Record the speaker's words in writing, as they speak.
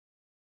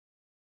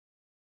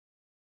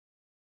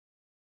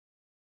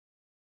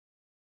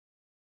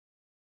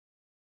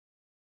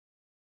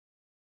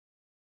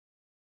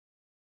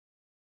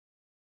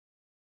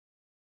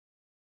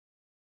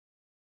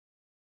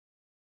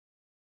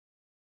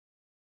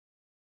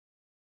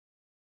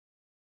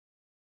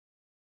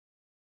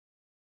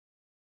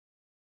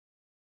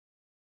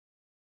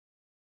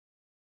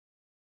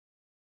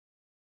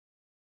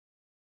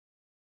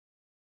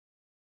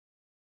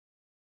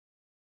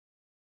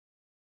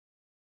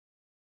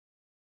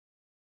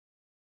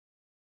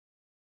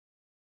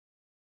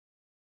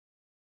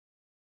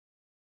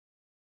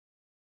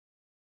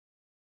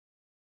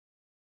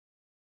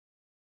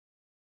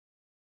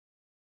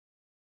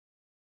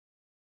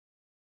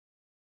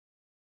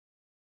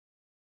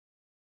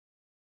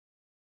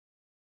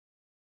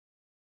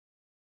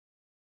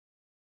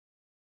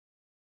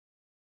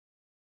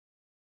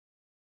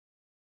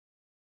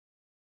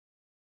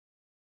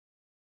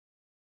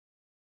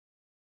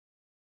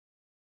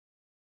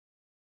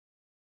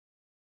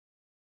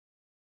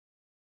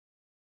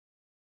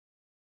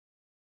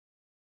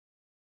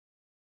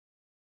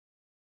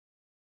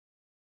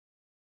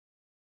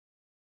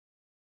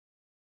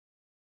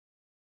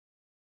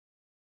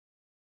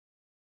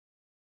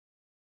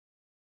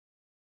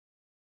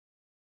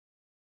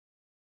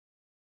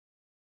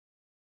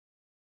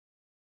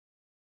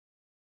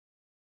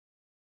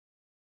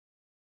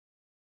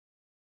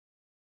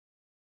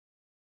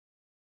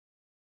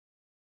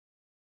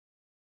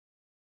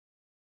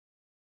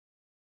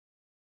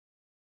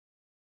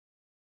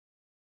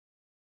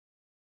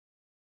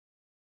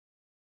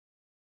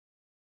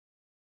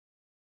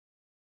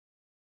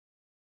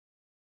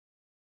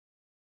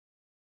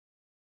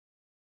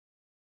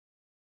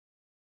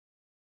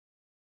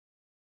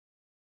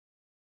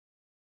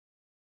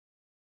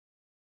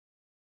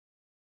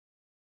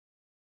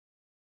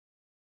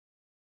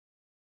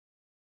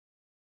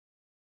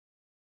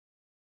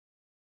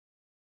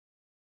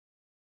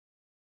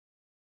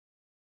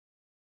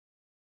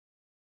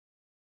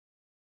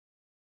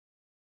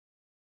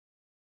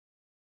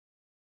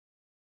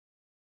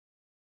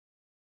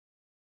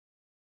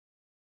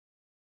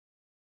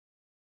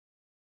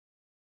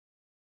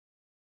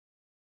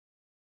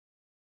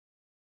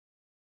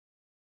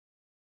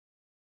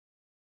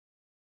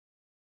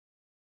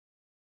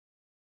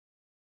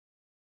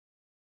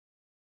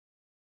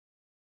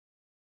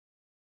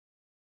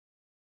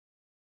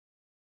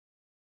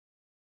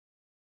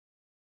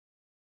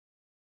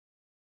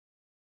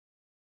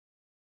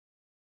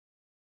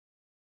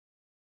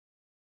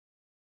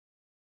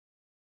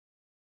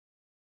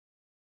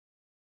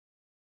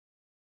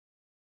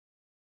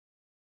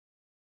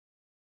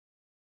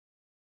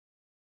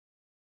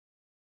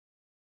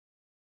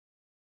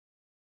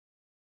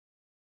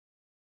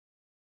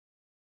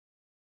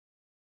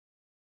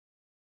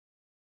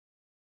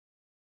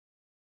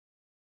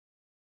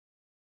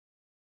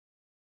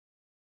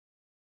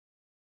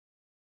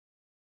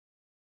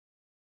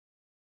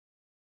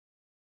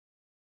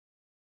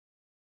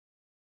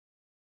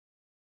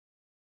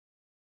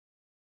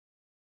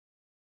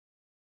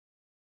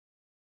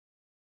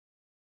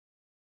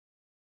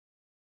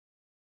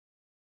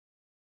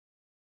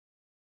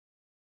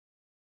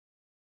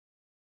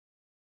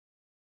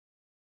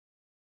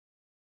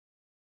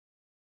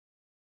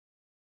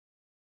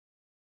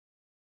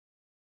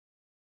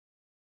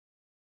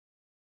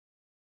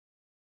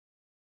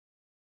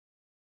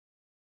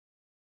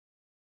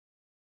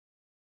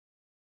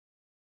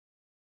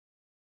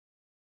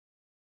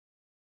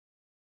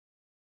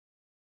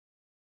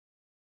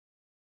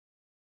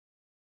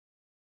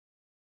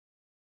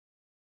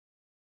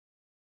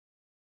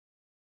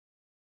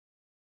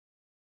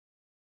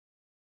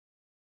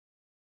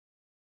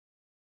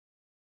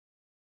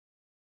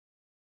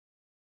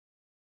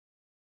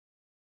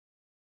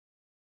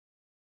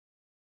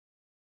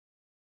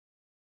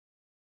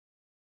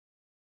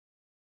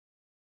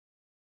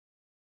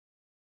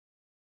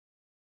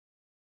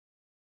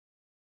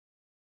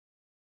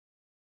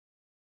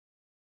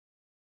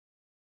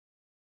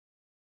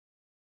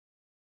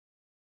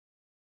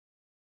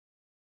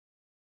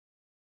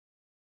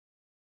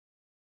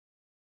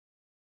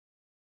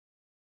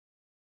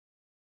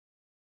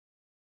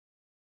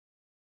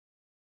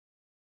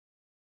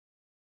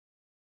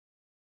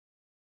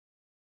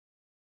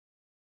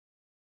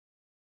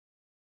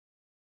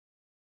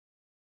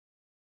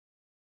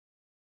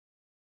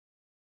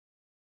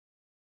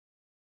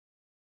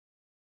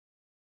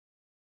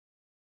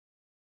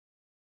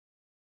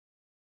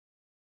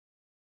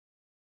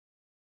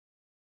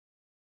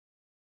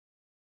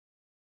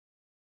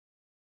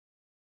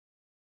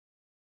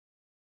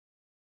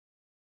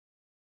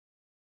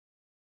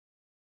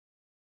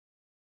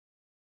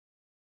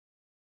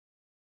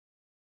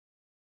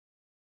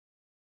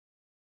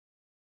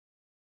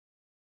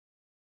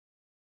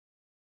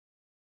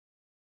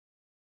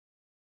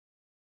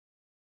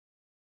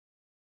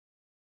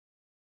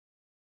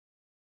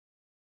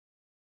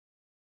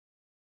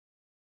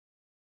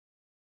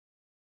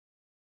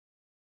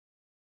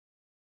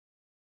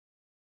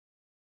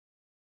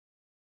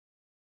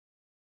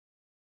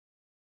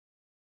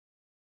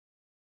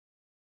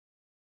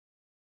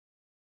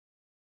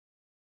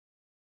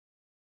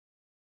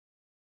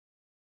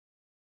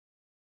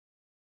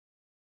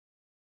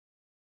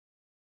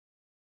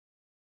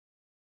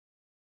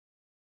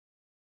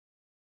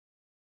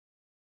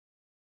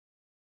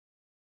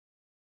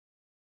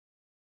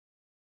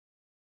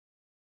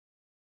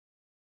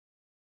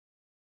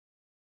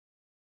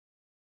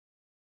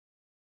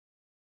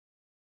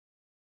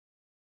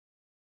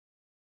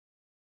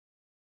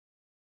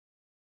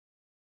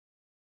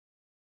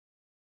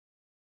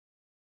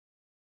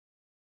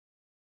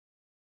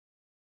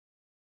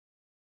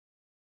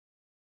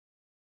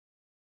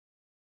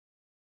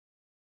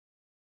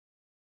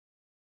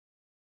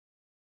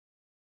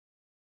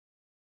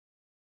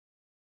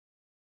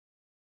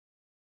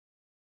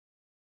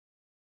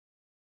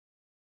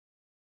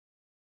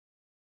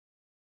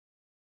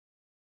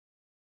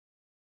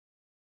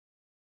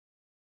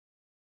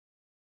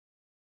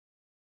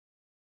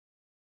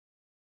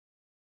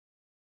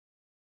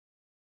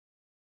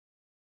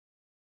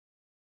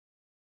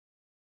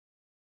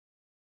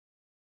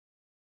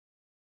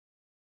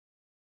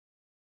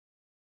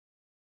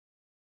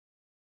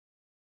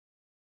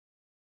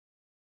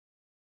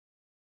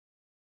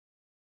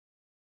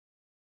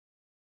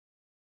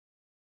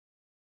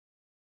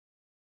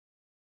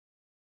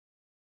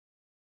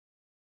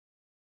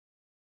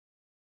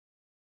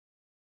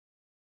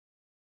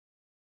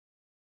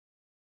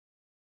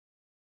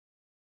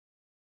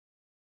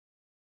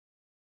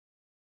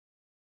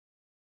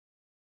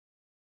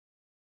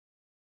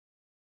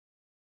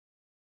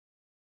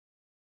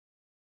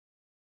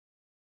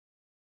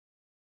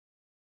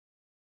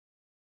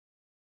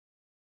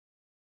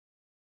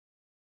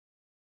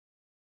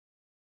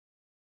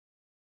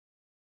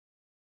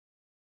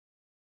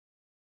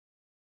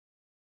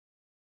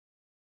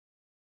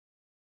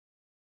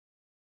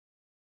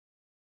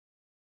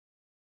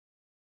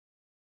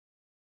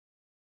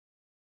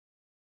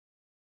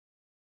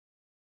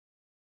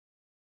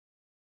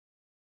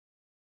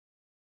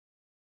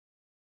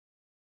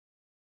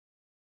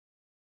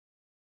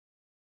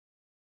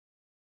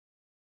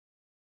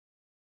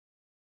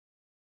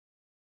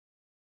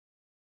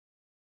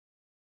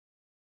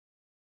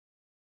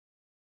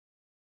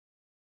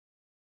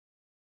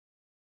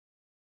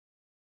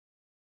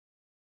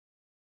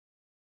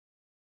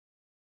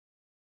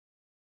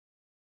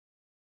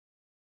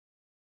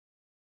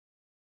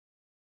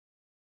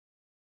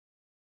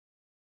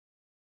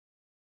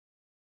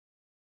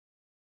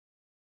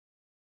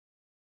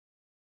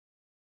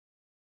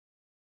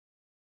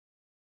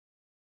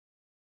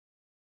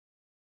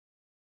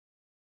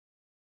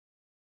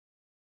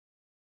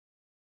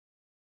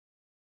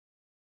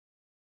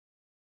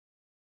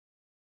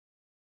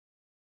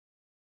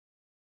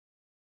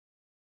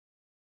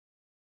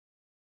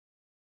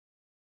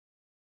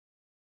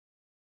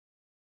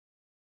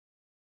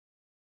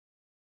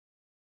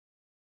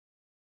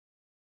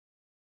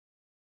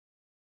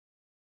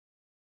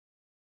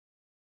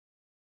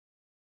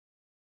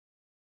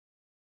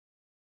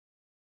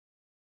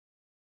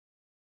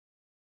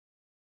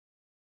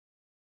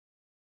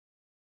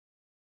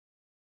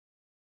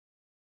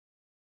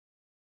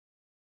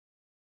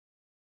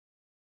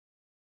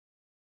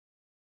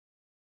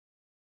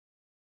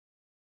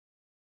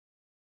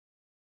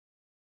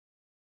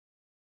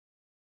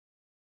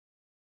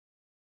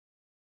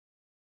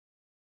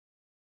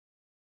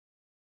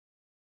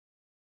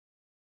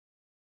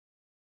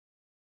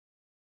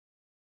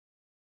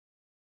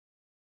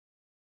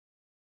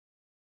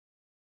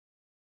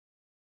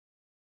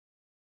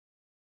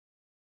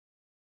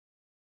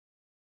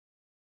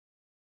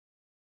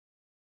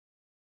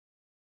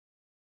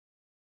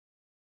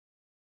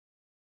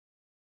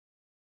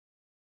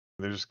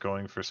They're just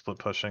going for split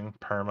pushing,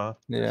 perma.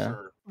 Yeah.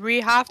 Sure.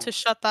 We have to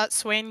shut that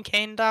Swain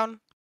Kane down.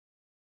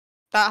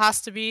 That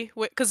has to be,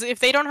 because if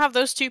they don't have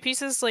those two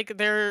pieces, like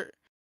their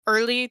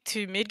early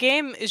to mid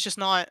game is just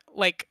not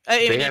like.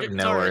 They have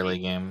no early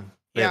game.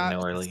 They have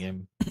no early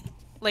game.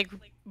 Like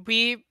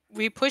we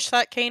push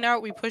that Kane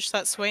out, we push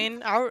that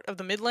Swain out of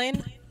the mid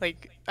lane.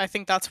 Like I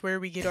think that's where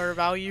we get our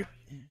value.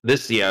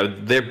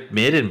 They're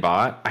mid and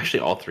bot. Actually,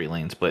 all three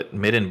lanes, but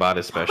mid and bot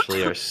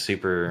especially are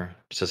super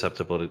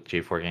susceptible to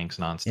J4 ganks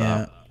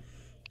nonstop.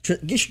 Yeah.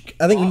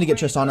 I think we need to get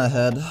Tristana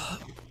ahead.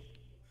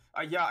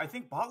 Yeah, I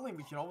think bot lane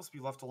we can almost be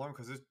left alone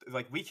because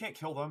like we can't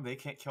kill them, they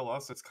can't kill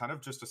us. It's kind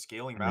of just a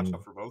scaling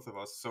matchup for both of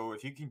us. So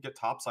if you can get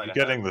topside,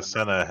 Getting the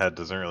Senna ahead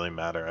doesn't really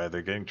matter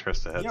either. Getting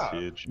Trist ahead is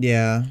huge.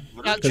 Yeah.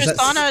 Yeah,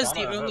 Tristana is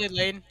the only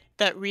lane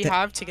that we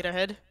have to get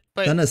ahead.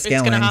 But Senna's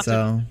it's gonna have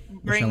so to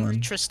bring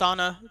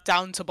Tristana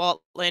down to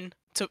bot lane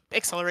to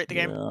accelerate the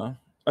game. Yeah.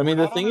 I mean,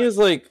 the thing is,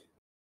 like,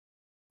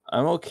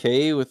 I'm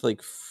okay with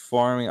like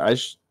farming. I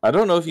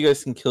don't know if you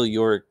guys can kill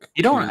York.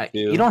 You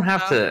don't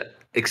have to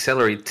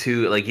accelerate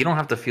too. Like, you don't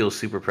have to feel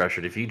super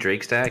pressured if you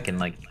Drake stack and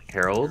like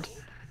Herald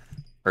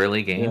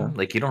early game.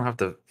 Like, you don't have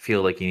to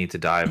feel like you need to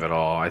dive at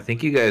all. I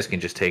think you guys can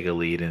just take a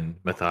lead and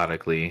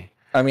methodically.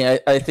 I mean,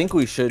 I think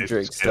we should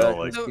Drake stack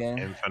like this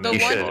game. You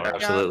should,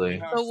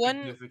 absolutely.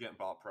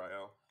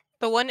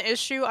 The one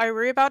issue I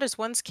worry about is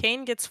once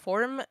Kane gets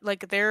form,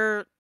 like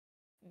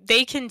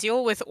they can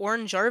deal with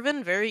Orange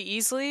Jarvan very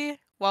easily,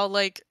 while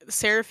like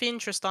Seraphine,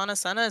 Tristana,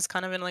 Senna is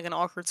kind of in like an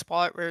awkward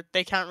spot where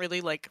they can't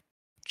really like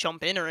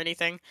jump in or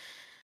anything.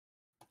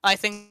 I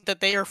think that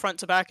their front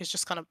to back is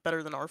just kind of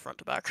better than our front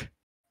to back,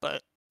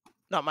 but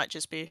that might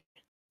just be.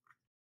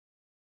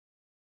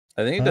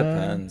 I think it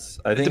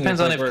depends. I think it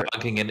depends on if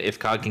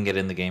COG can get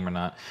in the game or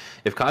not.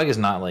 If COG is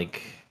not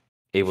like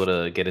able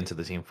to get into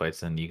the team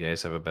fights, then you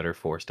guys have a better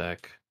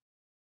 4-stack.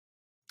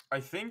 I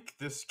think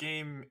this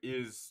game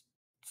is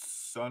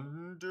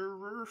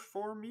Sunderer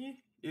for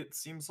me. It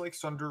seems like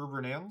Sunderer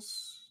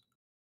Renans.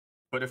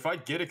 But if I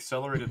get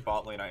accelerated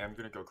bot lane, I am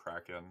gonna go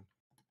Kraken.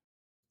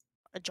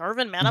 A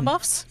Jarvan mana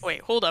buffs?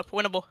 Wait, hold up,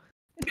 winnable.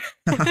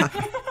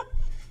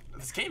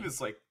 This game is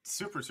like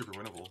super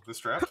winnable. This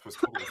draft was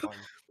totally fun.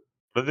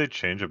 What did they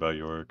change about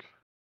York?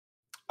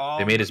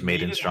 They made his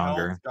Maiden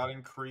stronger. Health got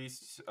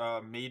increased.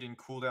 Maiden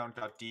cooldown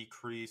got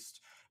decreased.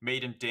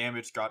 Maiden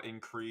damage got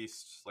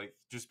increased. Like,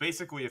 just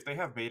basically, if they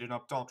have Maiden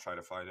up, don't try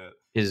to fight it.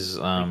 His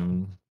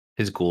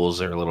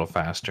ghouls are a little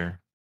faster.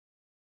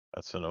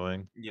 That's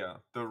annoying. Yeah,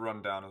 the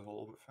rundown is a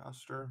little bit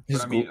faster. His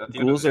but, I mean,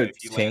 ghouls are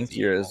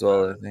tankier as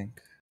well, I think.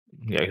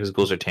 Yeah, his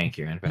ghouls are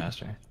tankier and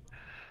faster.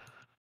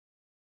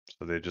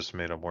 So they just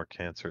made a more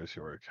cancerous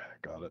York.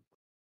 Got it.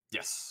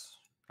 Yes.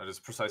 That is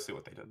precisely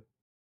what they did.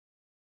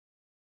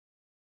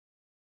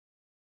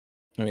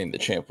 I mean, the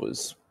champ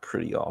was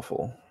pretty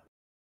awful.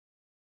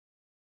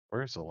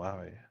 Where's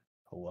Alawi?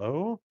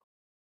 Hello?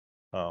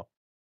 Oh. All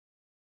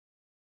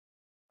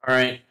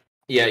right.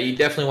 Yeah, you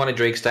definitely want to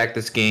Drake stack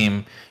this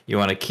game. You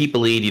want to keep a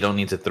lead. You don't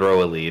need to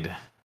throw a lead.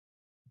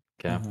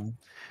 Okay.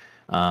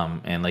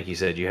 And like you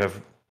said, you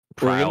have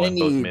Prile in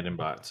both mid and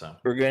bot. So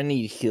we're gonna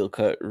need heal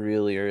cut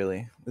really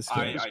early. This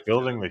game is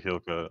building the heal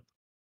cut.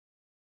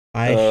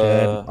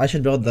 I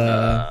should build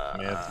the.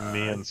 Yeah, it's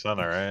me and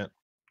Senna, right?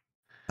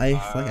 I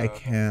feel like I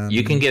can.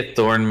 You can get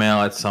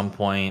Thornmail at some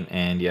point,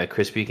 and yeah,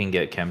 Crispy can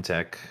get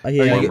Chemtech. Are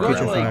you going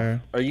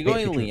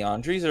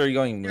Leandries or are you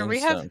going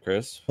Moonstone,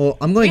 Chris? Well,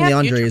 I'm going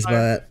Leandries,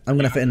 but I'm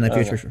gonna fit in the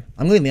future.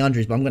 I'm going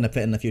Leandries, but I'm gonna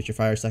fit in the future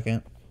fire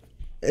second.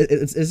 It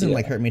isn't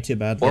like hurt me too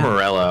bad. Or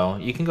Morello.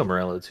 You can go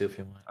Morello too if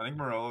you want. I think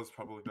Morello is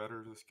probably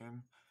better this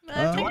game. Do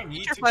I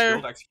need to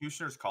build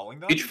Executioner's Calling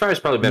though? Future Fire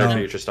is probably better for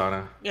your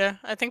Tristana. Yeah,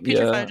 I think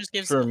Future Fire just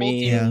gives the whole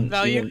team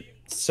value.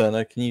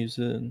 Senna can use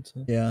it.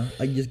 Yeah,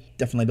 I just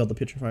definitely build the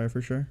Putrefier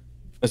for sure.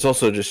 It's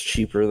also just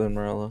cheaper than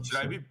Morello. Should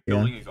I be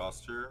building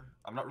Exhaust here?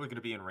 I'm not really going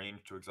to be in range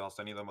to exhaust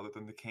any of them other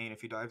than the Kane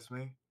if he dives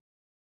me.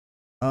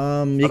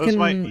 You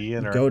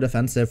can go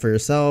defensive for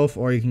yourself,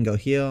 or you can go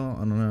heal.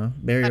 I don't know,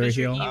 barrier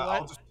heal.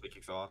 I'll just click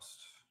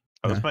exhaust.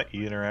 How does my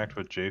E interact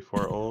with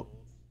J4 ult?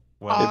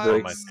 When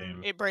on my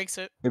team? It breaks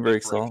it. It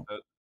breaks all.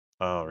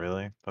 Oh,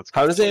 really? That's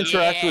how does it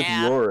interact with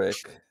Yorick?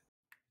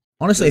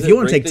 Honestly, if you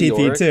want to take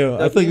TP too,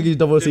 I think you can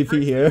double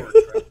TP here.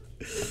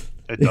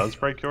 It does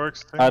break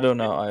York's thing? I don't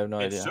know. I have no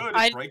idea.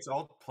 It breaks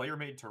all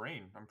player-made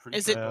terrain. I'm pretty sure.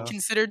 Is it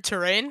considered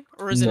terrain,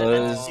 or is it an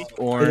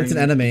enemy? It's an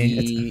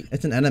enemy.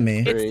 It's an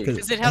enemy.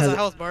 Because it has a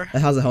health bar. It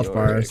has a health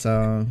bar,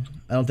 so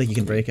I don't think you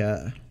can break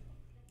it.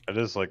 It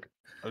is like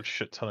a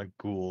shit ton of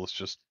ghouls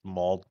just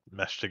mauled,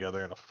 meshed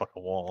together in a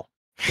fucking wall.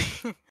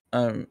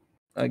 I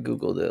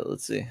googled it.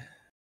 Let's see.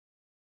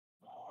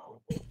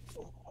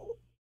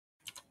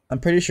 I'm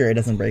pretty sure it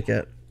doesn't break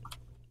it.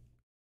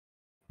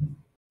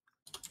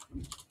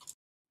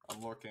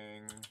 I'm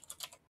looking.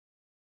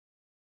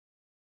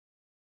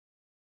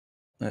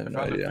 I have no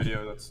found idea. A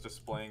video that's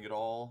displaying it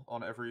all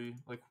on every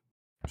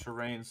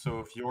terrain. So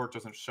if York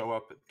doesn't show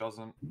up, it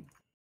doesn't.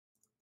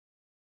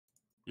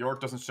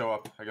 York doesn't show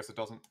up. I guess it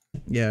doesn't.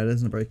 Yeah, it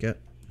doesn't break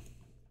it.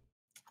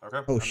 Okay.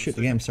 Oh I'm shit,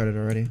 the mistaken. game started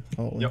already.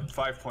 Holy. Yep,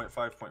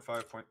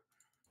 5.5.5 point.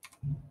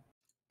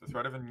 The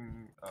threat of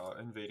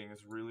invading is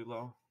really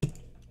low.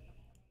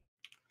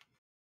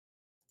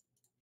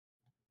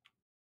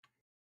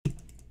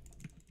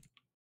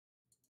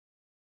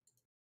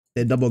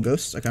 They double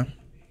ghosts? Okay.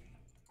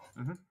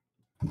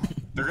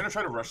 They're gonna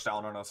try to rush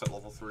down on us at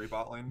level 3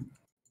 bot lane.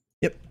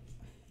 Yep.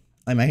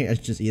 I might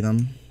just eat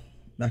them.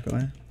 Back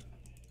away.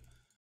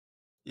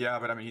 Yeah,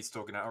 but I mean, he's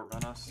still gonna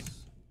outrun us.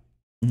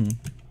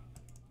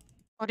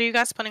 What are you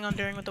guys planning on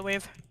doing with the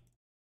wave?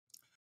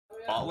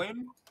 Bot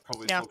lane,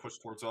 probably Yeah. slow push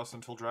towards us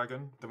until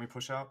dragon. Then we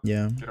push out,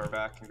 Yeah. get our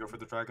back, and go for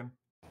the dragon.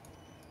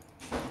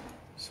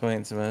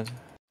 Swaying to mid.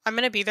 I'm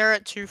gonna be there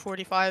at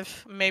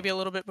 2:45, maybe a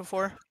little bit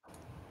before.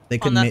 They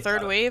could On that make.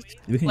 third wave,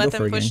 We can let go for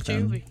them a push gank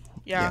two. then.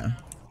 Yeah.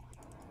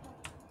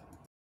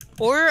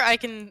 Or I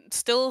can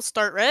still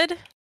start red,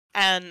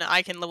 and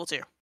I can level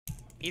 2.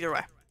 Either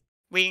way.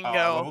 We can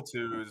go. Level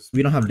 2 is.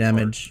 We don't have pretty hard.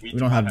 damage. We We do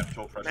don't not have-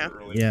 kill pressure Yeah.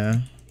 early.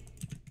 Yeah.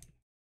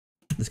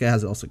 This guy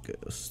has also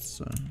ghosts.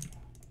 So.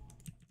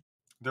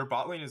 Their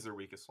bot lane is their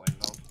weakest lane,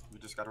 though. We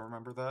just gotta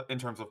remember that in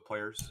terms of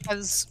players.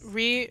 As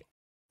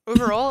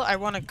overall, I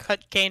want to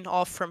cut Kane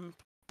off from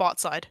bot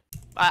side.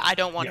 I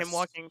don't want him Yes.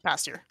 walking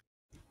past here.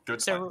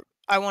 Good. So Plan.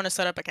 I want to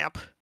set up a camp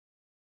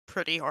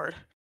pretty hard.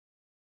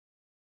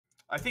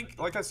 I think,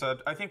 like I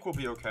said, I think we'll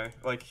be okay.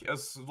 Like,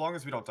 as long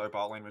as we don't die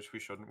bot lane, which we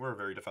shouldn't. We're a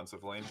very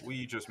defensive lane.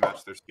 We just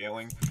match their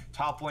scaling.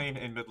 Top lane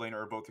and mid lane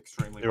are both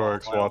extremely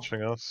York's volatile.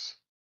 watching us.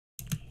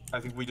 I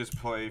think we just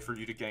play for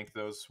you to gank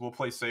those. We'll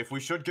play safe. We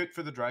should get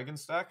for the dragon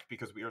stack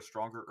because we are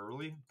stronger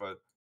early,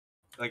 but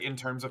like in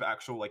terms of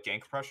actual like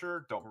gank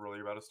pressure, don't worry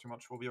about us too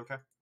much. We'll be okay.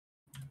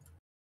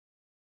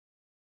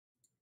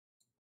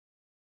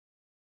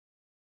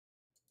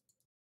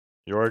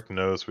 York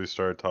knows we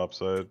start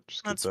topside.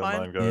 Just keep That's that in fine.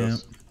 mind,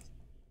 guys.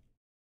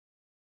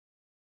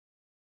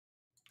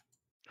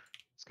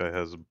 This guy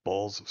has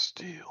balls of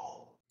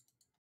steel.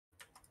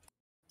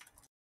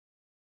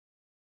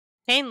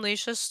 Kane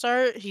Leisha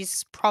start,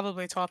 he's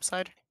probably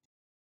topside.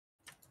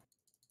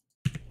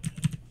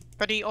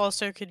 But he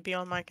also could be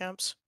on my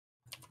camps.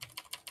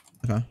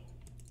 Okay.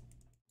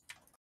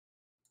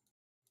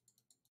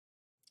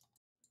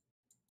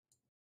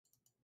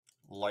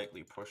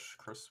 Lightly push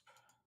crisp.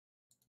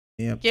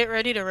 Yep. Get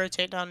ready to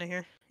rotate down to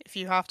here if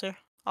you have to.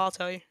 I'll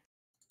tell you.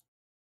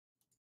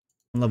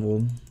 We're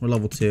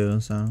level 2,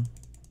 so.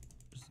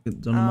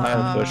 Just don't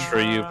I push for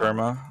you, Uh,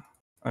 Perma.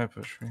 I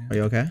push for you. Are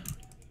you okay?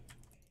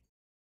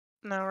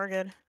 No, we're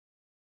good.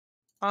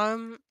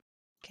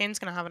 Kane's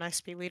gonna have a nice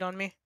speed lead on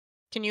me.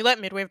 Can you let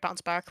midwave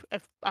bounce back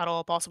if at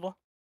all possible?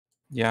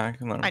 Yeah, I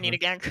can learn. I need a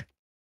gank.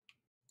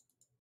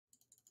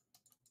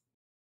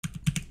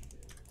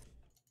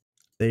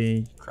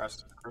 They Crash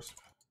crisp.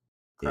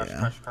 Crash,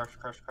 Yeah.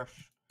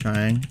 crash.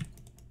 trying.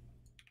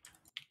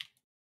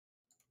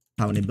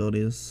 How many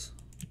abilities?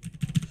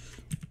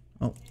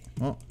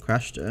 Oh,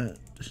 crashed it.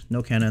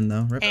 No cannon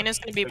though. Rip. Kane is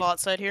gonna be bot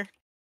side here.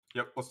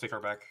 Yep, let's take our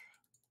back.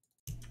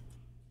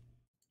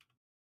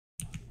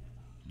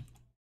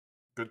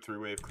 Good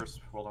 3-wave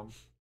crisp. Well done.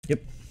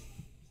 Yep.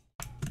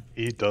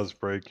 He does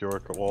break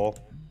York a wall.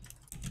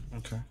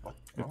 Okay. Oh,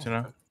 Good to know.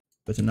 okay.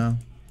 Good to know.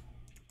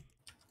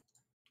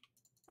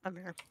 I'm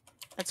here.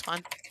 It's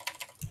fine.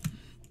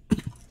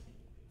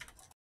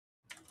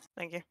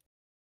 Thank you.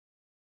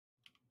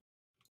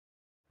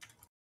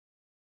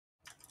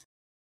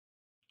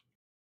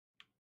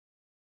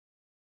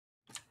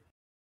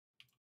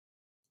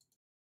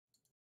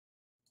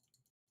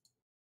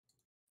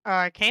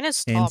 Kane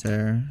is Kane's top.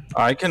 there.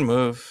 I can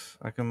move.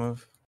 I can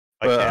move.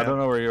 I But I can't. don't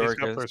know where He's York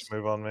got is. first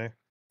move on me.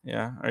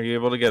 Yeah. Are you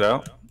able to get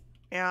out?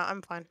 Yeah,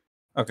 I'm fine.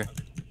 Okay.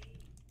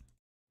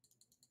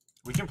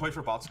 We can play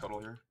for bot scuttle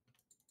here.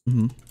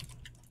 Mm-hmm.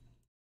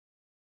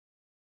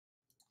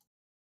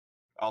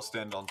 I'll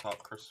stand on top,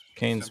 Chris.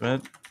 Kane's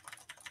Stand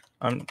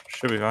mid.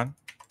 Should be fine.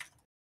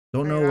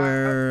 Don't know Yeah.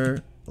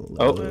 where.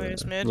 Oh.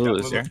 Lulu's mid. Yeah,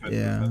 Lulu's here. Lulu's mid,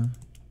 Yeah. Lulu's mid.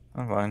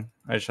 I'm fine.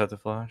 I just had the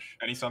flash.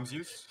 Any sums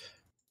used?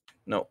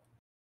 No.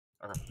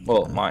 Okay.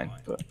 Well, mine,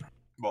 but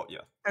Well, yeah.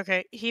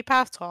 Okay, he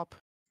path top.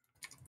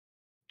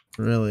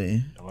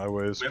 Really. My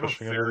way is We have a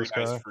pushing into very this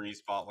nice guy.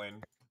 freeze bot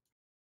lane.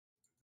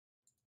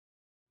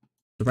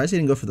 Surprised he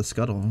didn't go for the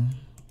scuttle.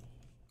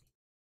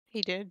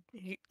 He did.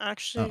 He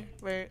actually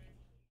wait.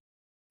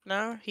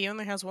 No, he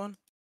only has one.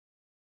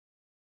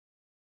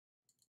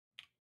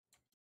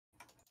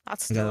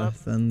 That's I still gotta up.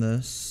 thin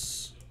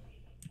this.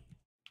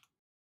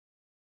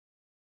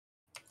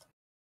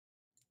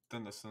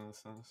 Then this.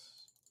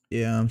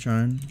 Yeah, I'm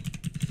trying.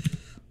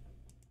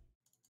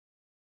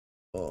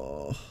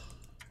 Oh.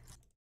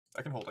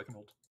 I can hold.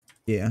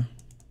 Yeah.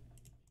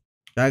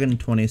 Dragon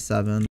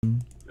 27.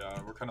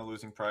 Yeah, we're kind of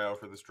losing prio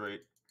for this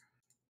Drake.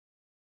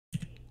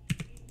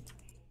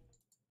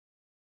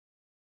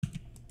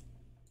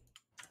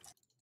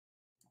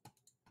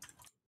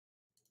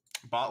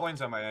 Bot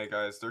lane's MIA,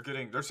 guys.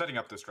 They're setting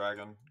up this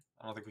dragon.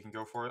 I don't think we can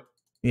go for it.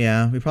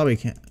 Yeah, we probably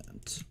can't.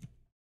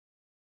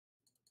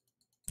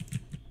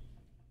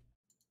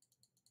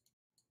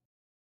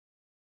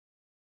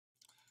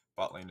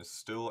 Bot lane is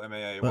still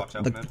MAA. But Watch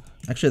out the- mid.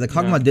 Actually, the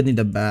Kog'Maw did need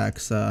to back,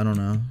 so I don't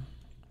know.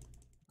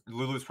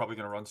 Lulu's probably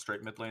gonna run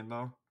straight mid lane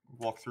though.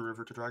 Walk through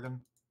river to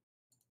dragon.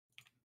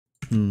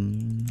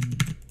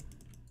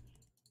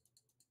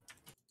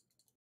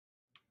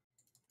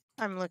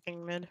 I'm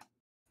looking mid.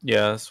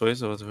 Yeah,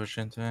 Swayze was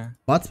pushing today.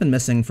 Bot's been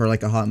missing for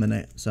like a hot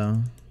minute,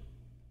 so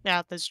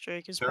Yeah, this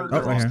Drake is They're, probably.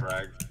 they're right off here.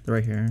 drag. they're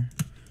right here.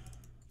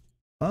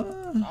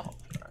 I'm off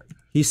drag.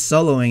 He's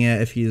soloing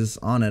it if he's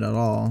on it at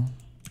all.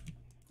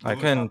 I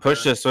Lulu's can not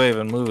push there. this wave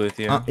and move with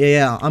you.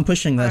 Yeah, I'm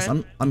pushing this.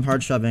 Alright. I'm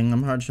hard shoving.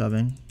 I'm hard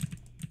shoving.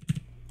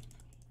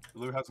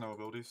 Lulu has no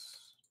abilities.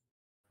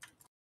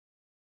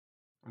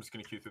 I'm just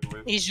gonna queue through the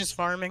wave. He's just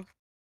farming.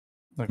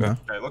 Okay. Yeah.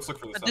 Okay, let's look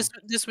for this.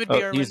 But this would Oh,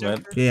 be our he's window.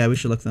 mid. for- Yeah, we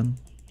should look then.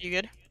 You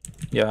good?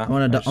 Yeah. I'm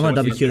gonna actually,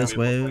 WQ he's this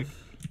gonna be able to wave.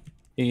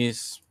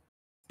 He's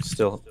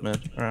still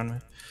mid around me.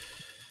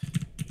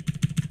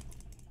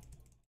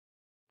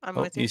 I'm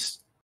Oh, with you. he's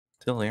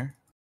still here.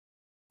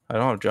 I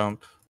don't have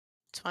jump.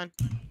 It's fine.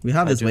 We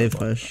have I this do wave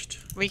have one. pushed.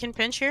 We can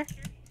pinch here.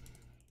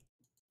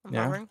 I'm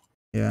Yeah. hovering.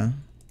 Yeah.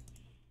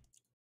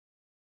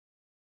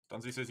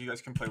 Dunzy says you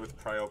guys can play with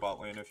cryo bot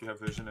lane if you have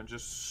vision and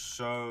just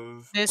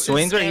shove. This Wait, is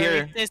Swain's right scary.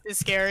 here. This is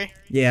scary.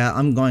 Yeah,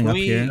 I'm going Can up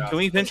we, here. can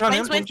we pinch on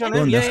him? Swain, Pinch on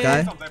Swain. him? This Yeah, guy?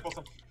 yeah, Pull some, pull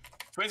some.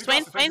 Swain's Swain,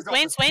 exhausted, Swain, Swain's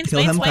Swain, exhausted. Swain, Kill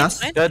Swain, him, Swain, Cass.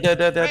 Swain. yeah.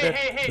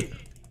 Dead.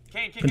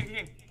 Kane.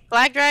 Kane.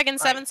 Flag dragon,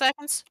 Right. 7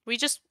 seconds. We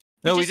just.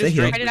 No, we just just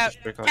Stay break here. it Cut it out.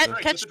 out. Break out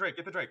Cut- this. Get the Drake,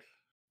 get the Drake.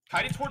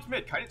 Kite it towards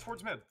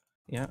mid.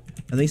 Yeah.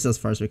 At least as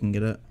far as we can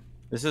get it.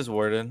 This is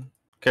warded.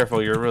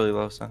 Careful, you're really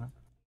low, Senna.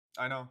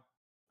 I know.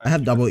 I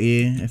have double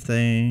E if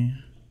they.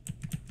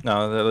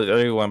 No,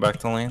 they went back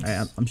to lanes.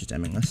 I'm just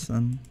aiming this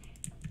then.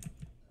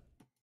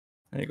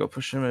 There you go,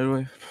 push him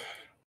midway.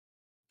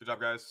 Good job,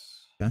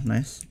 guys. Yeah,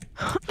 nice.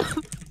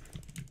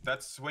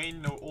 That's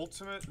Swain, no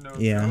ultimate, no.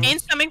 Yeah. ghost,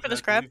 Kane's coming for and I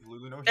this crab.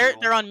 believe Lulu, no They're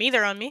heal. on me.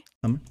 They're on me.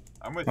 I'm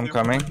with I'm you.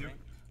 coming. with you.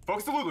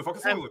 Focus to Lulu.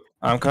 Focus to I'm- Lulu.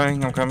 I'm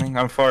coming.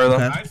 I'm far low.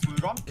 Okay. Nice, Lulu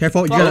gone.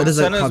 Careful, you Oh, gotta. There's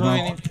a Senna's Kog'Maw.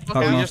 winning.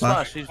 Kog'Maw He just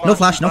flash. flashed. No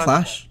flash. No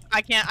flash.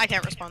 I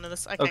can't respond to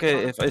this. I can't Okay,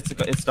 come on. if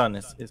it's done.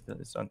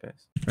 It's done,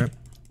 guys.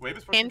 Wave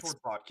is pushing Kane's- towards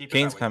bot. Keep it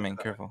Kane's that way, coming. keep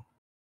it that way. Careful.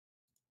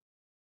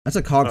 That's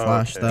a Cog Oh,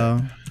 flash okay.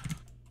 though.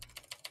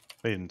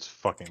 Maiden's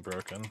fucking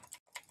broken.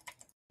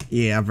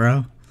 Yeah,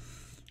 bro.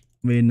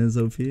 Maiden is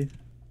OP. I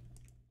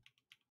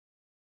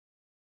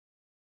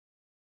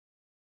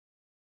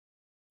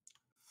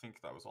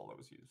think that was all that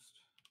was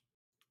used.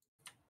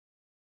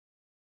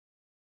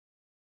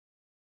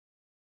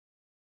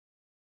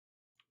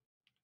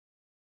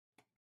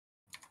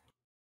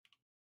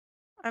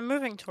 I'm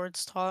moving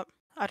towards top.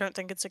 I don't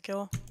think it's a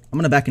kill. I'm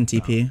gonna back in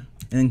TP and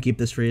then keep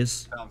this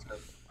freeze. Sounds good.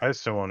 I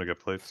still want to get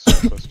plates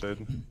twisted.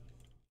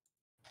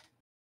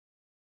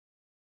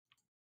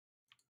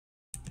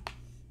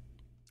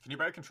 Can you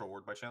buy a control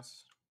ward by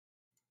chance?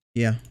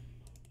 Yeah.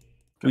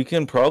 We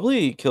can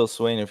probably kill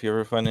Swain if you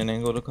ever find an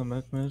angle to come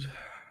back mid.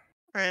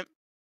 Right.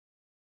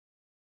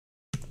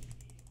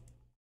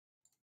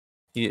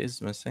 He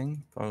is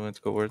missing. Probably went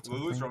to go ward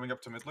Lulu's something. roaming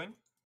up to mid lane.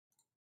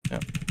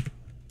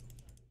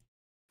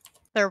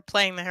 They're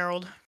playing the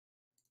Herald.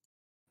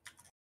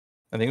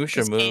 I think we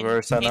should Because move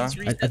our Senna. Kane's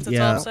reset to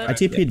Yeah, top side. I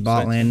TP'd Yeah,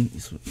 bot Swain. lane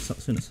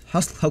soon as.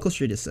 How close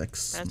are you to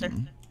 6? Right there.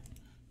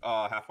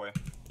 Halfway.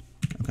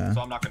 Okay.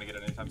 So I'm not gonna get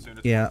it anytime soon.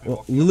 It's Yeah,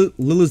 mostly well,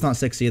 walking. Lulu's not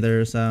 6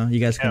 either, so you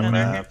guys Can't can.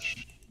 they're here.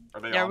 match.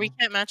 Are they Yeah, on? we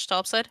can't match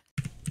topside.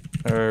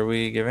 Are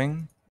we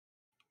giving?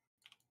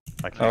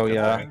 I can't Oh get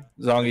yeah, mine.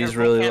 Zongi's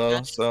Careful, really can't low,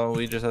 match. so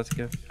we just have to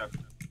give.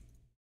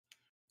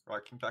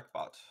 Right, King back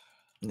bot.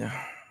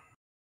 Yeah.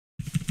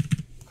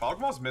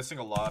 Kog'Maw's missing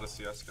a lot of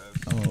CS guys.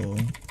 Oh.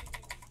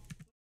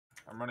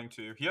 I'm running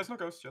to you. He has no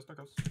ghost.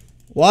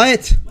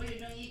 What?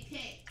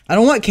 I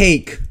don't want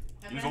cake.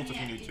 Use ult if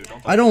you need to.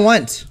 Don't I don't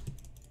want.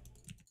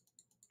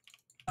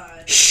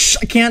 Shh,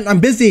 I can't. I'm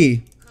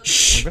busy.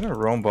 Shh. I'm gonna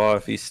roam ball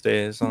if he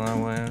stays on that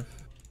wave.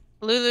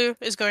 Lulu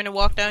is going to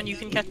walk down. You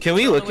can catch. Can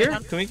we her on look the way here?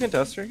 down. Can we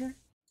contest her here?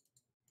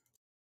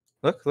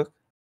 Look.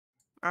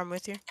 I'm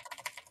with you.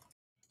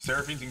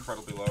 Seraphine's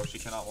incredibly low. She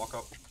cannot walk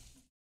up.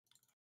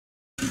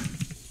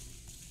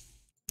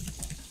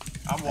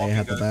 I'm I walking,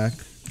 have the guys.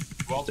 back.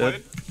 Well Dead.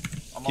 played.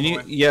 I'm Can on you?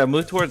 the way. Yeah,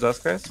 move towards us,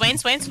 guys. Swain.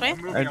 I'm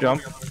moving, I I'm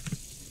jump. moving, I'm moving.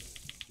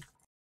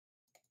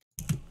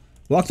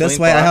 Walk this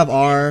Swing way. I flat. have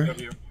R.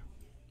 W.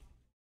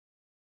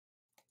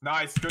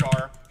 Nice, good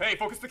R. Hey,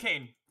 focus the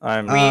cane.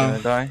 I'm Uh,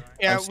 gonna die.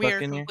 Yeah, I'm we stuck are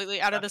in here.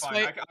 completely out of That's this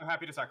fine. fight. I'm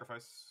happy to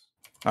sacrifice.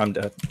 I'm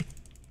dead.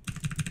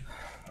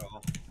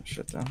 Oh.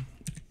 Shut down.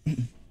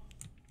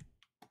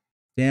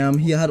 Damn,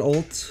 he had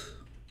ult.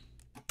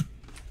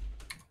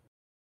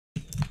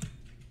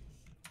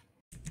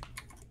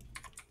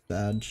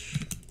 Badge.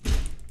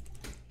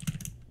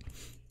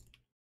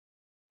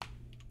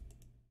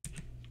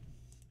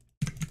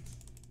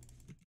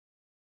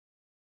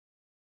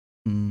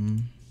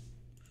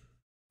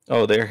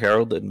 Oh, they're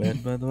heralded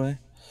mid, by the way.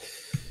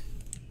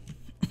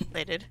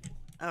 They did.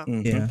 Oh.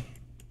 Mhm. Yeah.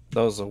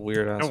 That was a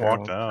weird I ass. can walk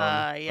herald. down.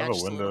 Yeah, I have a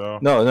just a window. little.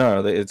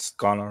 No, it's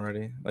gone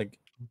already. Like,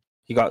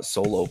 he got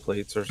solo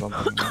plates or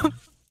something.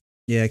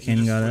 Yeah, He Kane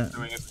just got was it.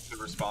 doing it to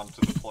respond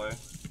to the play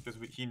because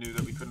he knew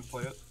that we couldn't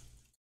play it.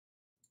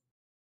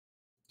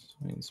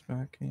 Swain's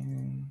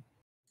backing.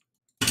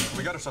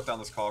 We gotta shut down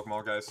this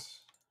Cogmaw, guys.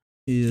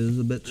 He is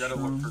a bit We gotta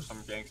look strong. for some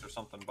ganks or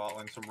something, bot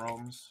lane, some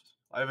roams.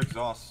 I have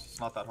exhaust. It's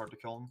not that hard to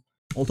kill him.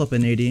 Ult up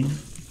in 80.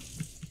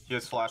 He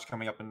has flash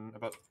coming up in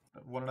about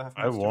 1.5 minutes.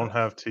 I 2 won't minutes.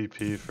 have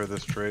TP for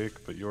this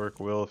Drake, but York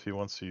will if he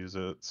wants to use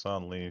it. It's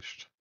not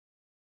unleashed.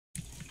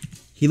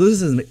 He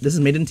loses his. This is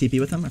maiden TP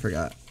with him. I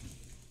forgot.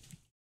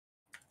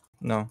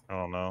 No, I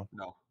don't know.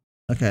 No.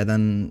 Okay,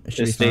 then it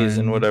should it be stays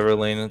fine. in whatever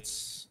lane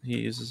he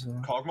uses.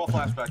 Cogmaw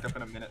flash back up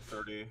in a minute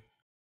 30.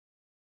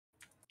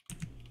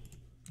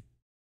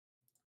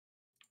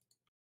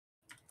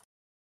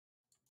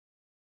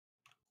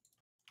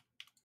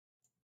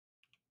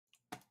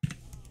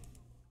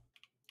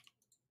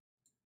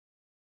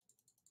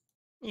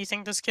 You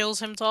think this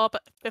kills him top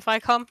if I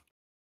come?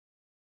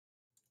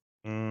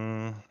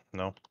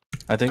 No.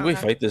 I think we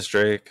Okay. fight this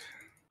Drake.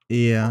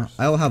 Yeah,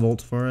 I will have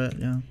ult for it.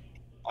 Yeah.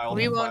 I'll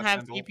We have won't flash have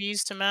handle.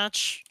 TPs to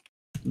match.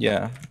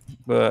 Yeah,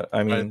 but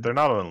I mean, They're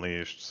not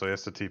unleashed, so he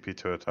has to TP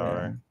to a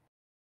tower.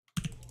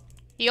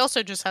 He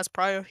also just has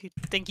prio. You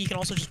think he can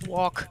also just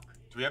walk?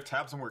 Do we have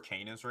tabs on where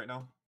Kane is right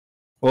now?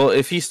 well,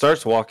 if he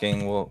starts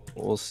walking,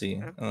 we'll see,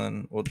 and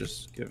then we'll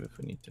just give if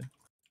we need to.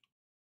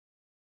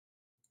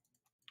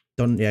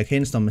 Don't. Yeah,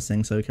 Kane's still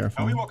missing, so be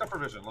careful. How we walk up for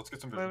vision? Let's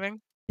get some vision.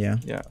 Moving. Yeah.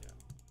 Yeah,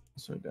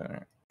 so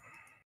down.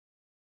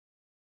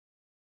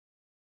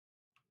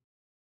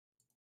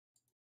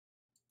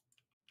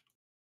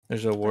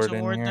 There's a ward There's a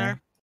in ward here.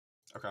 there.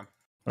 Okay.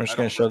 We're just I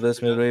gonna don't shove really this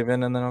see that. mid wave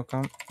in, and then I'll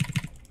come.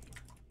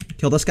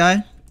 Kill this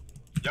guy.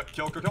 Yep,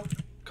 kill.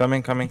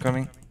 Coming.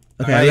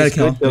 Okay, I got a Nice,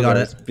 kill. good We got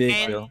guys. it. Big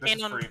And- kill. This is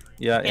and on- free.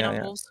 Yeah, Kane on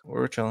yeah. bulls.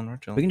 We're chilling. We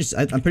can just.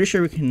 I'm pretty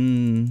sure we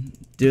can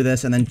do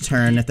this and then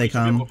turn if they We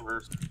should be able come. to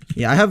reverse.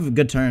 Yeah, I have a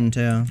good turn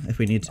too if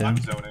we need to. I'm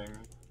zoning.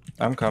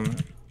 I'm coming.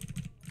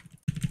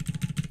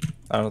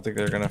 I don't think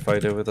they're gonna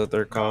fight it without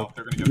their No, call.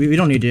 they're gonna get. We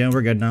don't need to.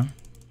 We're good now.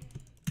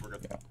 We're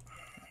good.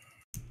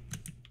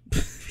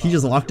 He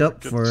just locked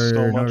up Get for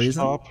so no much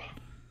reason. top.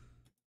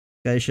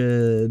 Guys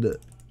should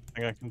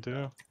Thing I can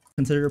do.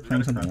 consider We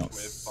playing gotta something crunch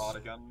wave else. bot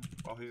again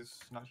while he's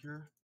not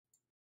here.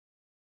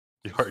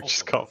 York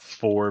just got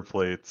 4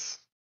 plates.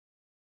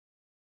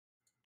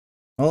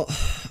 Well,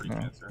 Pretty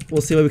Yeah. cancer.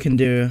 we'll see what we can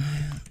do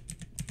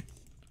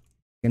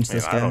against I mean,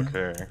 this I guy. don't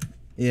care.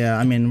 Yeah,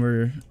 I mean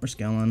we're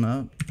scaling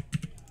up.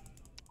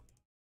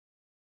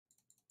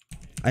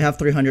 I have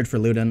 300 for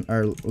Luden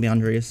or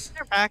Leandres.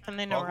 They're back and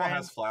they know Cogmaw where I am.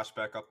 has flash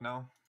back up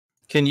now.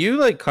 Can you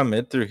like come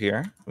mid through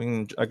here?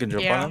 I can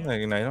jump Yeah. on him, like,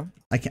 ignite him.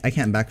 I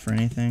can't back for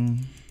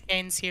anything.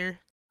 Kane's here.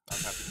 I'm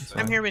happy to say.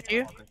 I'm here with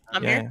you.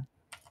 I'm Yeah, here.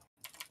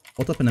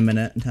 Ult up in a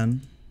minute and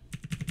 10.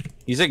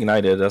 he's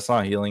ignited. That's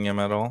not healing him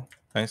at all.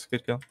 Nice,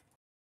 good kill.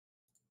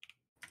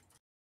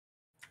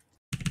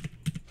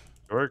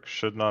 York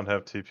should not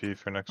have TP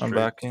for next I'm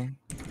Drake. backing.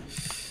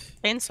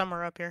 Kane's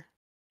somewhere up here.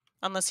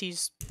 Unless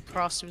he's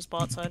crossed to his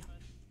bot side.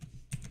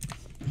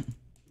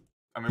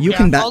 I mean, You we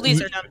can have- back. all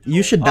these are done.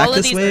 You should All back of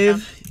this these are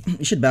wave.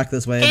 You should back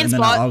this wave Kane's and then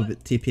bot. I'll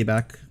TP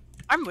back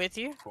I'm with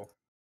you. Cool.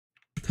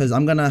 because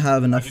I'm gonna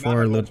have I enough do not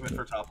for have Lud. ultimate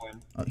for top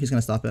lane. Oh, he's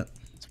gonna stop it.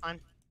 It's fine.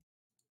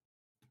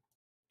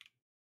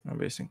 I'm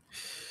basing.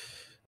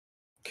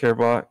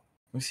 Carebot.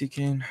 We see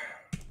Kane.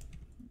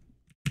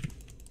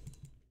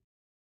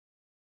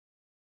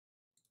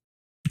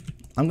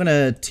 I'm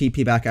gonna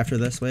TP back after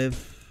this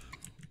wave.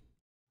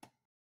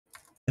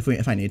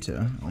 If I need to,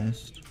 at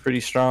least. Pretty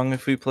strong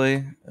if we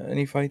play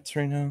any fights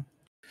right now.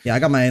 Yeah, I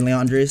got my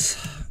Leandres.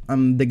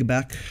 I'm big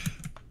back.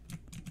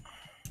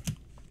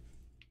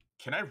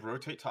 Can I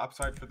rotate top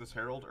side for this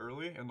Herald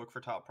early and look for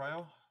top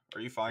prio?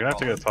 Are you fine? You're gonna have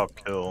to Colin? get a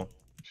top kill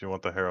if you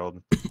want the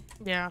Herald.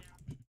 Yeah.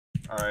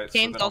 Alright,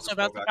 Kane's then I'll also just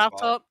go about to back top bot.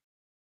 top.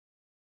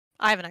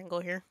 I have an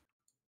angle here.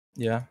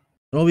 Yeah.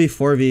 It'll be We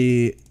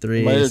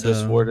 4v3. might have so...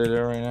 just warded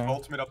it right now.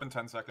 Ultimate up in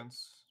 10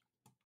 seconds.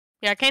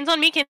 Yeah, Kane's on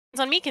me, Kane's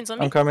on me, Kane's on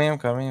me. I'm coming.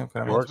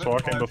 York's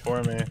walking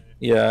before me.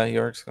 Yeah,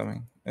 York's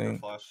coming. I No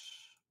think. flash.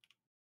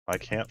 I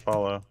can't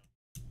follow.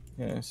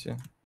 Yeah, I see.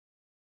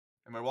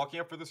 Am I walking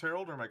up for this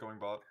Herald or am I going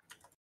bot?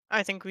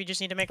 I think we just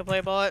need to make a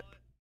play bot.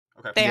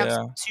 Okay. They Yeah.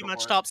 have too Go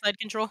much for it. top side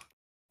control.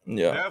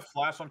 They Yeah. have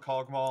flash on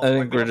Cogmaw. I think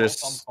like, they we're have ult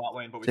just on bot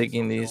lane, but we can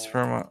Taking still these kill.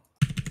 from a.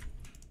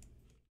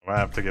 I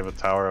have to give a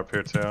tower up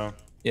here too.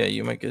 Yeah,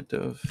 you might get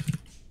dove.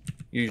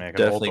 You're Make 'em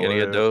definitely ult gonna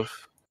get wave.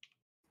 dove.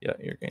 Yeah,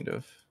 you're getting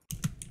dove.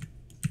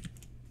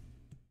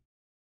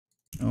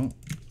 Oh,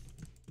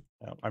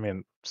 Yeah, I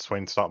mean,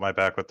 Swain stopped my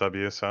back with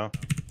W, so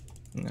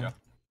Yeah.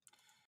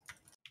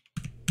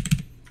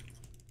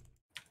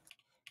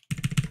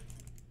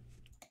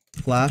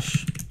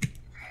 flash.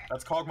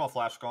 That's Cogmaw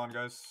flash gone,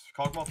 guys.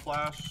 Cogmaw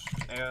flash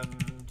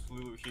and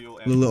Lulu heal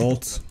and Lulu ult.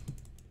 ultimate.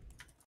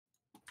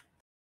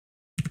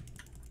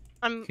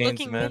 I'm Kane's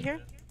looking mid. mid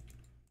here.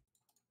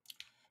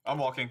 I'm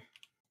walking.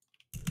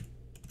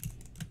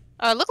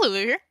 Look Lulu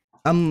here.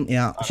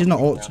 Yeah, I she's don't not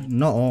think ult. so.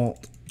 Not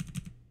ult.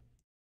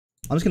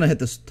 I'm just gonna hit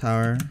this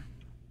tower.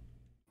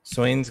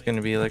 Swain's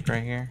gonna be like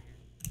right here.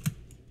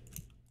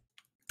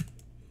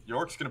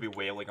 York's gonna be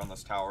wailing on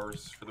this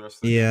towers for the rest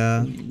of the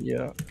Yeah.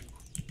 Yeah.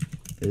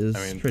 is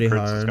I mean, pretty Crits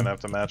hard. is gonna have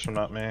to match him,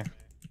 not me.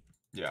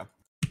 Yeah.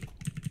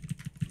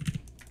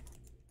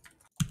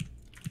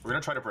 We're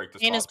gonna try to break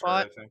this Kane is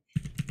bot turret, bot. I think.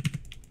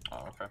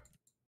 Oh, okay.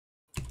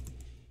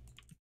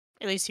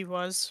 At least he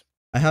was.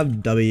 I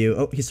have W.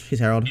 Oh, he's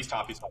Herald. He's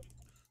top, he's top.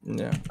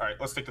 Yeah. Alright,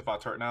 let's take the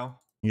bot turret now.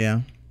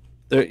 Yeah.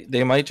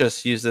 They might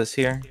just use this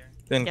here,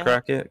 then Yeah.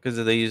 crack it because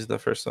they used the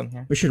first one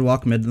here. We should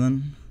walk mid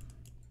then.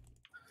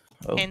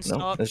 Oh And no,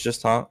 stop. it's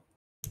just top.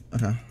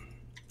 Okay.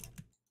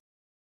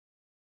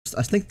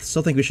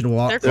 Still think we should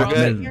walk, They're They're walk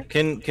crossing mid.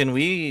 here. Can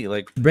we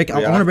like Break. I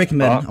want to react break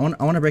mid. top?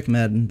 I want to break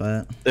mid,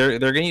 but They're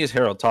gonna use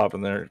Herald top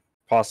and they're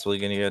possibly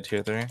gonna get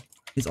tier 3.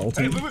 he's Hey,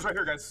 ulting. Lulu's right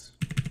here, guys.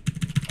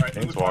 Alright, Kane's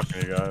Lulu's watch.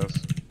 walking you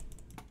guys.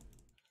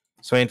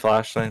 Swain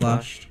flash, Swain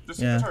flash. Flash. Just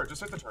hit Yeah. the turret,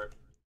 just hit the turret.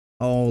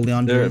 Oh,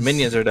 Leon. Their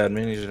minions are dead.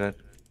 Minions are dead.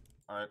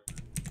 Alright.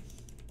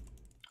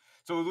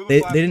 So Lulu They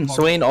flashed didn't- Pog-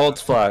 Swain alt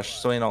flash.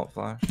 Swain alt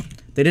flash.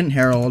 They didn't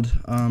herald.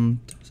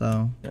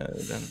 So Yeah,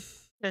 they didn't.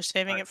 They're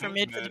saving Alright, it for Kane's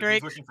mid for the He's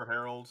Drake. looking for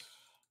Herald.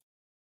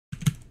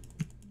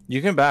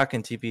 You can back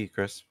and TP,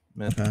 Chris.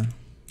 Mid. okay.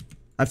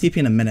 I have TP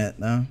in a minute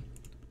though.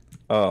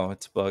 Oh,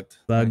 it's bugged.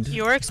 Bugged. Nice.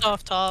 Yorick's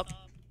off top.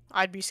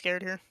 I'd be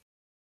scared here.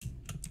 I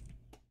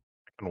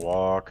can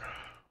walk.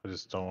 I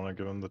just don't want to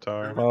give him the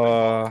tower.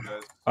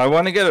 Guys. I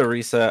want to get a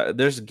reset.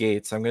 There's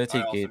gates. I'm gonna I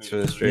take also gates need for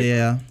to this do Drake.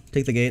 Yeah.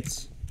 Take the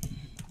gates.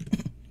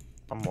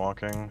 I'm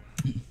walking.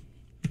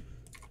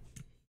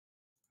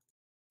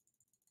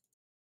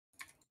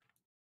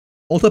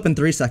 Ult up in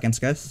 3 seconds,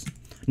 guys.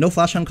 No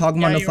flash on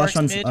Kog'Maw. Yeah, no you flash are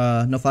on.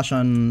 mid. No flash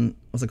on.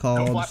 What's it No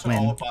called? flash on all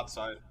Swain. of bot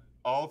side.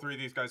 All three of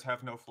these guys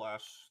have no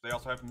flash. They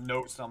also have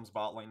no sums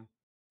bot lane.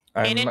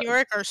 Kane and I'm,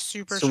 Yorick are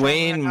super strong.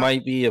 Swain right now.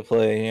 might be a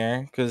play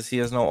here because he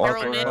has no ult.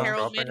 Herald right mid, now.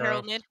 Herald mid, dropping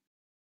Herald off. mid.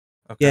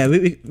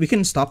 Okay. Yeah, we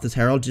can stop this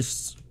herald.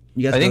 Just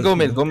you guys. I think go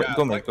mid. Go Yeah, mid.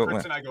 Go mid. like Go Crits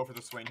mid. and I go for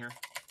the Swain here.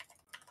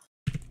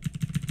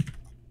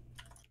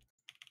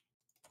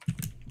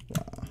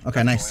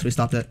 Okay, nice. We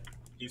stopped it.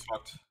 He's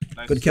fucked.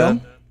 Nice. Good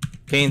kill.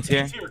 Kane's here.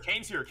 Kane's here.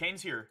 Kane's here.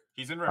 Kane's here.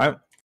 He's in red.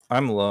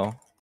 I'm low.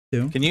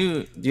 2. Can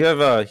you? Do you have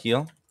a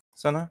heal,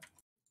 Senna?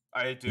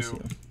 I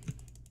do.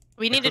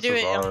 We need to This do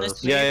is it on ours.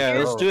 this. Yeah, yeah.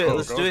 here. Let's do it. Go,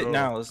 Let's go, do it go.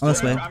 now. Let's Oh, do that's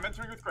it. fine. I'm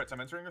entering with crits.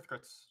 I'm entering with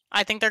crits.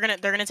 I think they're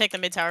gonna take the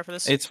mid tower for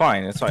this. It's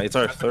fine. It's fine. It's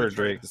our That's a good third trade.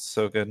 Drake. It's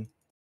so good.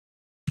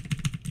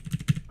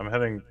 I'm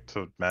heading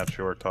to match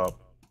your top.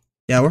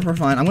 Yeah, we're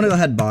fine. I'm gonna go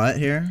ahead bot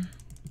here.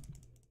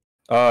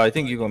 I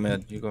think you go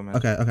mid. You go mid.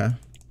 Okay. Okay.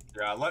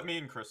 Yeah, let me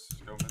and Chris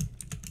go mid.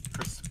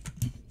 Chris,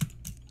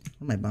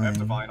 What am I I have buying?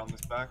 Divine on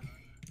this back.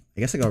 I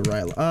guess I go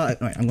right.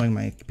 Wait, I'm going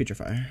my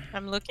Putrefier.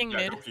 I'm looking Yeah,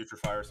 mid. go Future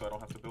Fire so I don't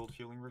have to build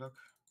Healing Reduc.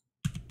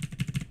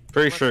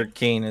 Pretty sure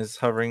Kane is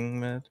hovering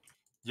mid.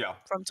 Yeah.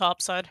 From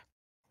top side.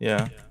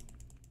 Yeah.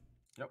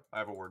 Yep. I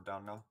have a word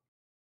down now.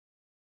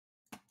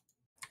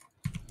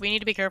 We need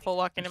to be careful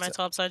walking into my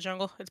top side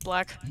jungle. It's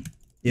black.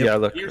 Yep. Yeah.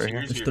 Look Here's right here, here.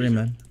 here's There's here, 3 he's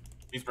here. men.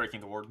 He's breaking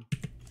the ward.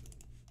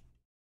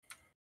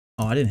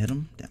 Oh, I didn't hit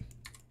him. Damn.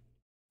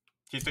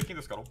 He's taking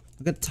the scuttle.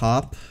 Look at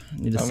top.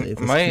 Need to save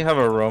this. Might have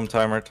a roam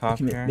timer top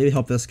Can here. maybe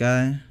help this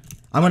guy.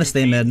 I'm gonna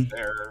stay Kane's mid.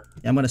 There.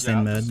 Yeah, I'm gonna stay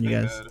Yeah, mid. just You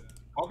stay guys. mid.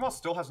 Kog'Maw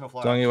still has no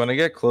flash. Dongy, when I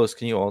get close,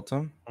 can you ult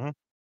him?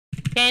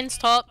 Kane's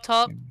top,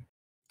 top.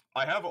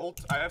 I have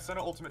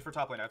Senna ultimate for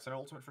top lane. I have Senna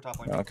ultimate for top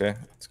lane. Okay,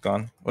 it's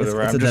gone.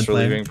 Whatever. it's a I'm just dead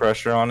play. relieving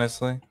pressure,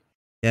 honestly.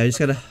 Yeah, you just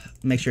gotta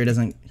make sure he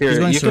doesn't. Here, He's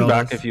going you can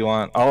back Seroldo's. if you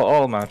want.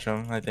 I'll match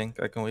him. I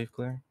think I can wave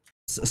clear.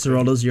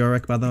 Seroldo's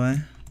Yorick, by the way.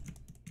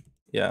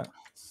 Yeah.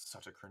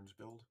 Such a cringe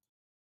build.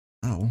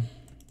 Oh.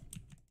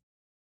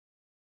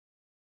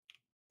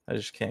 I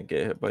just can't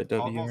get hit by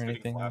W Kog'Maw's or getting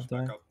anything. I'll flash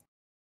back die. up.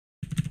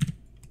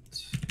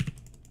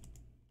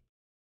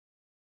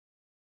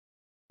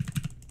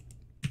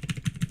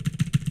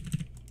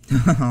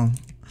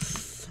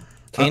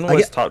 Kane I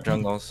was get- top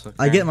jungle. So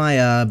I get my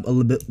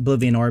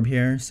Oblivion Orb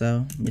here,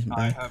 so.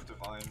 I have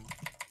Divine.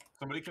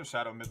 Somebody can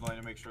shadow mid lane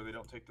and make sure they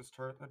don't take this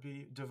turret. That'd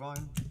be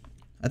Divine.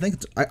 I think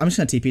I'm just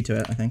gonna TP to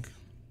it. I think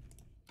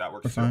That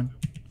works. we're too. fine.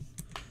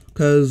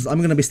 Cause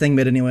I'm gonna be staying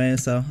mid anyway,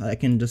 so I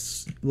can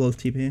just low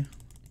TP.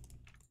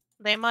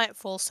 They might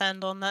full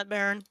send on that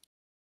Baron.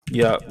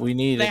 Yeah, we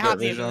need to They get have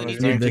the vision on ability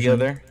this to. team Vision.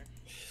 together.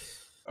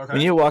 Okay.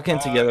 When you walk in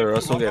together, if or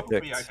else you we'll walk get up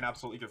with me, I picked. can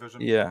absolutely get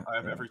vision. Yeah. I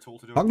have every tool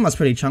to do it. Kog'Maw's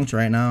pretty chunked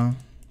right now.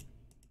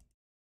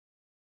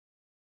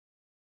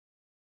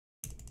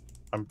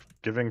 I'm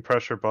giving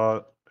pressure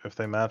bot. If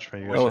they match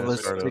me, you Oh, guys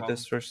let's start take it.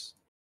 this first.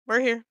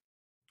 We're here.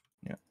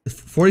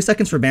 40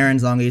 seconds for Baron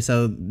Zongi,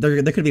 so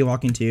they could be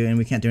walking to you, and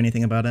we can't do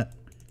anything about it.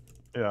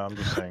 Yeah, I'm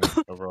just saying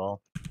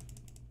overall.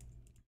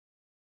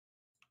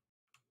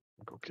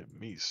 Go get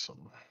me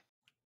some.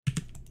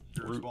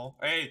 Here's ball.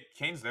 Hey,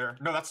 Kane's there.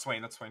 No, that's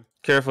Swain. That's Swain.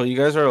 Careful, you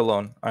guys are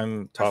alone.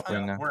 I'm top Yeah,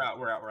 lane now. we're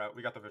out.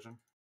 We got the vision.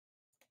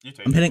 You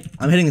take I'm it.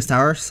 hitting this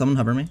tower. Someone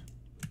hover me.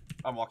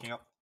 I'm walking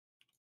up.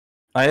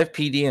 I have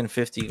PD and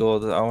 50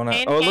 gold. I wanna.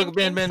 Kane, Oh, Kane, look,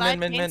 Kane mid. side,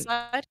 Kane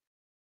side.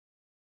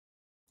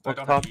 I Look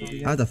don't top have of E.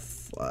 the I have to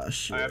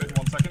flash. I have it in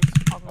 1 second.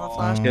 Kog'Maw Oh,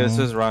 flash. Yeah, this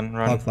is run.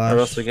 Hog Or flash.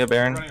 else we get We're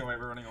Baron. running away.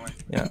 We're running away.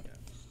 Yeah.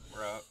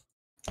 We're out.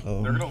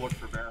 Oh. They're gonna look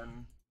for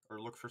Baron or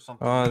look for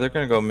something. They're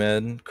gonna go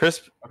mid.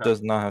 Crisp Okay.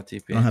 does not have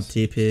TP. I don't have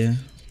TP.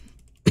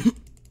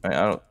 I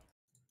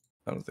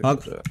don't think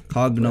Cog, so.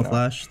 Cog no Why not?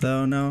 flash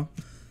though. No.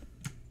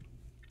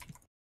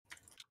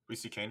 We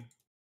see Kane.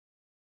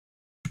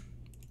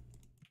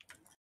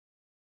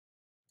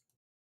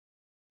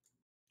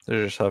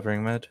 They're just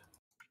hovering mid.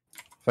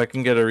 If I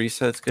can get a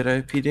reset, it's good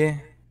IPD.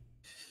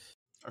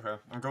 Okay,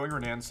 I'm going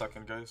Renan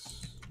second,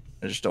 guys.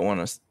 I just don't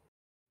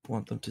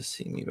want them to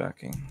see me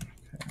backing.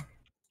 Okay.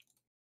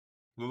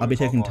 Lulu I'll be and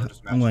taking. Caldwell are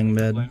just I'm matching going in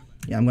mid. lane.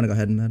 Yeah, I'm gonna go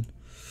ahead and mid.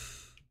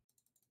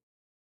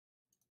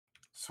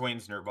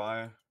 Swain's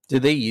nearby.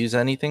 Did they use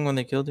anything when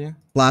they killed you?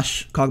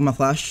 Flash. Kog'Maw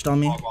flashed on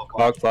me. Caldwell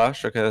Cog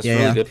flash. Okay, that's Yeah,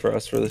 really yeah. good for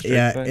us for this.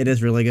 Yeah, fight. it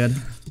is really good.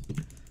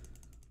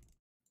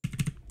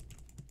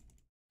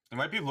 They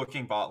might be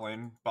looking bot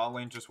lane. Bot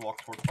lane just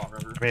walked towards bot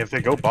river. I mean, if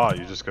they go bot,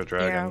 you just go Yeah,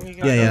 dragon. we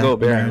got Yeah, We yeah. go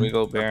Baron. Baron. We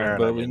go Baron. Baron,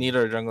 But I we mean. need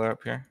our jungler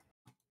up here.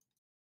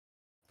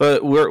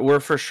 But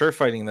we're for sure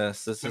fighting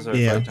this. This is our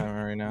Yeah. fight time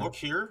right now. Look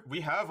here, we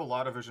have a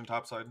lot of vision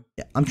topside.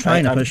 Yeah, I'm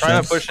trying to I'm push trying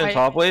this. to push in I-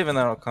 top wave and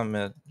then I'll come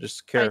mid.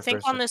 Just care I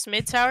think for a on sec. this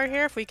mid tower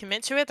here, if we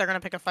commit to it, they're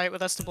gonna pick a fight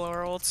with us to blow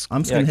our ults.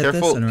 I'm just Yeah, gonna hit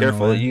careful, this and run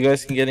careful. away. You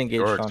guys can get engaged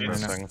York's on me right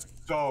now. missing.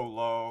 So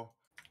low.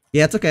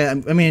 Yeah, it's okay. I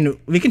mean,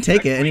 we can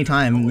take it Wait,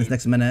 anytime in this wait.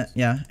 next minute.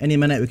 Yeah, any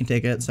minute we can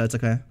take it, so it's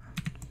okay.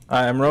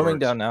 I'm roaming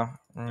York's- down now.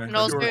 Roaming No,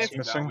 down. it's York's good. down.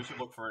 Missing. We should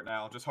look for it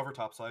now. Just hover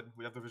topside.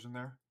 We have the vision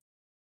there.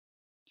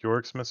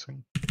 York's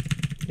missing.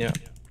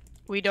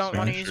 We don't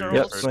want to Swain use sure our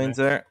Yep, is. ults. Swain's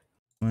there.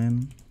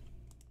 Fine.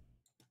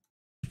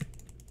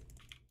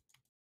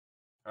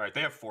 All right,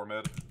 they have 4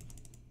 mid.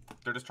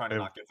 They're just trying to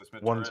They have not get this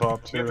mid. one turret.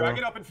 top, We have two.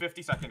 dragon up in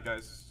 50 seconds,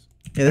 guys.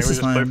 Yeah, this Maybe is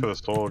just play fine. for the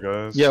soul,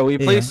 guys. Yeah, we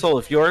play Yeah. soul.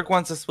 If Yorick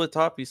wants to split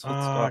top, he splits I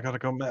top. gotta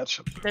go match.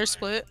 They're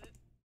split.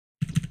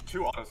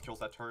 2 autos kills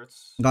that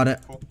turrets. Got it.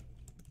 Cool.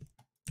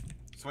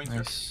 Swain's here.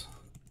 Nice.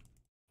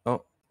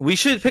 Oh, we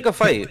should pick a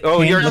fight. Oh,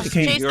 Kane, Yorick look is at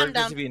Kane. Chase them Yorick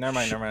down. is to be. Never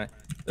mind, never mind.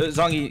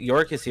 Zongi,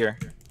 Yorick is here.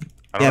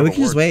 I don't Yeah, have we a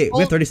can just ward. wait. We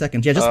have 30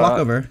 seconds. Yeah, just walk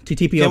over.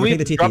 TTP Can over. we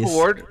Take the drop a TPs.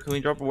 ward? Can we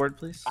drop a ward,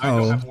 please? I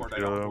don't Oh. have ward. I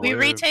don't have We Wave.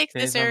 retake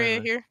Okay, this no, no, area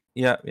no. here.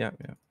 Yeah.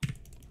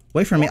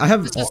 Wait for me. I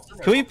have. It's just-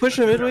 Can we push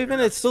a mid wave in?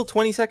 It's still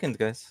 20 seconds,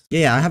 guys.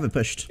 Yeah, I have it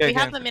pushed. Yeah, We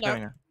have okay, the mid yeah, out.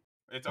 yeah.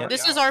 It's Yeah. already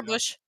This is out, our yeah.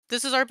 bush.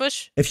 This is our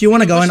bush. If you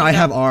want to go in, Pushing I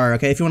down. have R.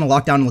 Okay, if you want to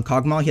lock down the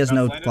Kog'Maw, he has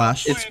no Landed on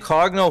flash. Swain. It's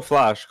Cog no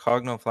flash.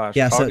 Cog no flash.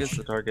 Yeah, Cog so- is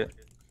the target.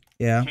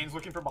 Yeah, Kane's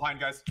looking from behind,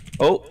 guys.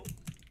 Oh,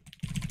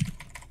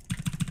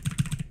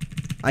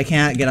 I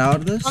can't get out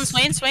of this. On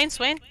Swain.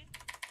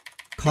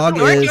 Cog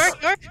York, is.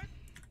 York.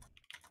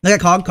 I got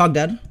Cog. Cog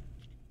dead.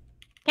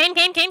 Kane.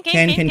 Kane.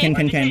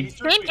 He's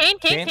turret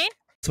speed. Kane.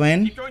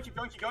 Swain. Keep going.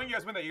 You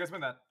guys win that. You guys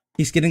win that.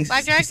 He's getting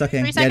Black drag, stuck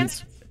in. 3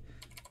 seconds.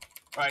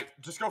 All right,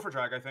 just go for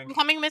drag, I think. I'm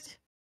coming mid.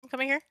 I'm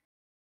coming here.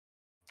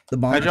 The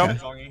bomb. I Okay.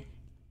 jumped. Zongi.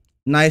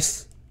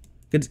 Nice.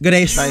 Good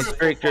ace. Nice. Beautiful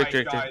Great.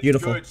 fight, guys.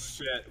 Beautiful. Good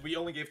shit. We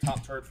only gave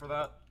top turret for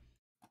that.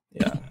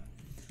 yeah.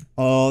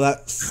 Oh,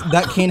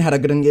 that Kane had a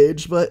good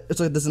engage, but it's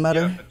like it doesn't Yeah,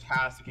 matter.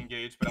 fantastic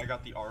engage, but I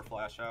got the R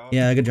flash out.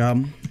 Yeah, good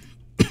job.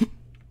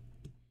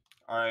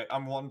 All right,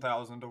 I'm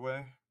 1,000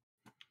 away.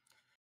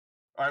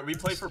 All right, we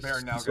play for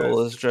Baron now, guys.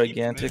 Soul is Keep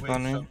gigantic mid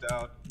on wave me. shoved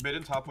out. Mid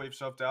and top wave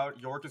shoved out.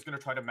 York is gonna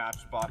try to match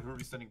bot. Who are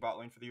we sending bot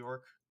lane for the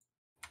York?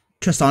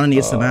 Tristana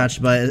needs to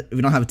match, but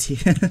we don't have a T.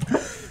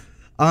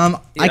 I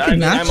Yeah, could mean,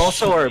 match. I'm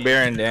also our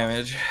Baron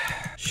damage.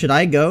 Should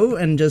I go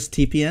and just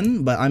TP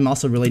in? But I'm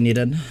also really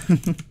needed.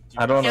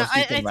 I don't know Yeah, if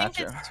you I can think match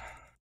it.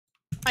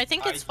 I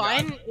think it's yeah.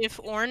 fine if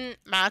Ornn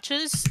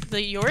matches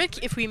the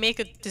Yorick if we make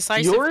a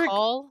decisive Yorick-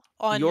 call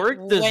on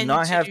Yorick does when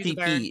not to have do the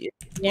Baron. TP.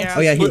 Yeah.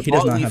 Oh yeah, he does We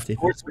not have TP.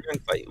 force Baron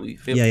fight. We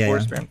Yeah,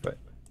 force yeah. Baron fight.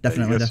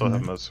 Definitely, You guys still have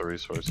definitely. most of the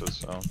resources,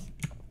 so.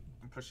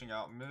 I'm pushing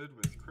out mid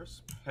with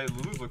Crisp. Hey,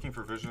 Lulu's looking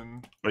for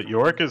vision. But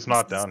York is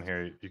not down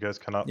here. You guys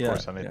cannot Yeah,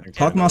 force yeah. anything.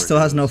 Kog'Maw still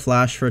has no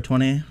flash for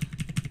 20.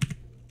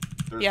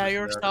 There's Yeah, vision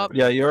York's there, top. everybody.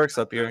 Yeah, York's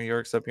up here.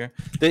 York's up here.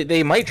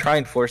 They might try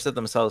and force it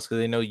themselves because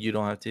they know you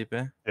don't have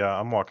TP. Yeah,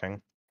 I'm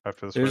walking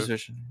after this There's wave.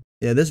 vision.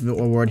 Yeah, this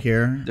ward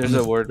here. There's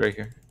a ward right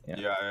here. Yeah.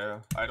 Yeah.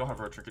 I don't have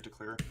a trinket to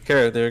clear.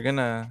 Kara, they're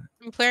gonna.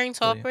 I'm clearing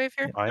top yeah. wave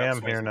here. I Yeah, am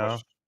Swain's here now.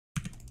 pushed.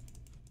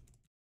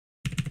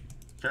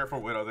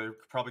 Careful, Widow. They're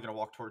probably gonna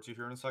walk towards you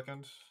here in a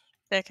second.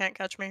 They can't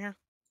catch me here.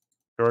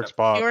 York's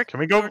bot. York- Can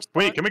we go? York's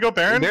Wait, bot. can we go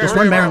Baron? Just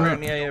run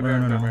Baron. Yeah, Run,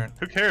 Baron. run, run. Baron.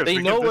 Who cares? They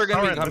We know get we're this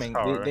gonna tower be and this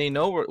coming. tower. They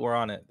know we're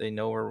on it. They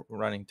know we're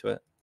running to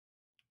it.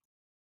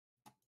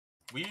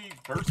 We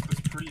burst this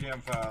pretty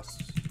damn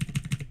fast.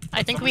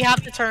 I think we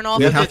have to turn off.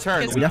 We have to because- turn.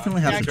 because- We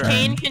definitely have yeah, to turn.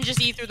 Kane can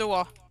just eat through the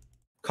wall.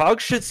 Cog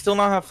should still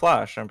not have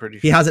flash. I'm pretty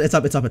sure. He has it. It's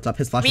up.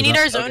 His flash We is need up.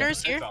 our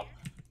zoners here. Heads up.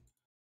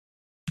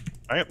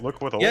 Alright,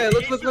 look with ult. Yeah,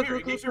 look. Engage here,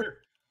 engage here.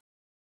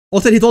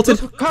 Ulted, he's ulted.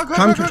 Cog.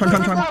 Charm. It's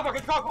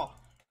Cogwall.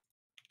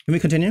 Can we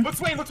continue? Look,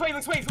 Swain.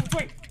 Swain's gone.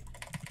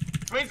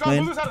 Swain.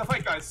 Lulu's out of the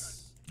fight,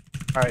 guys.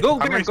 Alright, Go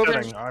I'm Baron, go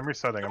resetting. Baron. I'm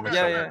resetting. I'm Go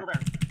resetting. Yeah, Baron, go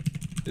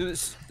Baron.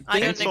 I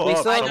don't Kane's think still we. up.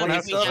 I Someone don't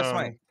has think to we can.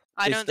 zone.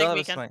 I don't think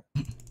we can.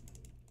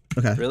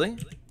 Okay. Really?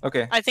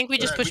 Okay. I think we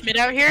just Alright, push we mid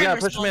can- out here. Yeah, and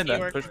push respond mid to then.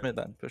 York.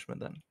 Push mid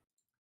then.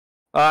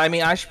 I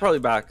mean, I should probably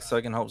back so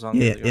I can help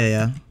Zongi.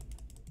 Yeah.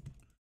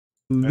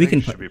 We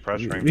can should be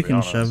pressuring. we to be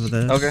can shove honest.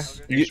 this. Okay.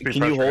 You should be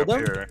Can you pressuring hold up them?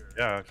 here.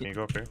 Yeah, can you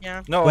go up here?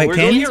 Yeah. No, Wait, we're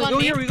Kane? here. We On go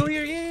me? here. We go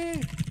here. Yeah.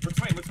 Let's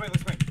wait. Let's wait.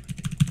 Let's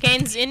wait.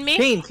 Kane's in me.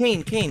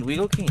 Kane. We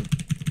go Kane.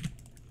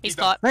 He's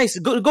caught. Nice.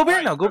 Go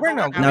Baron now. Go Baron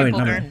now. Now we pull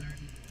no. Baron.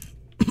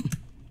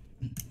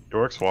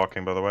 York's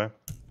walking, by the way.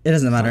 It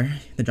doesn't matter.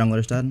 The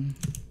jungler's dead.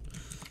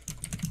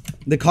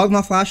 The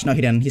Kog'Maw flash? No,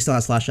 he didn't. He still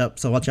has flash up,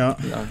 so watch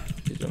out. No,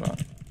 you do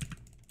not.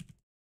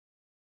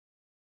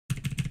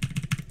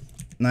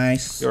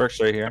 Nice. York's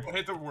right here. Don't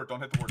hit the ward. Don't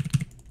hit the ward.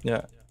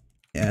 Yeah.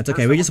 Yeah, it's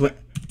okay. We just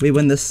we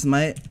win this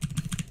smite.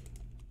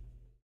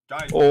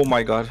 Guys. Oh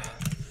my god.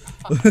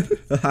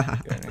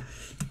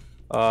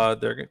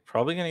 They're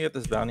probably gonna get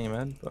this bounty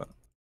mid, but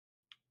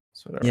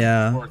it's whatever.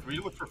 Yeah. Ward, we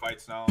look for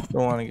fights now.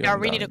 Don't want to get. Yeah,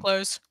 them we need to bounty.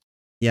 close.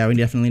 Yeah, we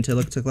definitely need to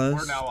look to We're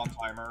close. now on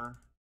timer.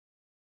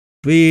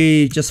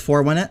 We just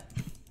 4-1 it.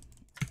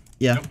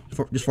 Yeah,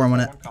 Yep. just 4-1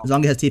 it.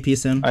 Zonga has TP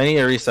soon. I need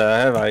a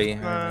reset. I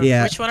have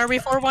Yeah. Which one are we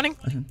for wanting?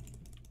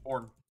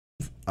 Orn.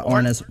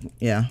 Ornn is,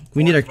 yeah.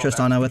 We need our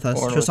Tristana with us.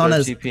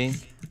 Tristana's,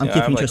 TP. I'm Yeah,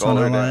 keeping like all Tristana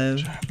their alive.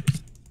 damage.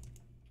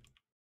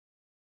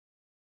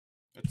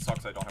 It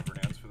sucks I don't have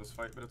Renans for this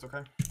fight, but it's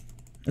okay.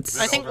 It's,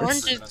 I think Over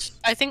Orange 3 just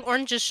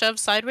minutes.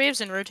 shoves sideways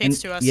and rotates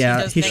to us. yeah,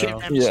 he does he negative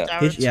should- damage yeah. to he,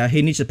 towers. yeah,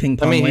 he needs to ping I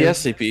pong mean, he wave. has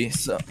CP,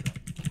 so.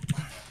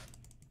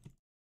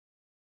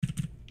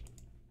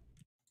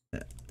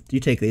 You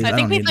take these. I I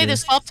think don't we need play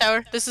these. this top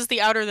tower. This is the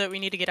outer that we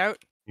need to get out.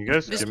 You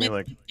guys This give me mid-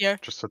 like yeah.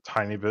 just a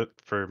tiny bit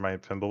for my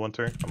Pinball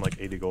Winter. I'm like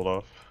 80 gold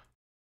off.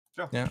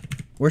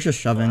 We're just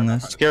shoving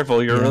this.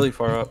 Careful, you're Yeah. really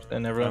far up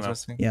and everyone's I know.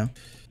 missing. Yeah.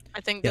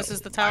 I think Yeah. this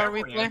is the I tower have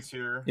we play. Renans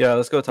here. Yeah,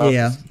 let's go top.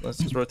 Yeah. Let's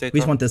just rotate We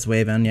just top. want this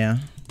wave in, yeah.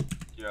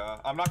 Yeah,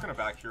 I'm not gonna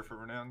back here for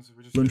Renans.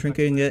 We just Balloon get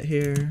Trinket can get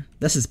here.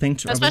 This is pink.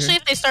 over Especially here.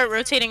 if they start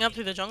rotating up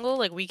through the jungle,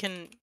 like we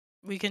can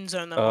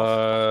zone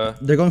them.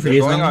 They're going for They're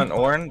these going one. on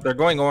Ornn. They're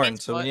going Ornn,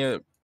 Thanks, so we bud. need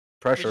to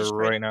pressure just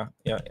tried. right now.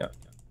 Yeah.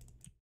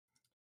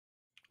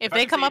 If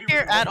they come up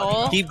here at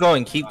all, Keep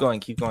going.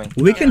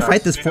 We can Yeah.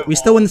 fight this. We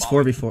still win this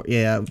 4v4.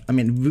 Yeah, I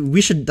mean, we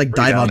should like 3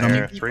 dive down on them.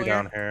 here. People 3 here.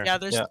 down here. yeah,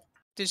 there's Yeah.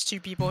 there's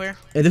 2 people here.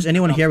 If there's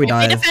anyone here, we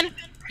dive.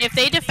 If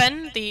they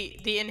defend the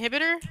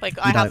inhibitor, like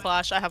I dive. have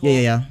flash, I have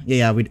Yeah, ult.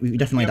 yeah. We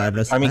definitely dive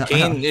this. I mean, I-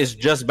 Kane is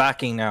just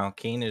backing now.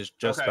 Kane is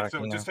just Okay, so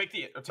backing now. just take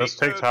the. Just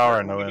take the- tower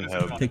and no we'll give it a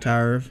inhib. second Take on it.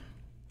 tower.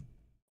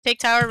 Take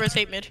tower,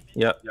 rotate mid.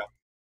 Yep.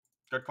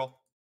 Good call.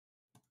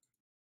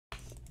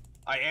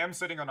 I am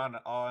sitting on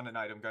an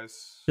item,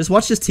 guys. Just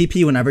watch this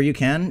TP whenever you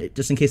can,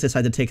 just in case they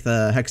decide to take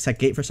the Hex Tech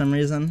Gate for some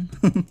reason.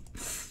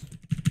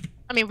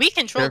 I mean, we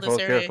control Careful,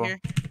 this area careful. here.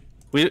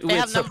 We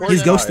have support numbers.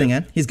 He's Or ghosting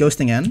in. He's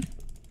ghosting in.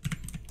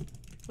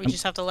 We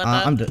just have to let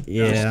that. I'm yeah.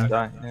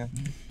 Yeah.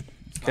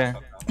 It's Okay.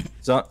 not shut down.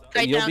 So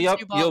Right you'll down be up.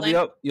 to bot You'll be lane.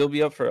 up. You'll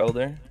be up for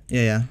Elder.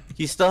 Yeah.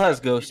 He still has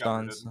He Ghost got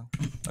on. rid. So.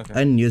 I Okay.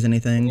 didn't use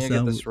anything, need to get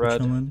so this we're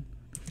red. chilling.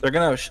 They're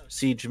gonna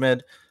siege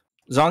mid.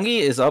 Zongi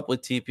is up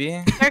with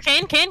TP. There,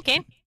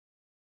 Kane.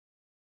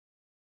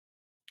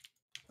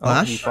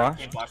 Oh, he Flash? flashed.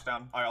 Came flash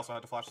down. I also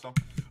had to flash some.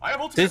 I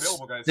have ultimate Did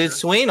available, guys. did here.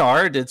 Swain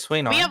R? Did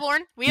Swain R? We have Ornn.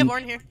 We have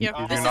Ornn here. Yeah.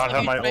 You You This do is not a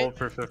have huge my fight. ult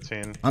for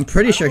 15. I'm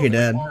pretty I sure he don't know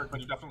if did. it's hard, but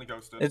he definitely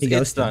ghosted. It's, He it's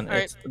ghosted. done.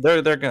 Alright. It's,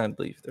 they're gonna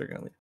leave. They're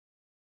gonna leave.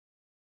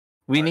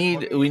 We Alright, need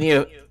let we need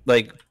to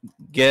like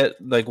get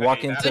like walk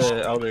Hey, into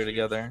that's- Elder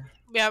together.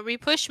 Yeah, we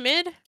push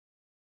mid.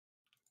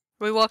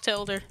 We walk to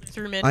Elder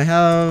through mid. I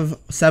have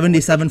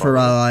 77 for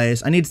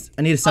allies. I need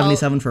a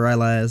 77 for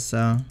allies, so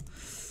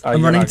I'm You're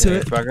running not to gonna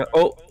it. get back up.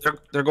 Oh,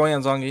 they're going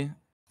on Zongi.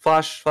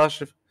 Flash.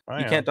 If I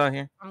you am. can't die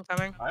here. I'm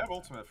coming. I have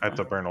ultimate. I have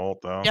to burn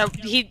ult though. Yeah,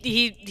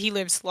 he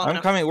lives long I'm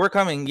enough. coming. We're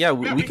coming. Yeah, Yeah,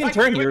 we we can fight,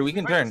 turn we here. fight, We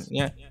can we turn. fight.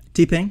 Yeah.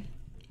 T-ping.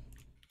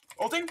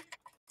 Ulting.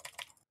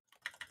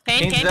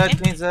 Kane.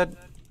 Kane's dead.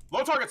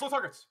 Low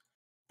targets.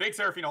 Big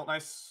Seraphine ult.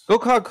 Nice. Go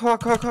cog.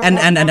 And.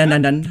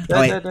 Dead, Oh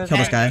wait, dead, dead. kill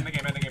this End guy. the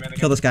game, end the game.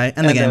 Kill this guy.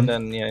 End the game.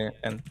 And yeah.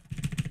 And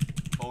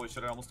Holy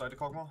shit! I almost died to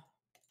Kog'Maw.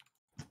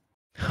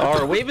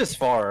 our wave is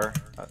far.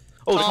 Oh,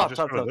 Oh. top.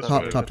 Just go this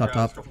Top, way. top. Yeah,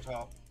 let's go for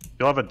top.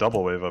 You'll have a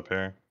double wave up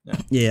here.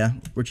 Yeah,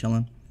 we're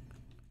chilling.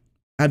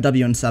 I have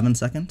W in 7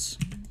 seconds.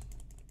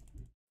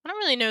 I don't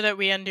really know that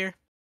we end here.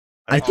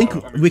 I think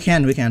I mean- we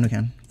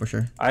can, for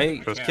sure. I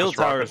Just kill rock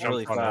the towers jump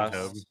really on that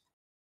fast. hub.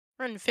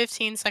 We're in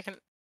 15-second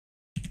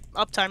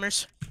up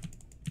timers.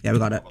 Yeah, we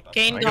got it.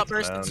 Kane I got get the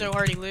bursted man. so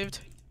hard he lived.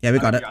 Yeah, we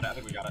got it. I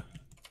think we got it.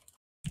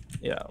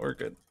 Yeah, we're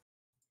good.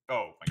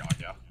 Oh my god,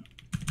 yeah.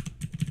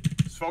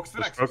 Just focus the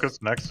Just next. focus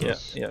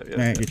Nexus. Yeah.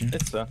 Alright, GG.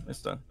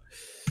 It's done.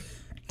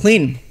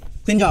 Clean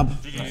job.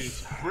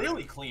 GG's.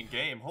 Really clean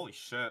game. Holy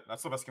shit.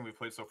 That's the best game we've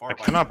played so far. I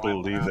by a cannot mile and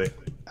a believe half.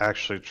 they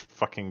actually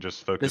fucking just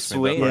This focused me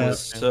swing that Yeah. much. is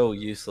so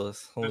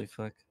useless. Holy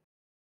fuck.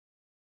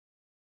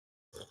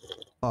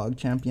 Fog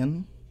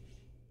champion.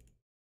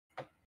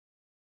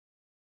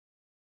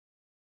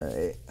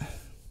 Alright.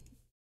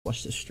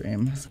 Watch this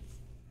stream.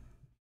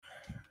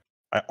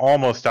 I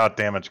almost out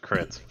damaged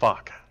crits.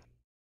 Fuck.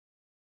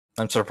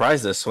 I'm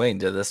surprised that Swain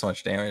did this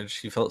much damage.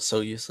 He felt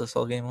so useless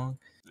all game long.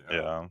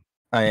 Yeah.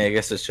 I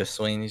guess it's just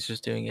Swain. He's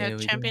just doing Yeah,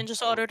 AoE champion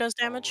just auto does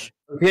damage.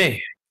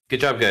 Okay, good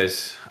job,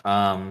 guys.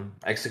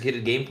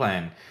 Executed game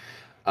plan.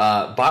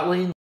 Bot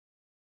lane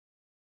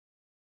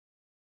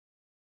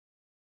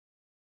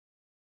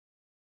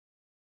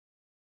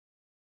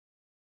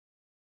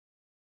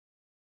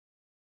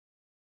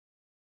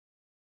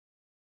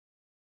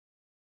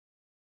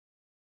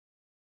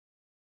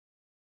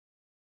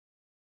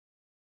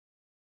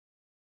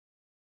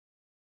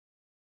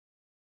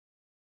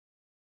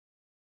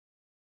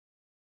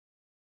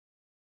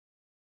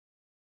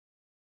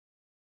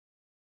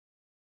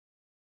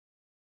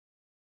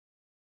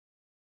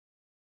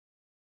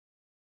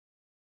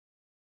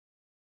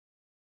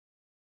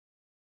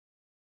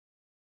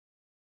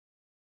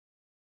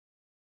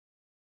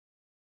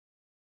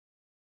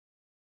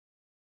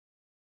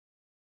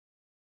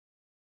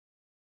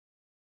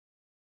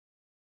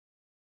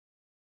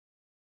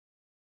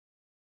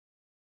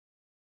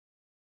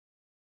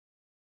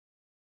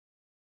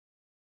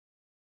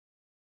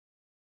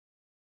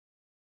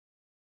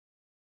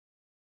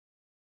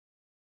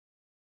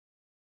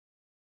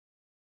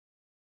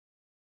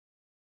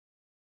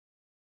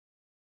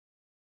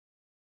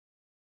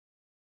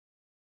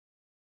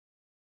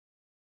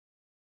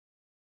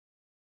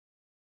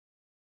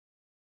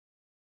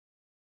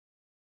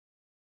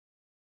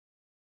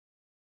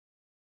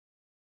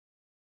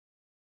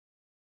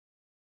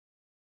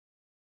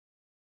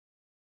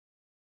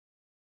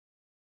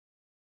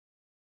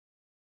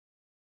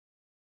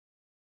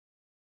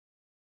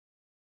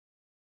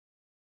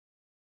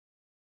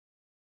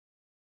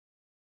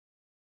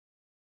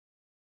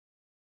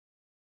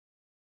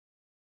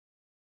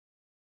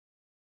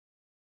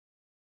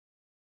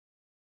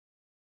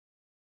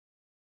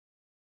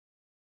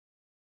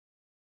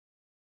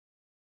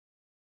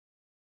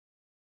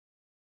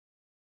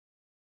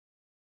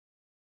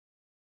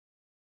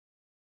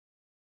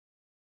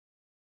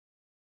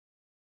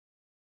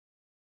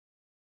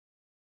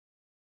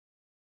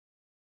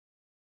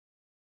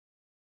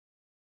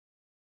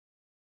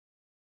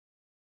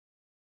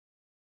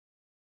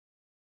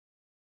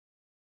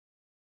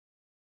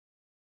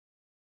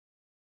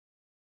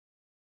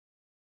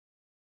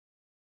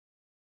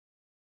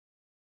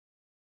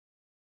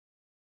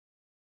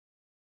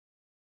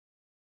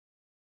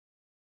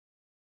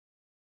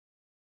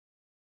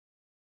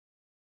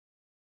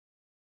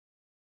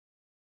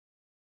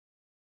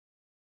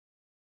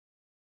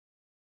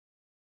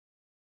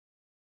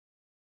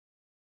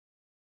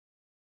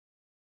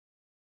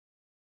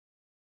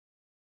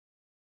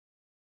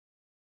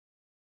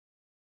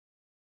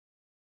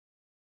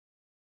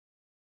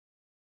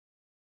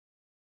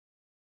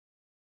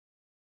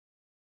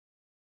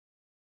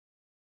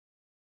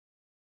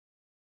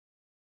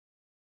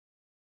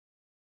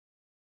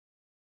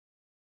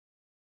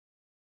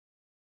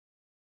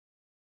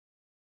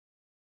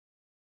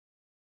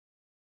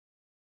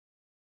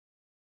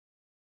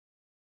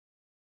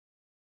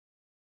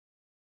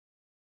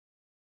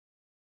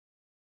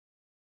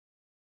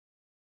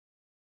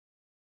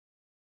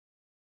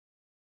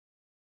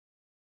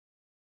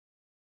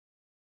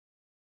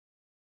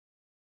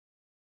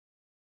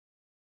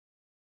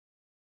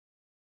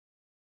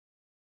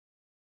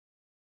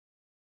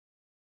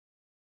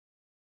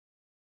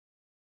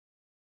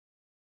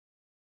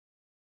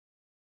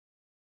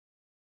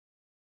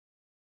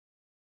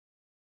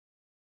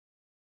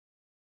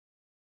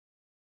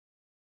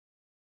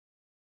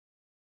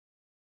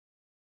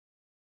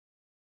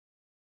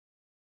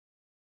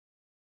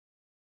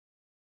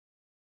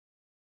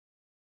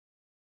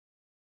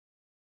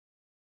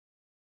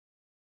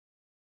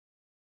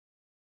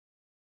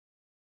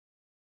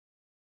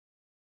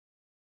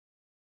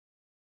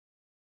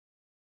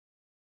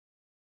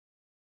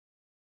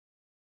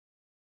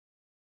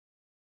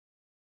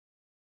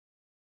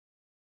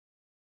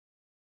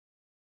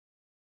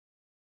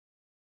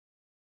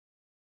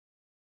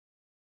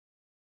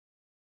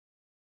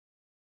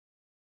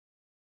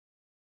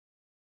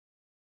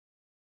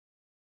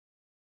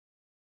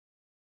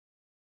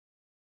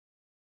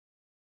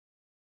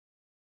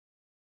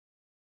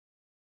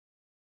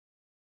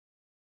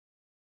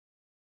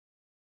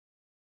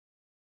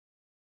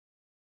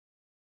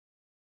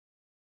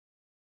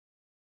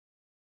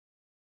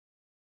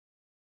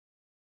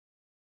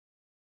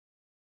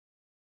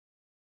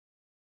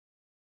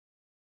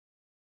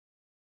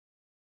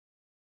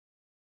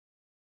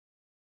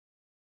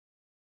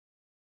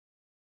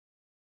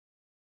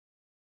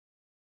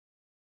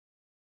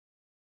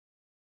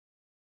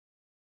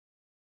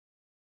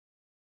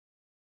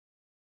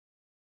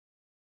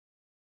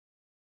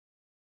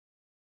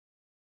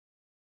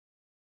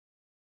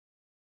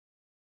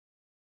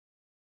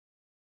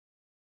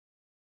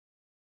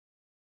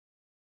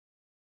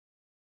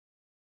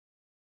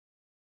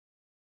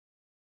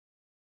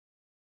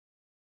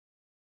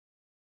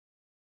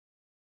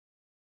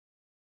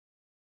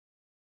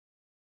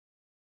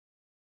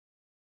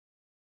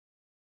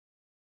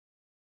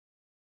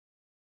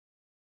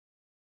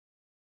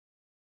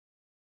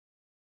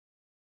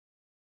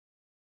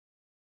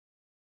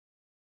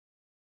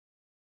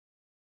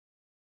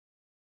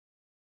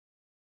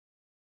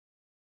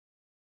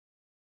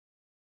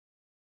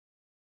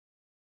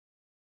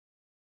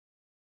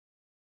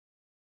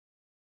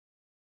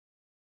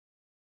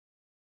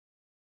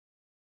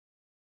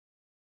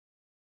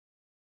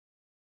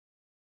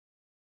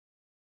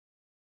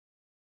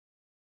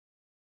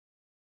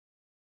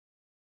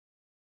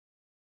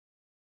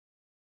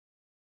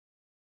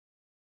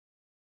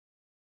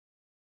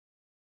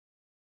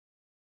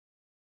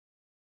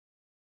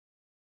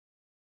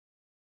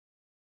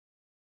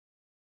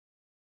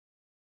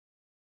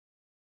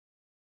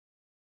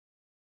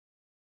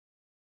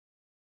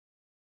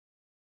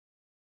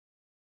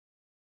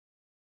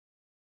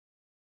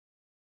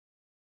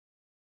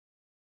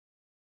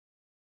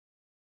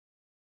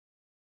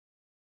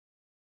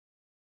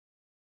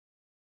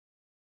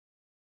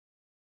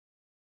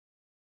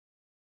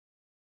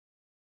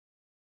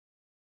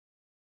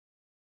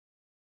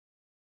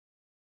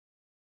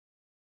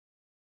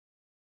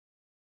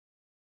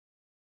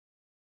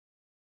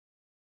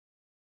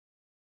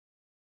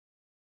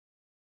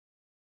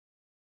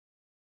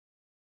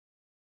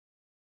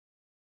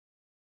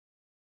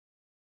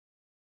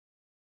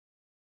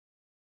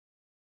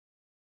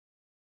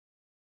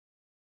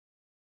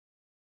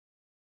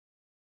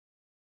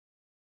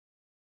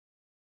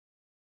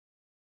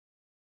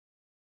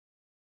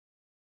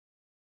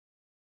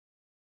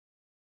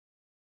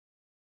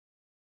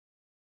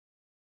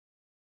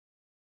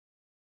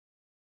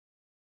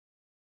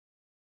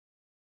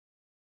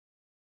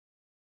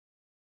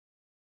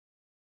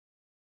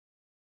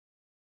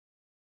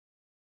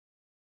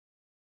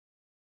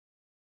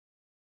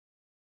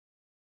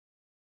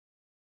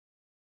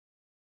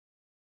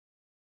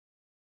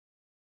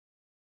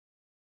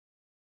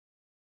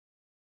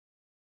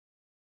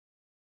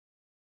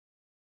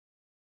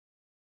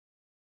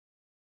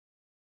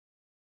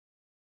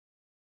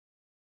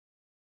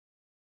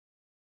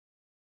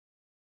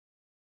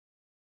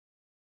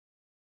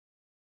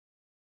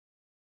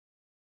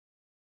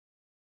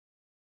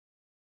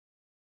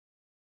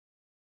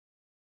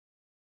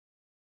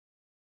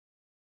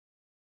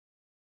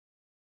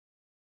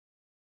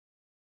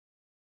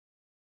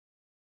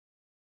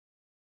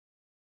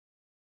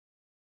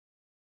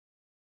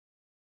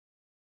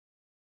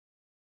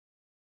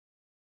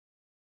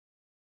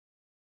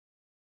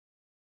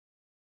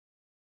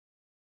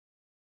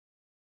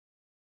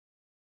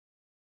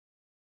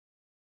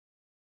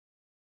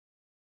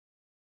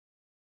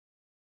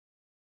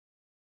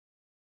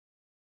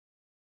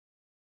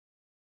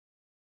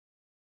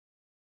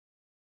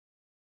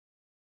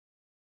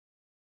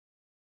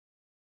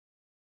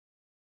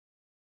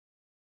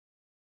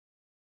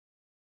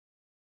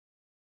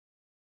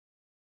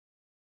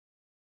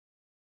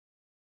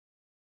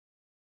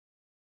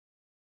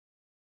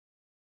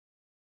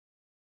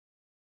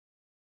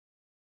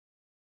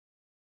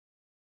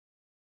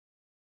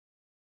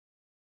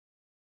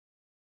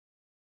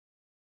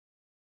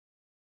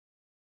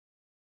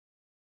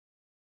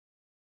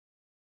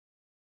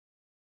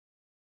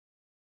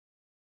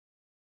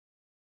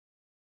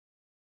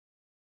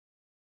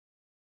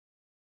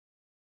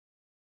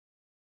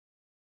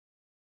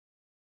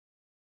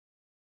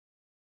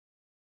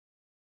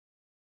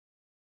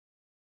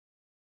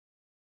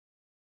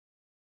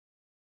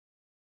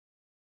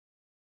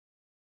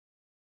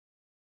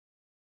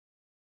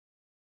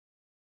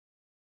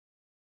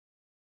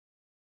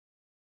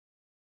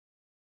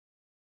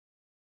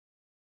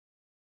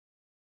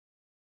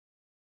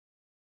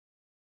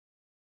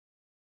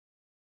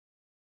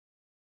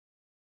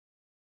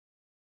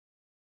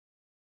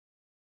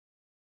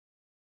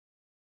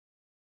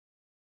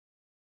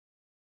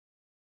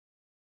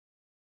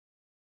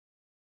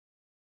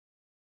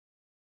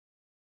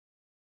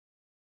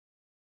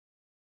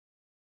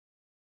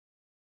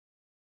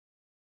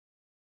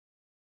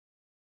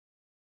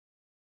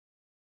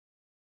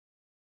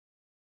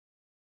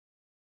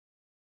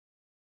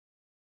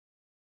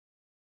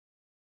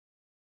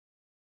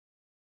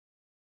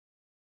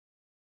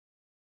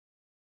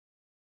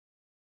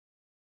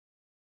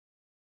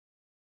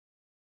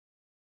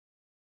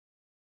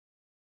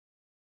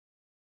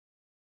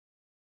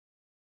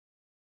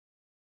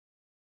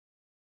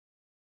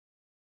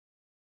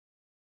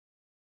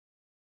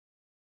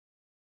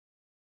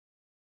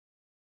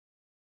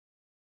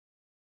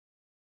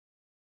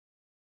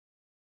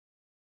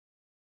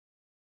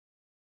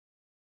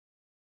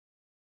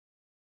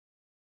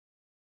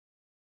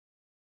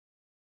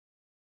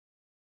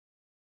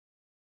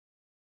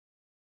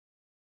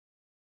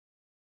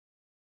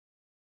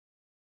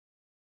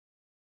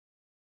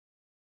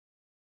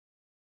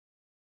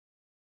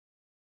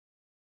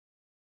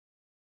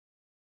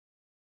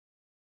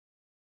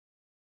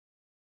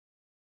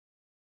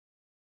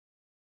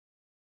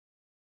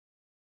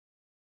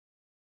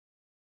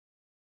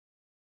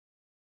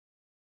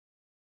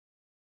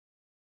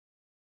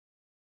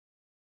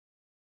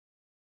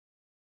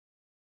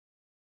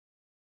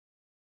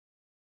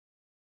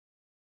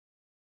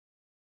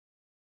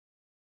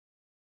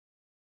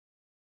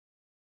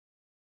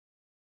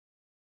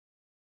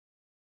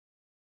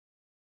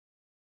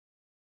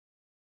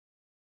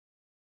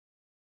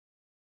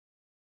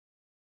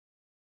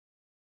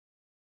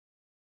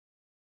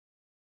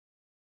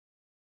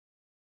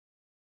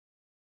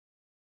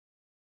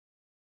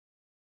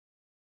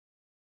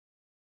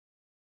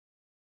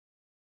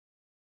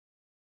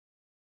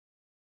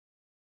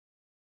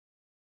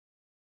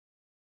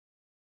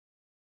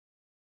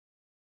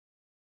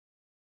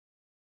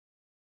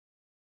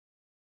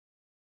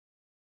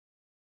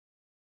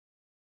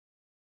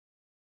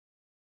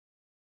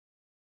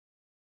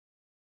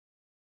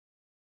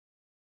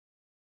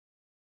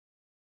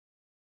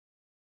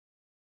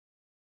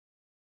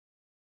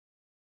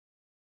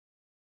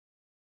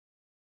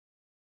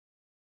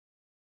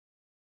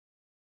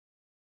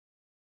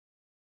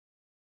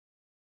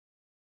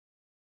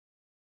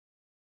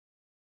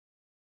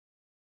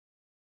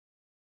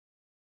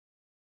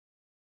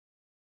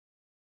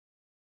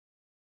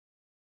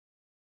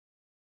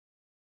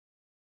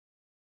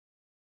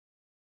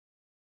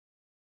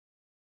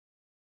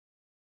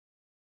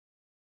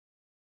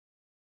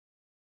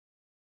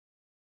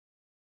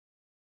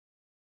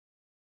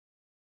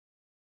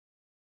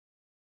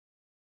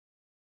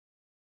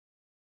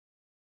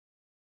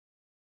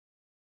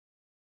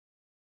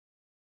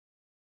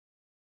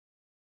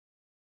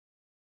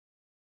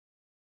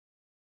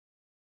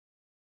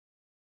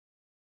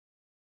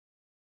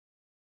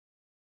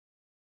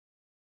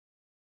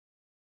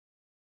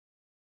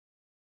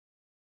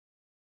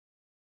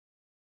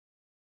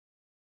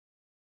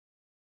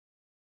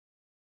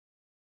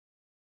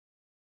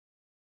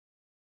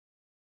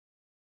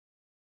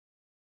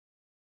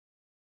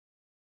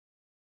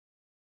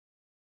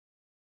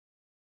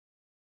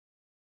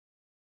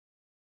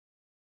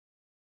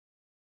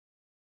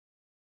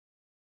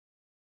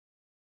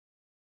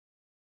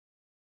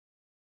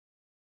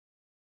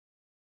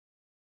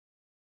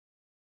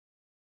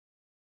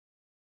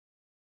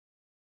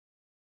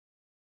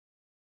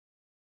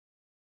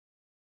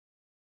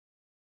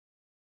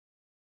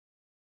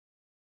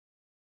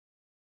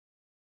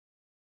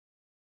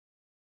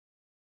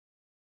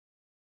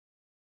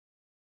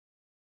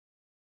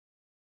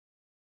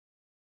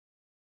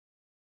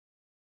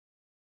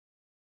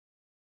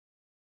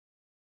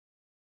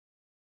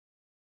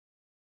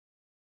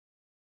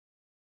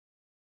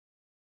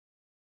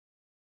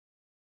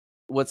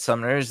what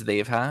summoners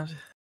they've had.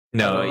 I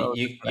don't know No, if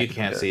you Renekton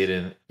can't does. see it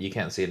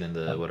in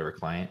the whatever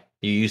client.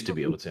 You used to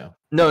be able to.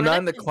 No, not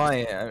in the Renekton-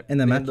 client. In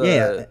the map,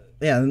 yeah.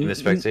 In the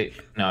spectate.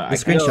 No, I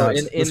The can't. No, screenshots.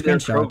 in The their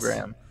screenshots.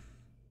 program.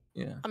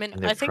 Yeah. I mean, In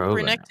their I think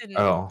program. Renekton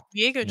Oh,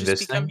 Diego in just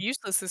this become thing?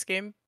 useless this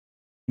game.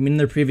 You mean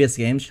their previous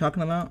games you're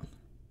talking about?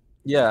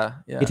 Yeah.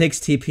 He takes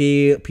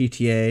TP,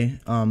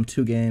 PTA,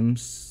 2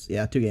 games.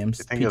 Yeah, 2 games.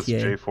 I think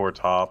PTA. it's J4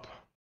 top.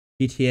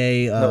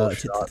 PTA, No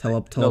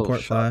shot.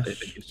 teleport shot, flash. they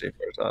think it's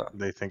J4 top.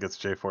 They think it's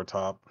J4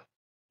 top.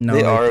 No,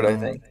 They are, I don't.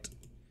 think.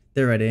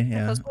 They're ready,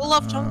 yeah. Because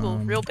Olaf jungle,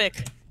 real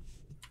pick.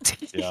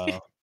 Yeah.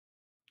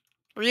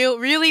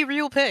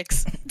 real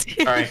picks.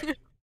 All right.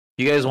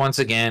 You guys once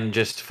again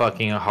just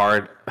fucking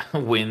hard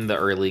win the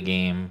early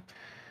game.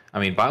 I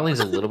mean, bot lane's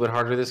a little bit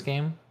harder this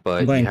game,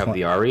 but you going have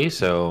the Ahri,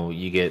 so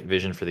you get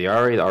vision for the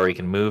Ahri. The Ahri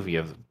can move. You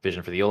have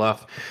vision for the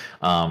Olaf.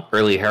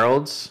 Early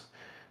heralds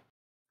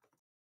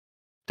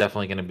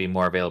definitely going to be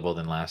more available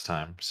than last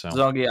time. So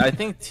Zongi, I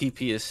think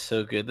TP is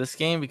so good this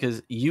game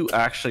because you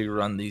actually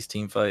run these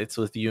team fights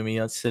with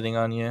Yumi sitting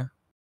on you.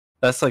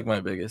 That's like my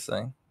biggest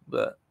thing.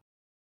 But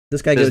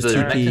This guy does goes the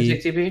Renekton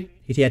TP. take TP?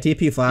 Yeah,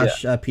 TP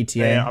flash, PTA.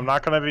 Yeah, I'm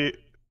not gonna be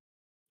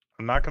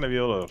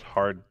able to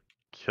hard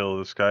kill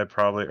this guy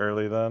probably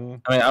early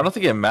then. I mean, I don't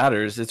think it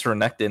matters. It's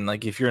Renekton.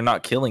 Like if you're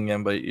not killing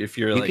him, but if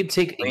you're You like could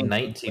take playing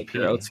Ignite him, like, TP.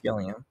 you're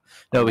outscaling him.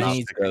 No, but he Not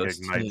needs picking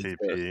Ghost. Ignite He needs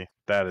Ghost. TP.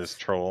 That is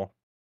troll.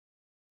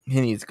 He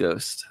needs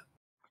Ghost.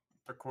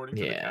 According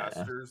to Yeah. the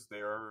casters, they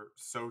are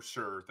so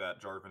sure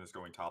that Jarvan is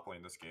going top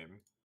lane this game.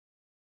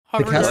 The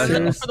Hover Jarvan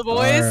casters for the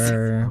boys.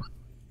 are...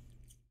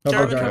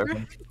 Jarvan, Jarvan.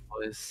 Hover.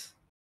 Boys.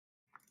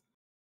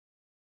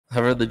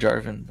 Hover the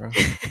Jarvan, bro.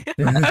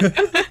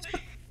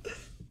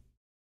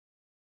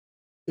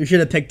 You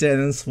should have picked it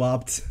and then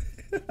swapped.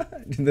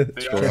 They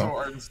True. also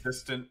are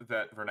insistent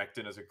that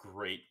Renekton is a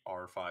great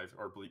R5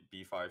 or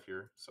B5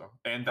 here. So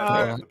and that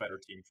they have the better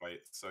team fight.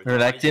 So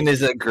Renekton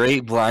is a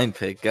great blind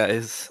pick,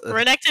 guys.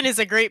 Renekton is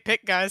a great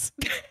pick, guys.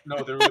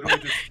 No, they're literally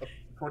just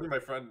according to my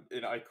friend,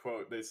 and I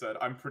quote, they said,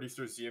 "I'm pretty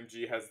sure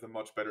ZMG has the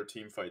much better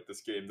team fight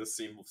this game. This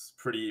seems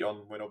pretty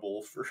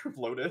unwinnable for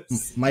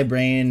Lotus." My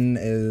brain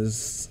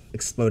is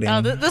exploding.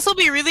 This will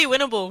be really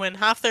winnable when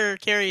half their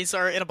carries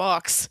are in a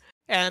box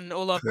and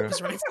Olaf True.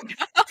 is running.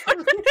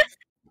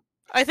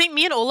 I think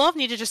me and Olaf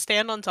need to just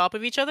stand on top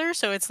of each other,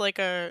 so it's like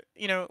a,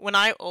 when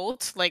I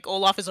ult, like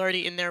Olaf is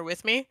already in there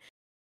with me.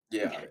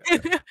 Yeah.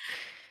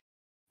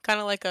 Kind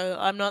of like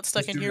I'm not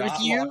stuck Just in do here with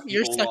not you, lock the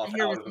you're stuck Olaf in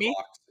here out with of the me.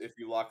 box. If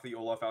you lock the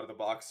Olaf out of the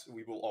box,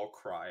 we will all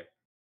cry.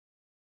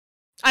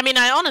 I mean,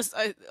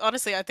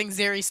 honestly, I think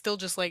Zeri still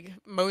just like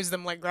mows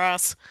them like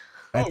grass.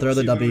 I throw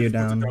the she W literally puts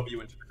a down.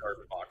 W into the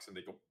Jarvan box and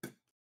they go.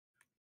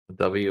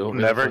 W. I'm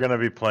never gonna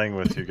be playing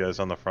with you guys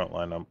on the front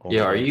line. I'm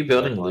Yeah, are only you on the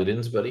building back line.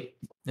 Ludens, buddy?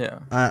 Yeah.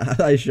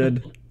 I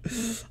should.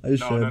 I should.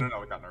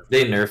 No, it got nerfed.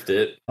 They nerfed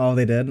it. Oh,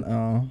 they did?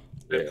 Oh.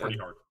 It's Yeah. pretty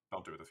hard.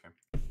 Don't do it this game.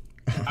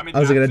 I mean, I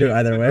was gonna do it actually,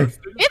 either the way. nerfs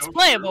didn't It's go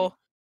playable.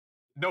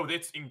 through. No,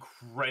 it's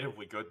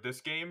incredibly good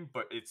this game,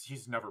 but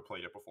he's never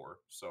played it before,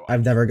 so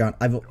I've gone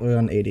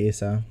 80,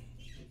 so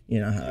you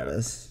know how it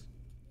is.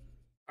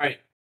 All right.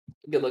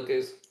 Good luck,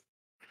 guys.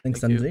 Thanks,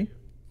 Thank you. Sunzi.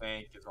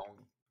 Thank you,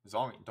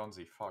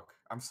 Dunzi. Fuck,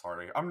 I'm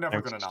sorry. I'm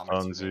never Thanks, gonna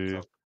nominate two names Dunzi.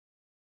 up.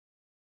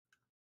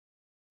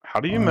 How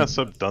do you mess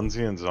up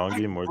Dunzi and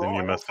Zongi more than Bro, you I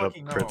don't mess up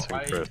fucking know. crits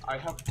and Chris? I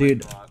have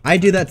Dude, Ragnarok. I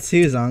do that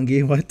too,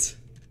 Zongi. What?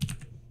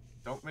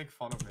 Don't make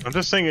fun of me. I'm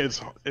just saying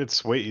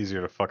it's way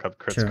easier to fuck up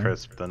crits True.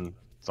 crisp than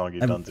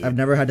Zongi I've Dunzi.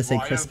 never had to say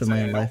Well, I crisp didn't in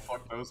say my I don't life.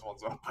 fuck those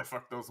ones up. I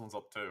fuck those ones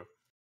up too.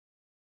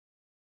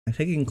 I'm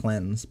taking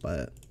cleanse,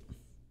 but.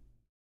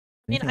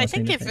 I mean, anything I else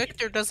think need if to think?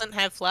 Victor doesn't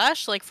have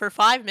flash, like for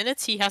 5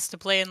 minutes, he has to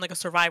play in like a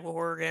survival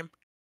horror game.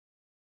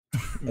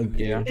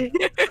 Okay. Yeah.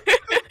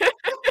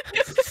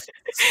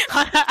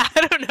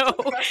 I don't know.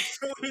 That's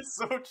actually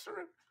so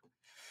true.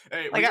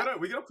 Hey, Like,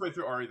 we gotta play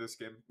through Ahri this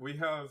game. We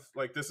have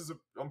like this is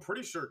I'm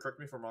pretty sure. Correct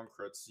me if I'm wrong,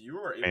 Crits. You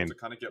are able And- to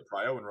kind of get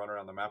Prio and run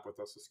around the map with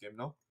us this game,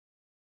 no?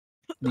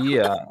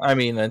 Yeah. I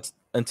mean,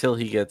 until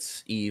he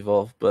gets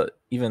evolved, but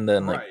even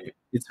then, like Right.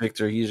 it's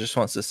Victor. He just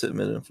wants to sit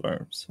mid and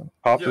farm. So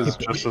Top Yeah, is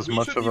just as we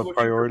much should of be a looking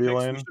for priority picks. We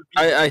lane. should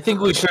be I think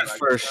we looking should for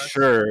for Aegis Match.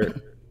 sure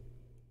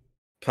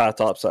path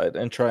top side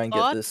and try and get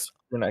Thoughts this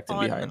Renekton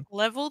On behind.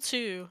 level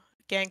 2,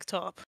 gank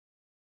top.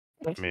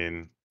 I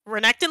mean,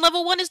 Renekton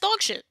level 1 is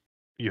dog shit.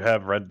 you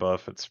have red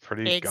buff. It's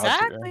pretty god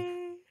tier.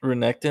 Exactly.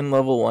 Renekton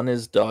level 1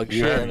 is dog You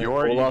shit. have and then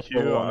your Olaf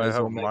level EQ. 1 I is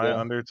have Omega. my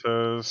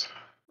undertows.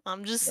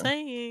 I'm just Yeah.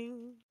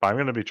 saying. I'm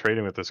gonna be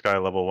trading with this guy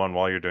level 1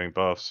 while you're doing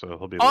buffs, so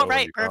he'll be. All low when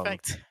right, you come.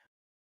 perfect.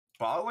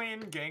 Bot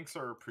lane ganks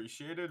are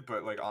appreciated,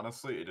 but like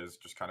honestly, it is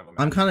just kind of a.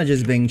 I'm kind of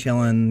just being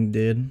chilling,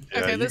 dude. Yeah,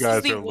 Okay, you this is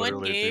guys the are one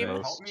literally game- the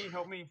Help most. me,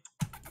 help me.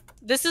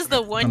 This is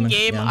the one Coming.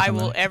 game Yeah, I'm I will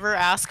coming. ever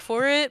ask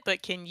for it,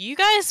 but can you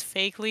guys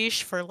fake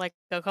leash for like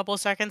a couple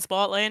seconds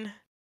bot lane?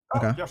 Oh,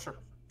 Okay. yeah, sure.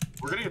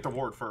 We're gonna get the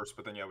ward first,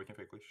 but then yeah, we can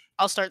fake leash.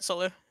 I'll start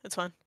solo. It's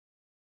fine.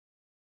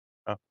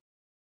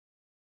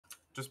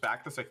 Just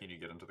back the second you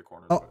get into the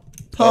corner. Oh.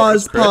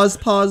 Pause, Chris.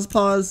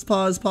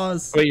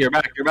 pause. Wait, you're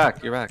back. You're back.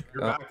 You're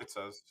Oh. back. It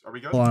says. Are we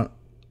good? Hold on.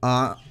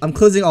 I'm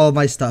closing all of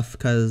my stuff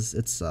because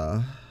it's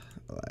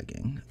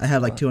lagging. I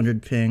have like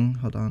 200 ping.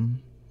 Hold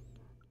on.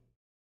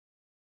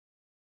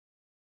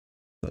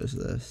 Close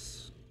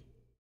this.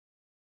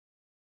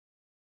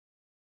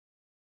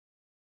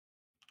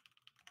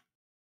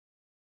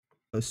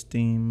 Close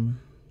Steam.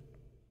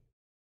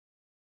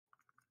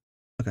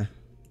 Okay.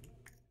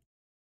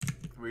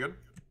 We good?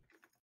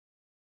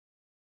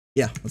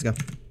 Yeah, let's go.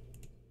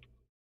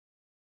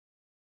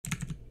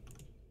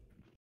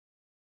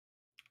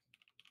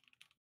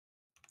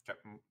 Okay,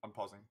 I'm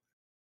pausing.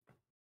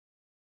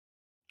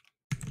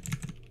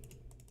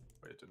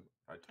 Wait, it didn't.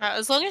 I typed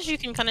As long as you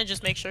can kind of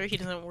just make sure he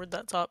doesn't ward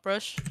that top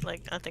brush,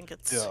 like I think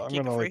it's Yeah, I'm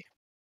keep it gonna free. like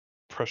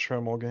pressure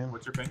him all game.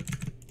 What's your ping?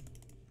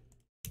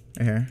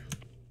 Right here.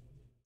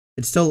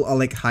 It's still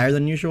like higher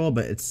than usual,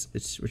 but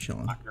we're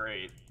chilling. Not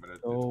great, but it's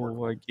Oh,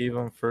 workable. I gave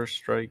him first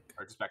strike.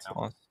 Alright, just back It's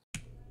now. lost.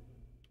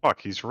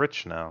 Fuck, he's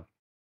rich now.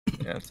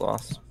 Yeah, it's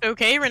lost.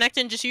 Okay,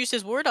 Renekton just used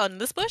his ward on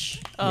this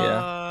bush.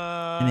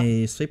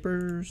 Any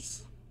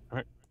sweepers?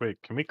 Alright,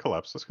 wait, can we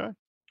collapse this guy?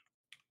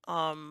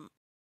 I'm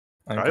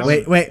Guys?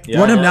 coming. Wait. Yeah,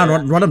 Run him yeah, down.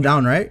 yeah. Run him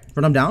down. Right.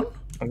 Run him down.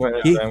 I'm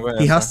going He, I'm going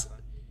he has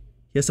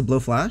to blow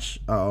flash.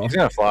 Oh. He's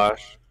gonna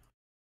flash.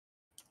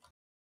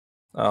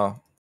 Oh.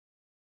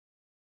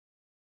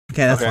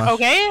 Okay, that's Okay. flash.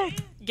 Okay,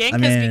 gank I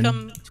has mean-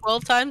 become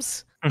 12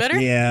 times better.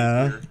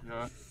 Yeah.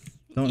 Yeah.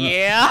 Don't know.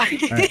 Yeah.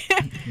 Alright.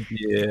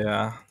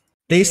 Yeah.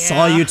 They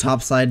saw Yeah. you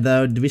topside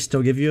though. Did we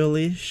still give you a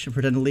leash? A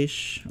pretend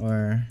leash?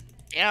 Or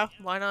Yeah,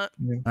 why not?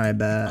 I I'm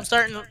bet.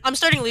 starting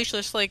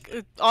leashless. Like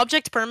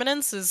object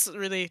permanence is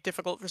really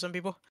difficult for some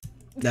people.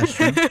 That's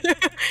true. That's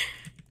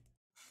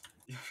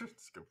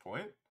a good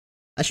point.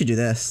 I should do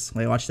this.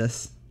 Wait, watch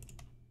this.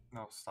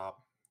 No,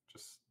 stop.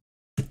 Just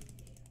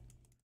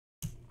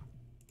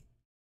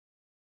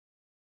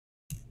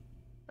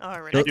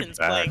Oh, Make it Renekton's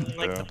back, playing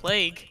like the bro.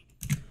 plague.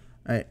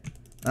 Alright.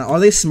 Are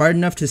they smart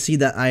enough to see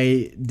that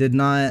I did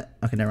not?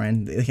 Okay, never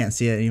mind. They can't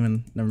see it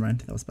even. Never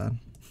mind. That was bad.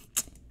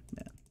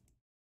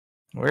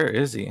 Where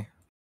is he?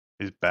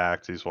 He's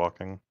backed, he's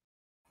walking.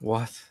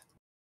 What?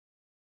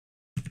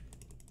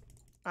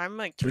 I'm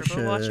like We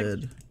turbo watching.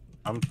 should.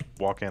 I'm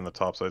walking on the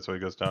top side so he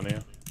goes down to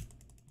you.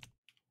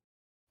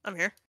 I'm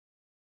here.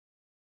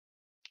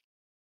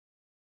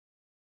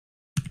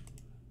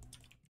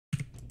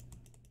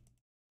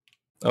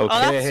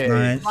 Okay.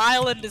 Nice.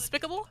 Vile and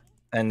despicable.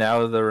 And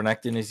now the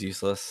Renekton is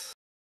useless.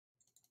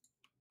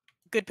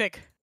 Good pick.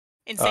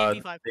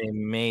 Insane V5. They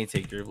may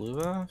take your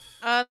blue buff.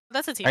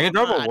 That's a team. I can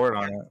drop Nah, a ward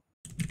on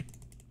it.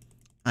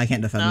 I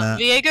can't defend No, that.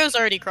 Viego's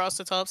already crossed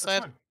the top that's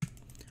side. fine.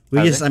 We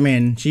Has just, it? I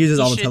mean, she uses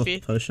He all the should tele be.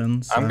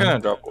 potions. I'm so- gonna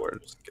drop a ward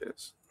just in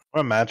case. I'm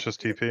gonna match his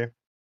TP.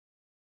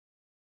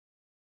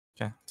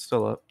 Okay,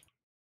 still up.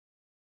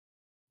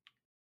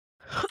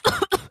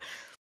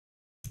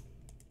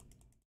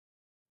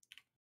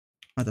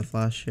 Not the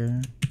flash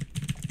here.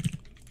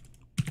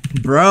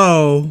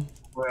 Bro.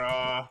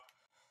 Bruh.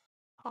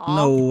 Aw.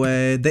 No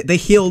way. They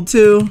healed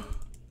too.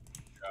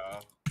 Yeah.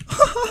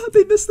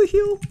 They missed the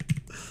heal.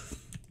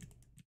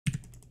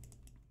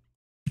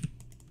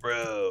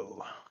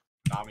 Bro.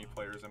 Nami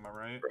players, am I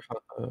right?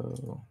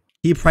 Oh.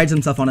 He prides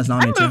himself on his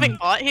Nami I'm too. moving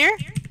bot here.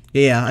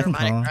 Yeah, I Never can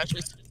mind, it call.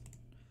 crashes.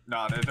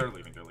 No, they're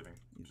leaving. They're leaving.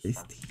 Just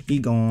farm. He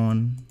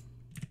gone.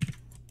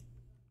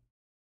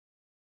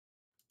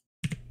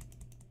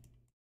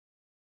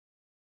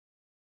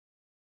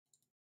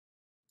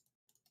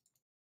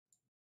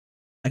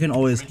 I can I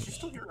always mean, she's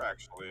still here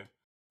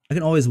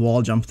actually.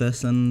 wall jump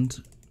this and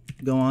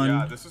go on.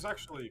 Yeah, this is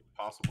actually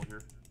possible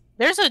here.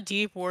 There's a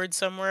deep ward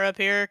somewhere up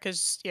here,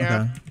 cause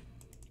yeah. Okay.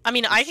 I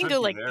mean, I can should go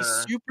be like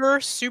the there.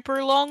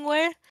 super long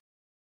way.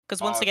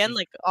 Cause once again, she's-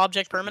 like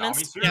object Nami's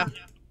permanence. here? Yeah.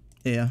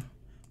 Yeah.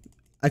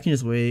 I can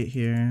just wait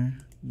here.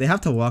 They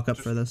have to walk up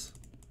Just- for this.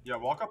 Yeah,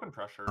 walk up and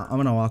pressure. I'm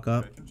gonna walk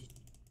up. Okay,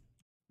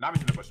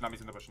 Nami's in the bush. Nami's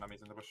in the bush.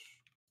 Nami's in the bush.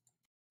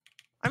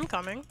 I'm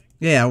coming.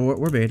 Yeah,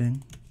 we're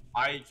baiting.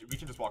 We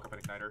can just walk up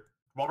and ignite her.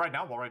 Wall right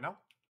now. Wall right now.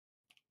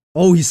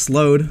 Oh, he's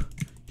slowed.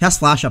 He has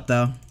flash up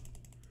though.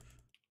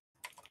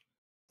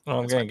 Oh,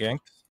 I'm getting ganked.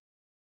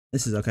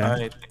 This is okay. I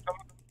think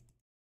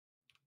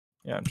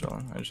yeah, I'm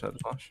chilling. I just had the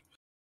flash.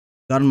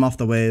 Got him off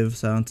the wave,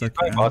 so it's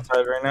okay. I'm bot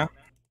side right now.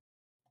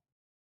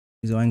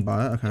 He's going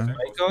bot. Okay. Are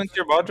you going to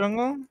your bot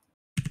jungle?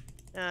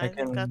 Yeah, I I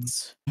think can-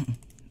 that's.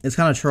 It's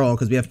kind of troll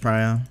because we have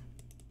Prio.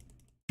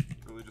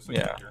 Really just like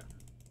Yeah. here.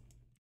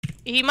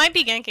 He might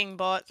be ganking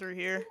bot through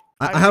here.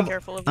 I would be have.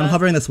 careful of I'm that.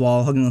 hovering this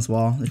wall, hugging this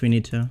wall if we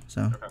need to.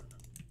 So Okay.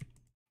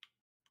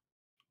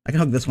 I can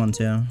hug this one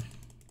too.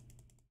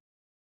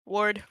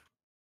 Ward.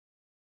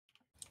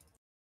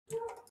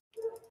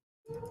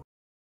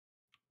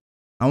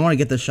 I want to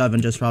get the shove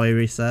and just probably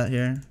reset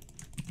here.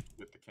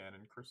 With the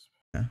cannon, Chris.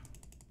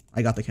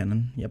 I got the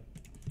cannon. Yep.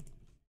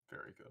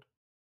 Very good.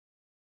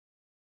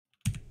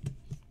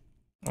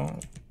 Oh,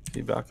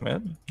 feedback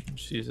mid.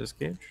 Just use this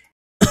cage.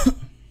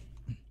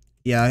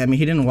 Yeah, I mean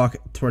he didn't walk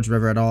towards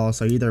river at all,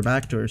 so either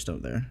backed or still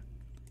there.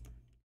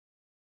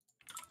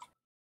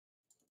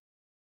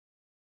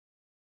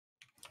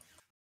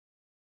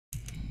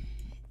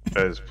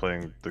 Guys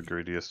playing the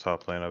greediest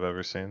top lane I've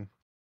ever seen.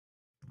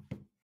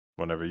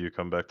 Whenever you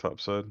come back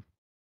topside.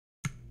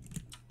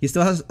 He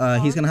still has.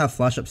 He's gonna have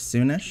flash up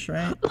soonish,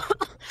 right?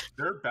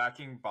 They're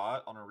backing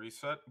bot on a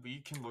reset. We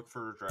can look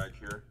for a drag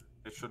here.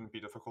 It shouldn't be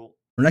difficult.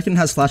 Renekton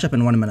has flash up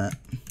in 1 minute.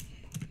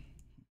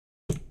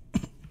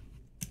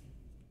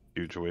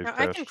 Huge wave Yeah,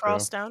 crash. I can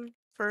cross down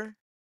for.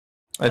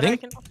 I but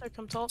think can also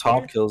come top top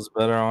here. kill's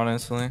better,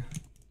 honestly.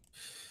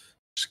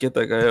 Just get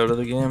that guy out of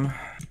the game.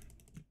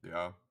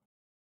 Yeah.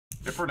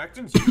 If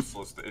Renekton's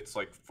useless, it's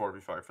like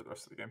 4v5 for the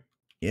rest of the game.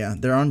 Yeah,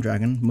 they're on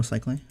dragon most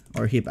likely,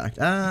 or he backed.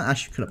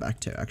 Ash could have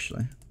backed too,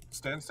 actually.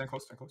 Stand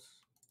close, stand close.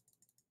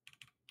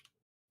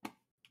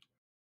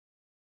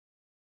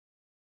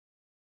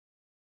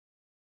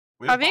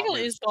 We have bot Beagle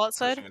wave is bot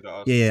side. pushing into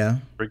us. Yeah.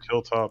 Big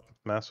hilltop,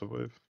 massive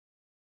wave.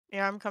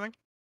 Yeah, I'm coming.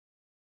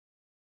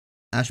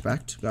 Ash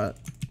backed. Got.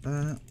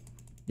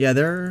 Yeah,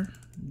 they're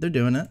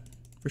doing it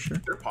for sure.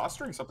 They're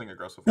posturing something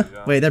aggressively,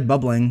 yeah. Wait, they're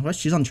bubbling. What?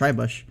 She's on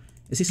Tribush.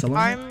 Is he soloing?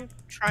 I'm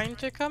trying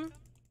to come.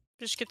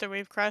 Just get the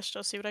wave crashed.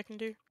 I'll see what I can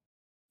do.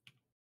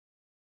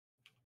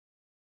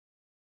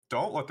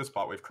 Don't let this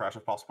bot wave crash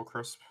if possible,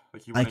 Crisp.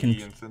 Like, you I want to can-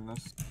 Ian thin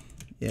this.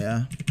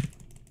 Yeah.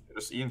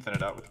 Just Ian thin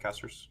it out with the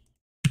casters.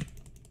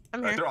 I'm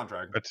Alright, here. they're on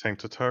drag. I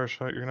tanked a tower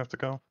shot, you're gonna have to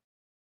go.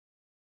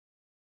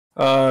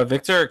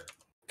 Victor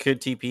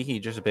could TP. He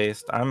just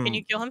based. I'm Can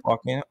you kill him?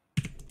 walking it.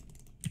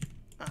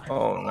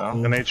 Oh no.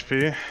 An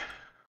HP.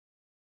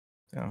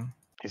 Yeah.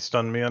 He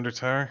stunned me under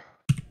tower.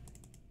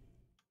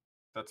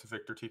 That's a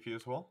Victor TP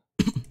as well.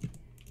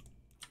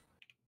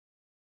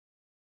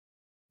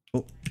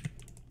 Oh.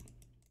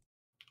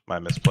 My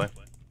misplay.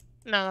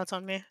 No, that's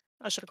on me.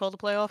 I should have called the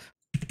play off.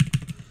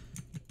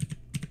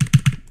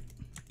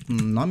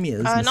 Nami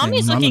is.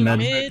 Nami's missing. looking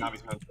Nami mid.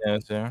 Nami's mid. Yeah,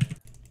 too.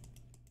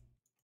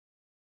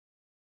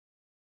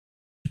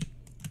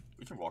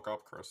 We can walk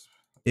up, Crisp.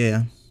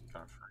 Yeah. It's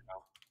kind of free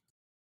now.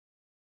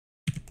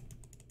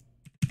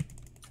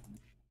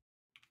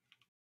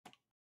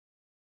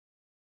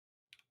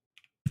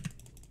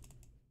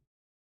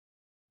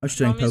 I'm just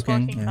doing Nami's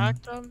poking. walking Yeah.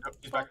 back to him. Yep,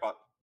 he's back bot.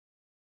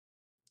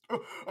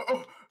 Oh, oh,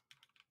 oh.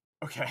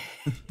 Okay.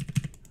 I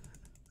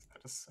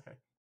just say.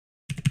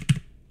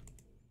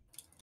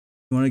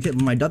 You want to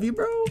get my W,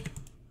 bro?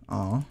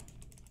 Aw.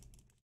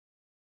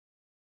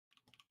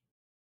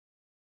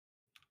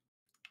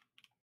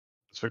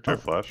 Is Victor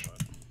flash?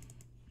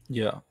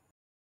 Yeah.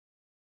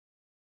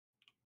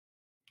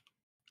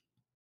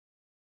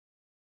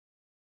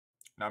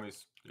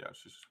 Nami's, yeah,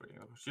 she's just waiting.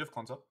 Does she have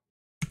cleanse up?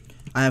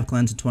 I have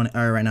cleanse in 20.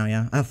 Or right now,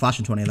 yeah. I have flash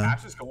in 20 though.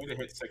 Ash is going to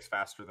hit 6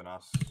 faster than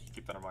us.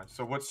 Keep that in mind.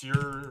 So what's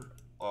your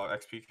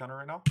XP counter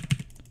right now?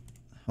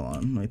 Hold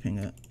on, let me ping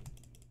it.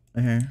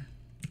 Right here.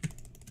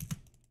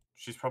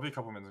 She's probably a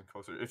couple minutes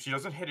closer. If she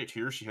doesn't hit it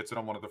here, she hits it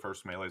on one of the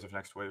first melees of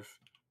next wave.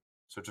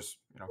 So just,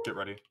 get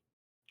ready.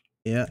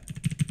 Yeah.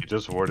 He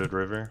just warded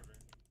river,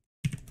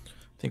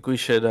 Think we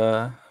should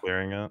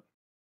clearing it.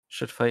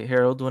 fight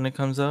Herald when it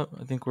comes up.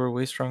 I think we're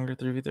way stronger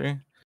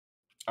 3v3.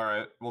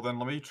 Alright, well then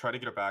let me try to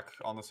get it back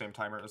on the same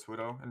timer as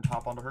Widow and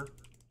hop onto her.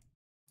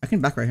 I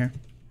can back right here.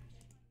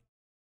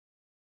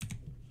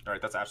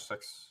 Alright, that's Ash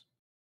 6.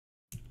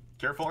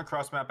 Careful on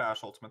cross map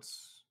Ash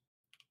ultimates.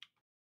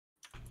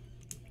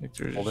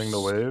 Victor's Holding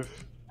the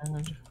wave.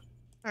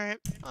 Alright,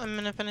 I'm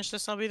gonna finish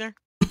this. I'll be there.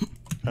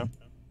 Okay.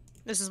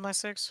 This is my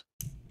 6.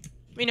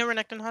 We know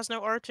Renekton has no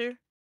R2.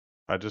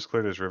 I just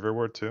cleared his river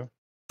ward too.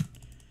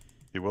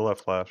 He will have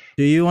flash.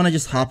 Do you want to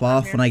just hop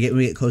off here. when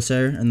we get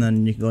closer, and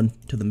then you can go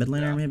into the mid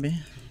laner, Yeah. maybe?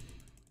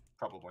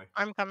 Probably.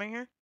 I'm coming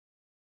here.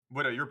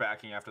 Widow, you're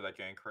backing after that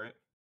gank, right?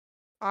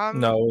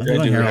 No, we're I'm gonna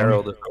going do Herald.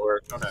 Herald if it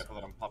works. Okay, well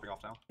then I'm popping off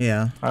now.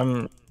 Yeah.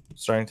 I'm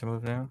starting to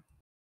move now.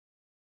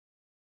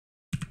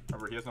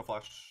 Remember, he has no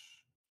flash.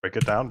 Break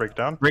it down, break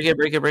down. Break it,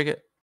 break it, break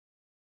it.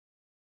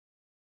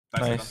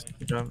 Nice. Nice.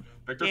 Good job.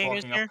 Victor's Diego's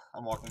walking here. up.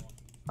 I'm walking.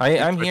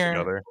 I'm Switch here.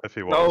 together, if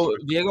he No,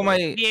 wants. Diego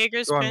might.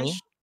 Diego's Go on me.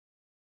 pinched.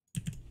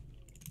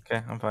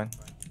 Okay, I'm fine.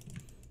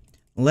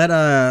 Let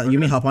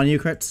Yumi hop on you,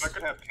 crits. If I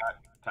could have cat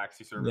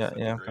taxi service. Yeah, that'd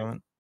be yeah, I'm great.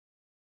 coming.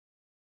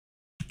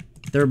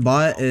 Their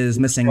bot is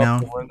missing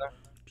now.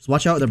 Just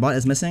watch out, their bot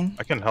is missing.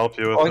 I can help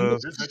you Oh,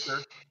 with Here's this.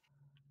 Victor.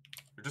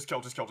 Just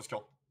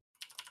kill.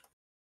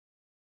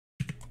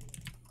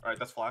 Alright,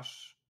 that's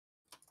flash.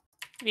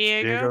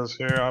 Diego. Diego's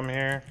here, I'm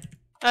here.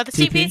 The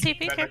TP, TP. TP.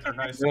 Bad Care, Victor, care, care.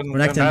 nice.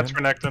 Renekton. That's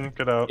Renekton,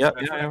 get out. Yep,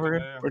 That's yeah, right, we're yeah,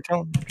 good. yeah. We're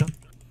chilling. We're chilling.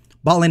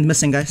 Bot lane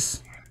missing,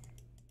 guys.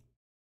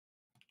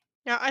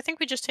 Yeah, I think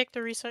we just take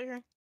the reset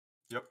here.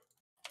 Yep.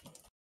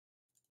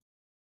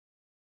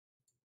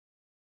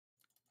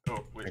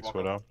 Oh, wait, Thanks, walk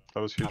Widow. up.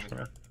 That was huge Tommy's for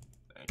me. back.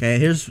 Thank you. Okay,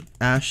 here's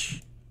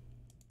Ash.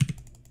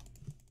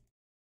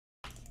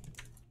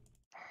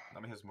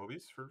 Nami has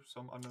movies for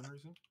some unknown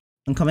reason.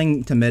 I'm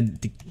coming to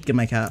mid to get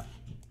my cap.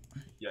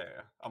 Yeah.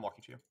 I'm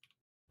walking to you.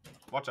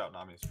 Watch out,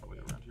 Nami is probably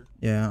around here.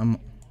 Yeah,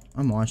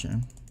 I'm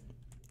watching.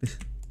 Thank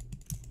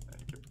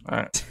you.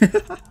 Alright,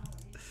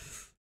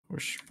 we're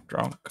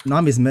drunk.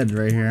 Nami's mid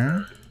right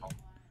here.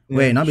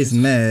 Wait, Yeah, Nami's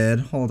she's- mid.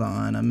 Hold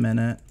on a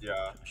minute.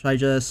 Yeah. Should I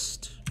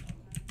just...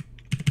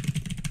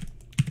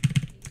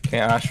 Okay,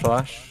 Ash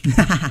flash. Yeah,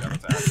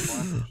 that's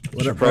Ash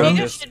What up, Bro, bro? You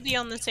just- guys should be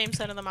on the same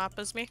side of the map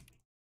as me.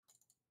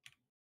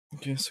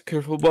 Okay, so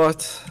careful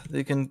bot.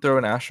 They can throw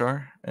an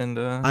Ashar and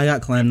I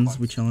got cleanse.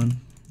 We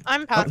chilling.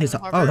 I'm passing he's- the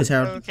oh, hover. he's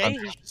Herald. Okay,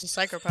 he's just a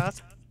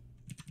psychopath.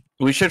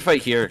 we should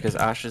fight here because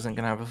Ash isn't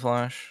gonna have a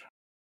flash.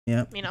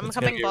 Yep. I mean, I'm It's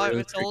gonna coming be bot really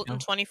with ult in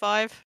tricky.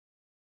 25.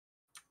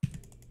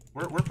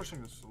 We're pushing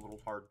this a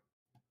little hard.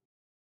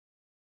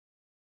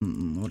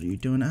 What are you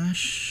doing,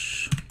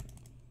 Ash?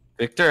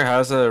 Victor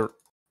has a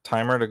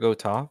timer to go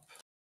top.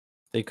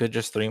 They could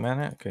just 3-man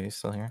it. Okay, he's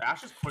still here.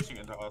 Ash is pushing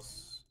into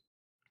us.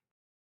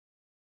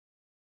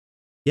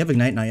 You have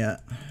ignite not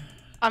yet.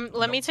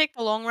 Let me take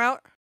the long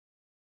route.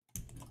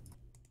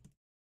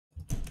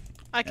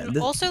 I can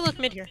this- also look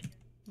mid here,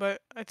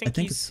 but I think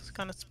think he's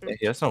kind of Yeah, spooked.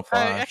 he has no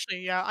flash.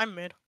 Actually, yeah, I'm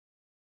mid.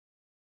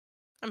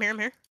 I'm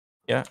here.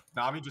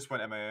 Nami just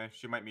went MAA.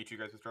 She might meet you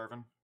guys with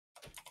Jarvan.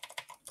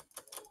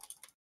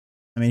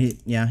 I mean,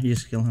 you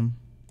just kill him.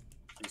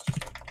 He's just...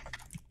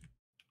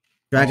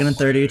 Dragon in Oh,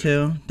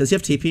 32. Does he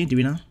have TP? Do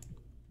we know?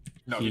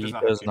 No, he he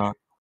does not.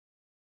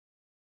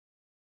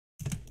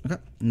 Okay.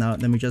 No,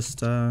 then we just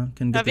can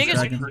get this Vegas,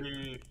 dragon.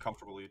 Pretty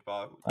comfortable lead,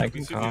 but I we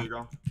can see come.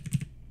 Diego.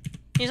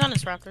 He's on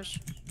his Raptors.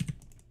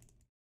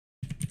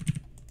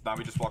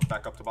 Nami just walked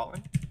back up to bot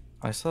lane.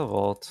 I still have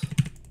ult.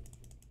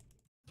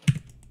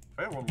 If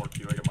I have one more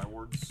Q, I get my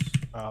wards.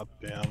 Oh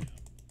damn.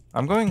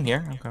 I'm going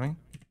here. I'm coming.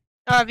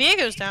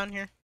 Viego's down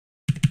here.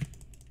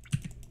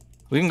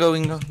 We can go.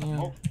 Yeah.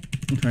 Oh,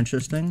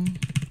 Interesting.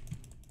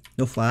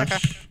 No flash.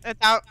 Okay. It's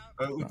out.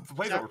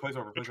 plays over, plays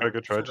over. Good Plays try, over.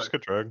 good try. Still Just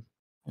drag. get drag.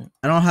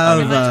 I don't I have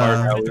mean, it's hard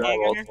now, we Diego don't have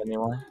here. ult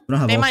anymore. we don't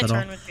have They ults might at all.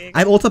 turn with Viego. I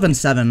have ult up in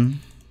 7.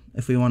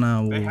 If we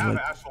wanna They have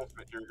like, Ash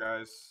ultimate here,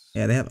 guys.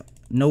 yeah, they have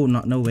no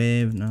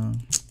wave, no.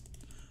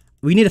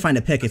 We need to find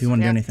a pick if you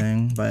want to do Yeah.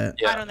 anything, but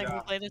I don't think we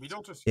play this. We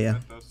don't just Yeah.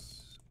 mid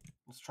this.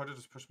 Let's try to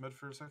just push mid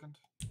for a second.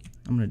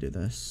 I'm gonna do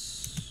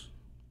this.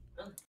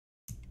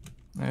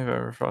 I have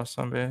Everfrost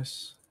on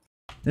base.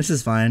 This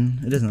is fine.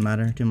 It doesn't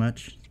matter too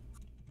much.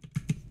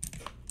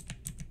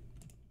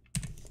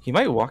 He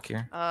might walk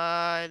here.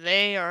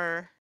 They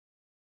are.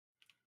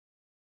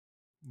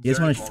 You guys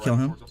wanna Very kill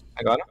well him? towards us.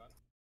 I got him.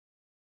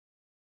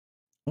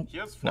 He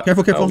has No. flash.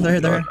 Careful, careful. Oh, They're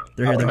here. They're God. here.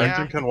 They're here. They're here. Yeah.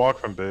 Renekton can walk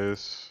from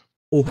base.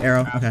 Oh,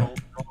 arrow. Ash Okay. ult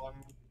gone.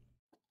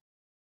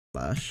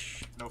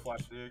 Flash. No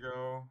flash,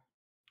 Diego.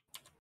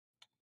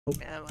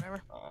 Yeah,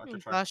 whatever.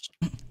 Good try. Flash.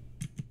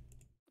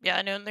 Yeah,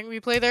 I don't think we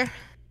play there.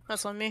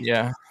 That's on me.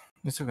 Yeah,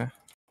 it's okay.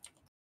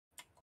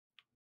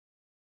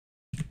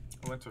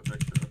 I went to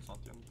Victor. That's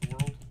not the end of the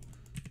world.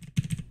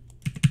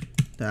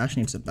 The Ash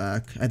needs it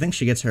back. I think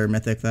she gets her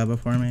mythic though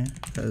before me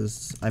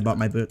because I bought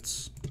my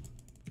boots.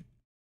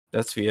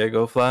 That's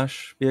Viego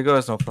flash. Viego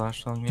has no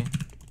flash on me.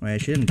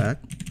 Wait, she didn't back.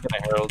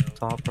 Gonna herald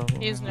top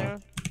probably. He's new.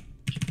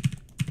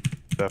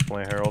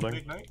 Definitely heralding.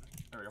 Ignite.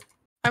 There we go.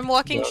 I'm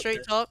walking Yeah, straight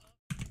top.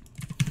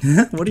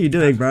 What are you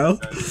doing, bro?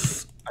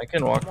 Guys, I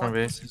can walk from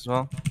base as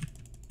well.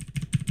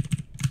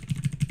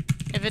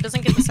 If it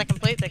doesn't get the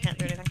second plate, they can't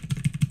do anything.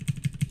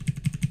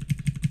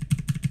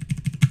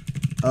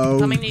 Oh,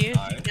 Coming to you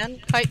Nice.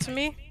 again. Kite to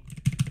me.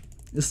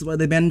 this is why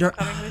they banned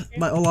Coming with you.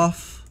 my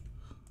Olaf.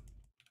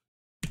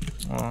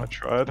 I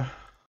tried.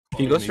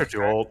 He goes for Needs to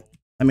track. ult.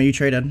 I mean, you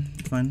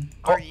traded. Fine.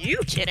 Are you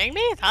kidding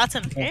me? That's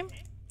in the game.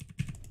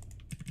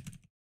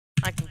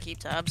 I can keep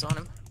tabs on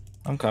him.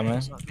 I'm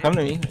coming. Come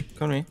to me.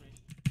 Come to me.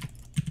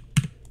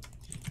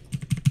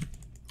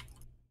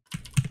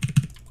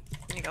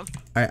 There you go. All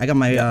right, I got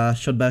my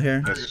shield bow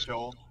here. very good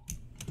kill.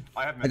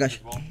 I have I got mid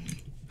as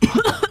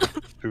well.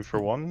 2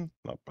 for 1.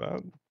 Not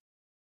bad.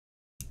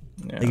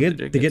 Yeah, They get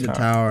did the tower.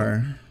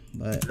 tower,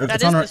 but That it's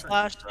is on our his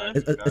flash too.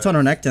 it's on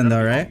our Nectin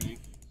though, right?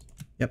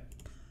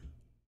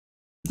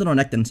 It's on our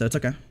Nectin, so it's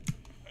okay.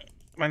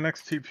 My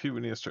next TP,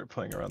 we need to start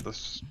playing around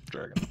this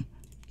dragon.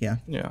 Yeah.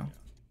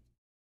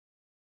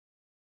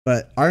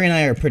 But Ari and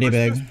I are pretty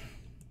big.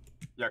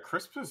 Yeah,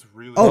 Crisp is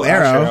really. Oh,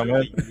 arrow. Actually,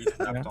 really neat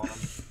depth on him.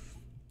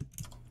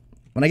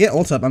 When I get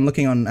ult up, I'm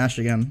looking on Ash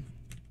again.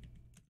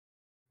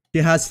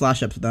 She has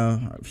flash ups though,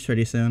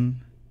 pretty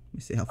soon. Let me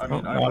see how I far.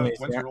 mean, Nami's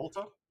when's there. your ult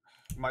up?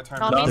 My time.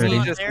 Nami's is No, He's he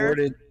not just there.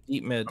 warded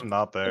deep mid. I'm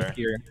not there.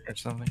 Here or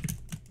something.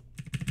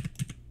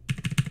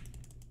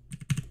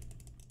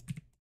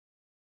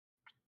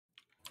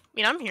 I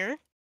mean, I'm here.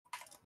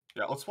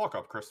 Yeah, let's walk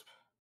up, Crisp.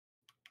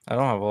 I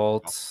don't have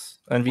ults.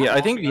 And We're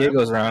I think walking, I have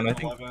Viego's around. I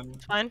think 11.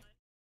 It's fine. I'm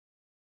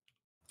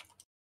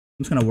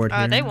just gonna ward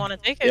here. They want to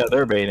take it. yeah,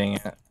 they're baiting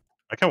it.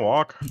 I can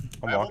walk. I'm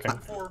I have walking.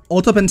 ultimate 4.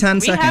 Ult up in 10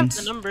 We have seconds.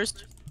 the numbers.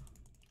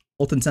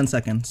 Ult in 10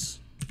 seconds.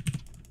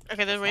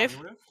 Okay, there's wave.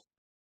 Nami wave.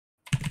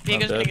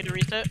 Viego's gonna dead. get a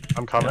reset.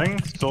 I'm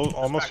coming. Still Just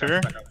almost back here.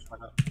 up, just back up, just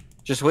back up.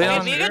 Just wait Okay,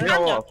 on Viego Viego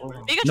turned up.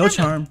 Viego's No turned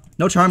charm.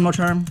 No charm. No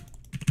charm.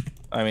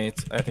 I mean,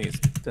 I think it's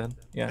dead.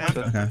 Yeah. It's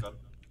Dead, dead. Okay. dead, dead.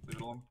 Leave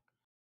it alone.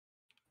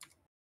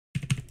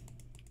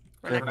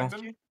 We're Careful. not Renekton?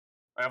 going to.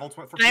 I have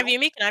ultimate for Can I have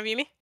Field. Yumi? Can I have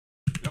Yumi?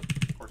 Yep,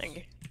 of course. Thank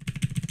you.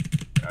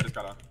 Yeah, I just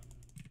gotta.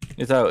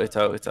 It's out. It's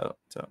out. It's out.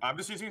 It's out. I'm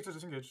just using it to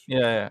disengage.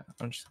 Yeah.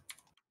 I'm just.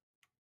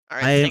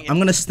 Alright, I'm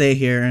gonna stay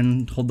here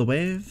and hold the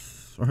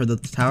wave or hold the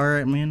tower.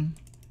 I mean,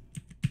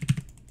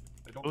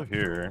 Oh Still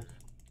my here.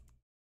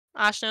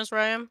 God. Ash knows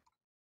where I am.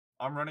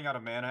 I'm running out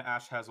of mana.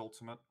 Ash has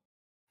ultimate.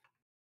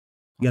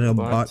 You gotta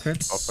go What? bot Off I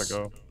crits.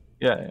 go.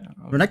 Yeah.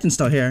 Renekton's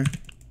still here.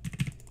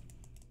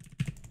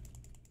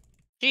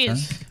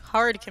 Jeez,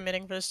 hard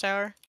committing for this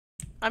tower.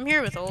 I'm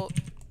here with ult.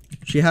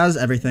 She has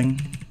everything.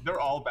 They're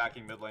all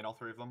backing mid lane, all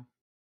three of them.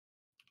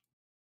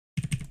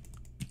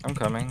 I'm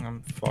coming.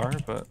 I'm far,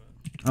 but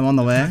I'm on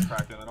the way. Ash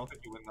Kraken, I don't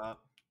think you win that.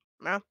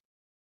 No,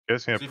 You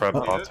guys need See to if prep you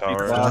bot need it.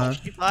 tower.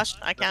 Flash. she flashed.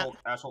 I can't.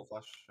 Ash ult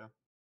flash, yeah.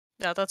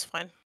 Yeah, that's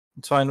fine.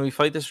 it's fine. We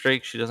fight this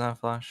Drake. She doesn't have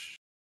flash.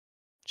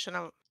 Should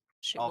not.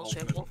 She I'll have will. She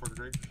ultimate will. before the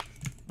Drake.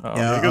 Oh,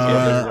 Yeah, you go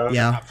bot,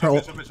 yeah. Her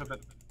ult, Jump in,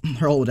 jump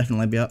her ult will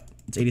definitely be up.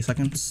 It's 80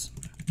 seconds.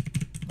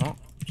 Oh,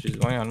 she's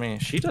going on me.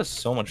 She does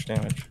so much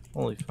damage.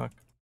 Holy fuck.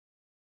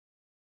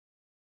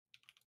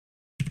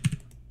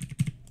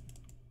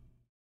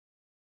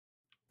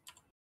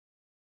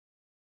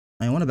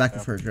 I want to back up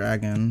Yeah. for a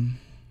dragon.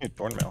 Hey,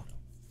 Thornmail.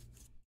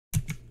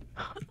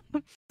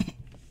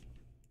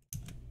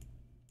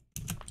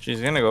 She's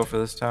gonna go for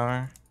this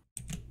tower.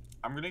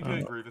 I'm gonna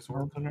get Grievous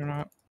Orb. Or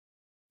not.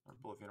 Or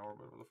Bolivian Orb,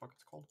 whatever the fuck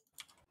it's called.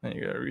 Then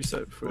you gotta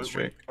reset before this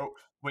Wait, Drake.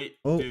 wait.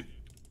 Oh. Dude.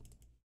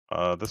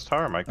 This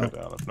tower might go Oh.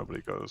 down if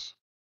nobody goes.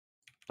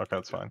 Okay,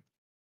 that's fine.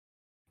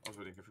 I was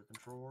waiting for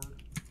control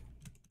ward.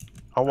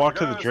 I'll walk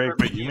to gotta the Drake, start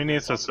but making Yumi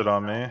needs to advance sit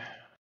on on the me.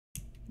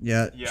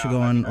 Yeah, Yeah, should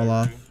go on I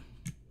Olaf.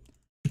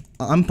 agree.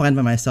 I'm fine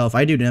by myself.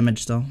 I do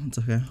damage still. It's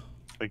okay.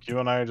 Like you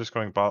and I are just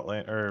going bot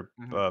lane or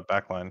Mhm.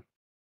 back line,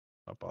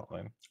 not bot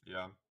lane.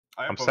 Yeah.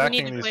 I have I'm both We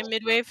stacking need to these- play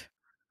mid wave.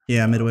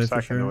 Yeah, I'm midway for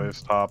stacking the sure.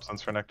 waves top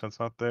since Renekton's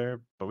not there,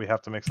 but we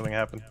have to make something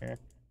happen here.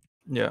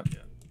 Yeah.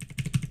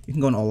 You can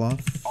go on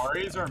Olaf.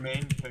 Ari is our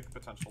main pick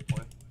potential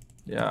play.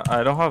 Yeah.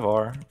 I don't have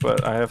R,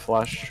 but I have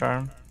flash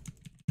charm.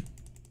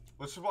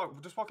 Let's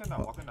just walk in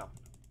now. Walk in now.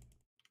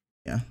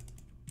 Yeah.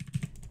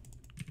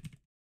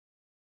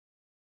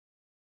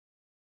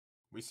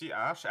 We see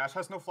Ash. Ash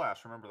has no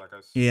flash. Remember that,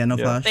 guys. Yeah, no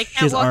Yeah. flash. They She's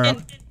can't walk R in.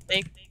 up.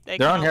 They They're on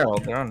cannot Herald. walk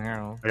in. They're on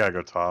Herald. I gotta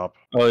go top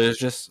Oh, it's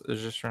just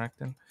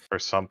Renekton. or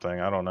something.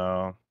 I don't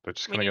know. They're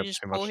just We gonna need to get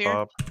just too pull much here.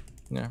 top.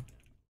 Yeah.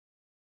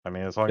 I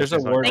mean, as long There's as a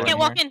she's not ward They right can't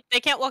going. walk here. in. They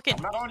can't walk in.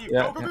 I'm not on you.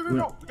 Yeah, Go, yeah.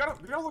 go.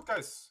 We gotta look,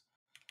 guys.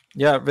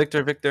 Yeah,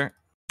 Victor.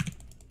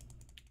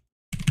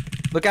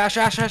 Look, Ash.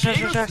 Viego,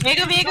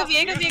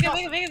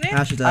 Viego.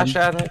 Ash is dead. Ash.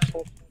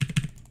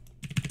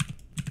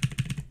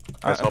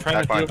 Guys, help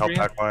trying to back line, heal help for you.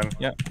 back line.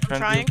 Yeah, I'm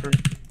trying. to heal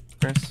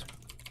for Chris.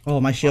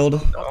 Oh, my shield.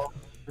 Oh,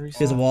 He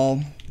has a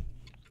wall.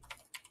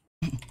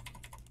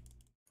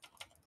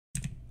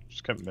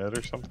 Just get mid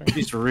or something.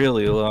 He's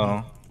really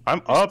low.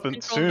 I'm up and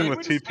Control soon mid.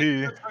 with We just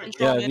TP. take the trade.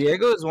 Control Yeah, mid.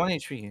 Viego is 1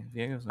 HP.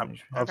 Viego's 1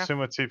 HP. Up Okay. soon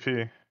with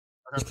TP.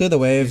 Just clear the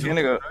wave. He's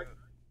gonna go.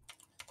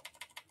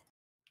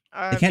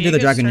 They can't do the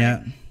Viego's dragon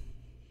turning.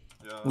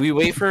 yet. Yeah. We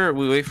wait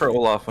for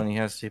Olaf when he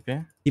has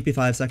TP. TP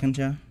 5 seconds,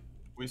 yeah.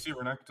 We see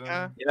Renekton.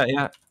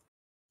 Yeah.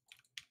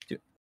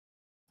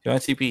 Do you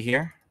want TP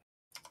here?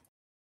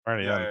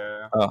 Already in.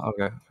 Yeah. Oh,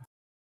 okay.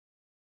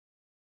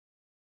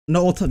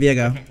 No ult I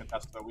Viego. can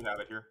contest though. We have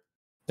it here.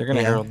 They're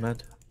gonna Yeah. herald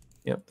mid.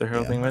 Yep, they're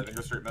heralding I mid. think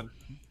go straight mid.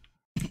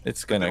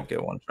 It's gonna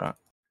get one shot.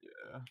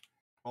 Yeah.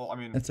 Well, I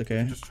mean, That's we okay.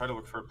 can just try to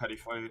look for a petty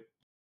fight. We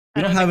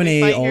I don't have think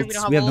any fight here,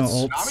 ults. We have no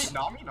ults. ults.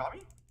 Nami. No,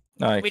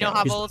 I We can't. don't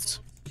have He's- ults.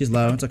 He's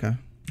low. It's okay.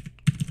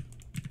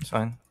 It's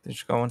fine. They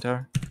just go one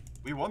tower.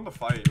 We won the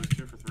fight. It was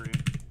 2 for 3.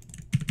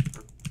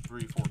 Or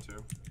 3, 4,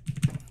 2.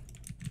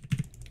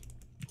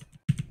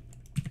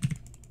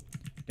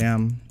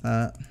 Damn.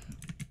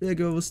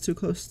 Viego was too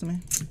close to me.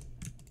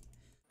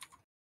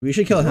 We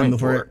should kill him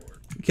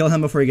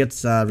Going before he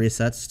gets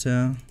resets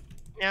too.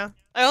 Yeah.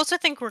 I also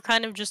think we're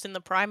kind of just in the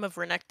prime of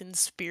Renekton's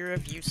spear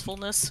of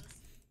usefulness,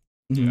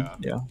 Mhm.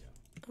 Yeah.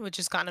 which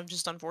is kind of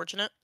just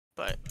unfortunate.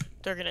 But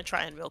they're gonna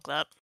try and milk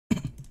that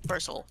for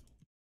soul.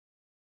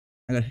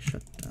 I gotta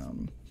shut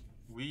down.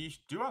 We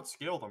do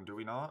outscale them, do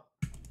we not?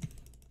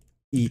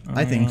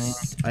 I think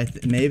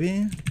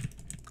maybe.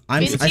 I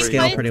In team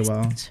scale fights, pretty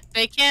well.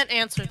 They can't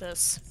answer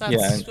this. That's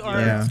Yeah, our...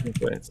 yeah.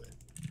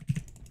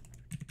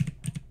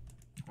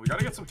 We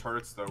gotta get some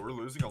turrets though. We're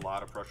losing a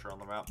lot of pressure on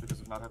the map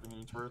because of not having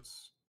any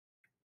turrets.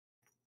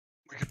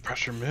 We can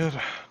pressure mid.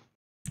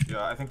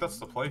 Yeah, I think that's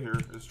the play here,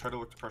 is try to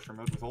look to pressure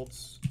mid with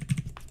ults.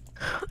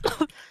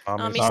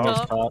 Nami's Nami's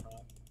top.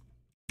 top.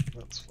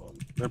 That's fun.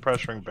 They're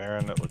pressuring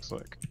Baron, it looks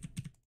like.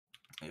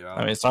 Yeah. I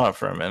mean, it's not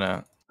for a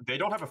minute. They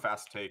don't have a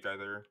fast take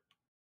either.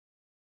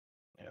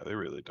 Yeah, they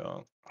really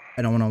don't.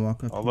 I don't want to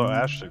walk up. Although here.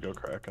 Ash should go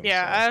Kraken.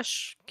 Yeah, so.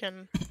 Ash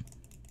can...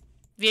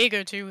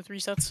 Viego too with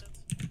resets.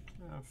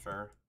 Yeah,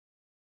 fair.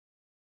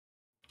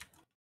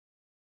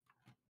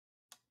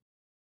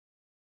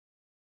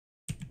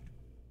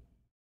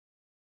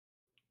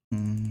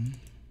 Hmm.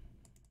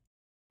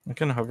 I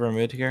can hover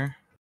mid here.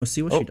 We'll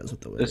see what Oh, she does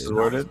with the wave. this is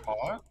worded.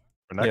 Pot?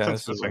 Renekton's Yeah,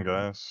 this is missing, what-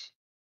 guys.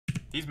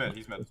 He's mid,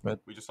 he's mid. It's mid.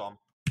 We just saw him.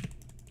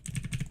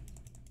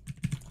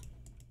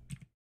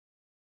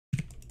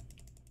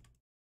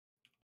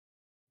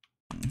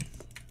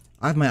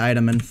 I have my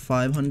item in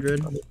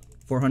 500,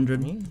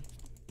 400. Me?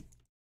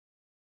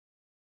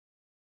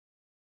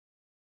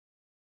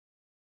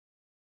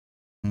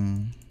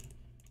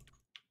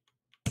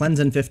 Cleanse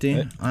in 50.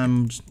 Right.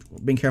 I'm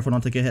just being careful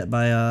not to get hit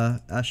by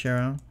Ash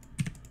Arrow.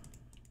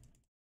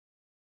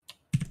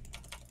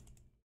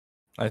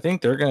 I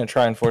think they're gonna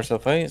try and force a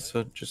fight,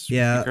 so just be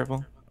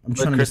careful. I'm Let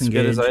trying to Chris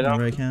get his disengage item.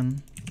 whenever I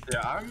can.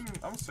 Yeah,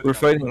 I'm sitting We're on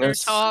fighting the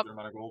this. Top.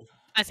 amount of gold.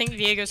 I think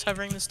Viego's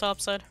hovering this top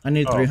side. I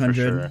need Oh, for 300.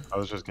 sure. I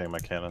was just getting my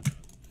cannon.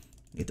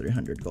 Need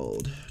 300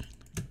 gold.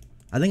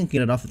 I think I can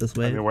get it off this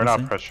way. I mean, we're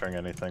not pressuring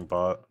anything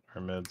bot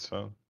or mid,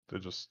 so they're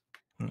just.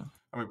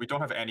 I mean, we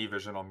don't have any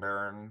vision on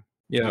Baron.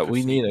 Yeah, could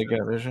we see need to it.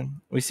 get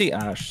vision. We see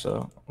Ash,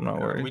 so I'm not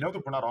worried. We know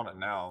that we're not on it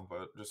now,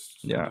 but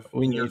just Yeah, in the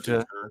we near need to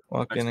future,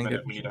 walk next in and minute,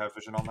 get we need to have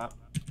vision on that.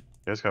 You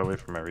guys gotta wait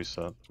for my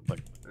reset.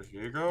 Like,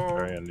 There you go.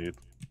 very in need.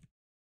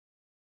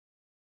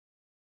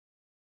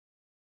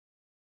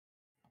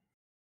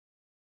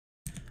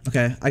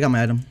 Okay, I got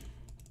my item.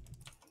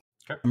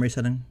 Okay. I'm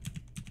resetting.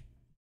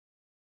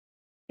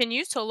 Can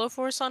you solo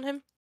force on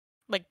him?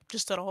 Like,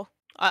 just at all?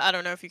 I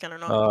don't know if you can or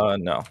not.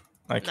 No.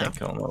 I can't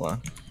kill him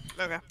alone.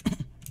 Okay.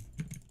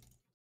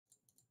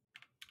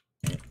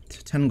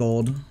 10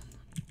 gold.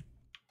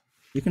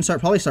 You can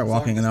probably start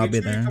walking and I'll be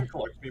there. Come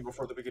collect me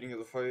before the beginning of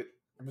the fight.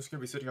 I'm just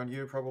gonna be sitting on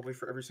you probably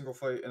for every single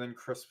fight, and then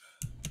Crisp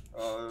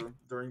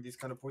during these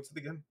kind of points of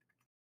the game.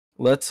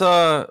 Let's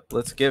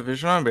get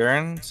vision on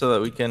Baron so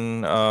that we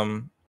can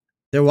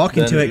They're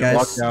walking to it, then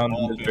walk guys. down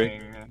the break.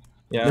 Walking.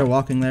 Yeah. They're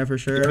walking there for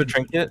Do you have sure. a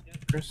trinket,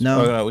 Chris?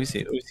 No. Oh, no, we see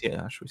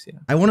Ash. We see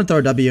Ash. I want to throw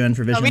a W in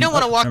for vision. No, we don't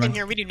want to walk never in mind.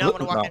 here. We do not want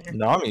to walk in here.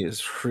 Nami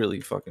is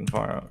really fucking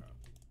far out.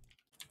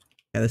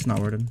 Yeah, that's not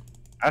worded.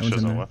 Ash One's in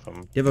isn't there. with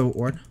him. Do you have a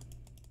ward?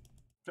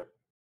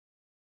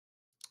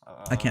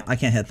 I can't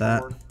hit that.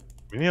 forward.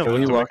 We need to Can we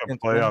look to walk make a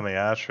into play them? on the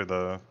Ash or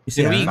the. You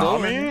see Can we that? go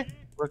Nami? in?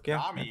 Look, yeah.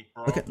 Nami,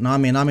 bro. Look at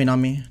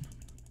Nami.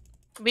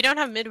 We don't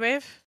have mid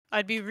wave.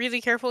 I'd be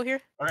really careful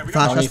here. Okay, we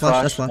Flash, got that's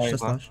flash, that's flash, flash,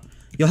 that's flash. flash.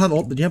 You'll have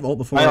ult. Did you have ult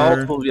before? My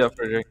ult will be up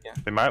for Drake, yeah.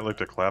 They might look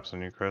to collapse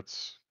on you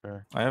crits.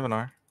 Fair. I have an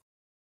R.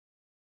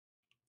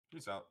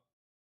 He's out.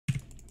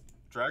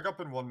 Drag up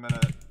in 1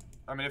 minute.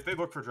 I mean, if they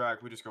look for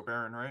drag, we just go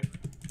Baron, right?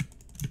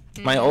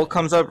 My Mhm. ult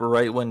comes up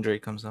right when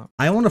Drake comes up.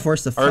 I want to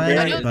force the Our fight, Baron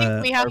I don't is- think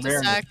but we have Our to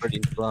Baron is sack.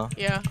 pretty slow.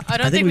 Yeah, I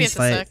don't I think we have just to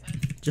fight.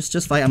 sack.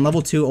 Just fight. I'm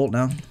level 2 ult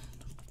now.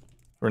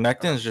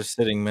 Renekton's just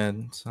sitting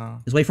mid, so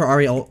Just wait for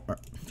Ari ult.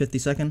 50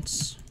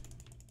 seconds.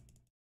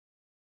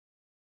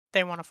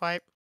 They want to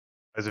fight.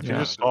 Guys, if you Yeah.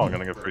 just stall, I'm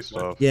gonna get free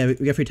stuff. Yeah, we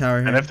get free tower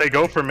here. And if they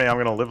go for me, I'm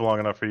gonna live long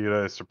enough for you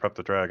guys to prep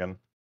the dragon.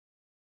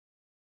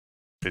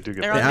 They do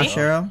get They're the on me? Ash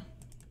Arrow.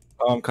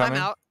 I'm I'm coming.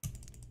 out.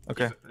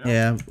 Okay.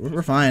 Yeah,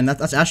 we're fine.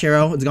 That's Ash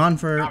Arrow. It's gone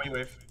for Nami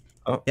wave.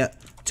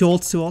 2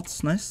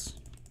 ults. Nice.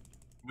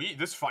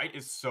 This fight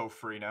is so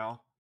free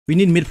now. We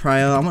need mid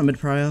prio. I want mid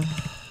prio.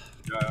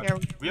 Yeah,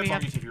 We have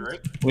Nami TP, right?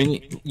 We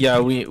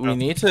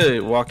need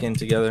to walk in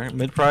together.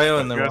 Mid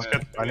prio and You then guys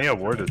get, I need a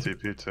ward to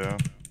TP too.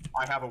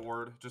 I have a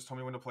ward. Just tell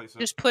me when to place it.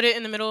 Just put it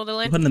in the middle of the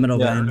lane. Put in the middle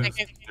Yeah. lane. There it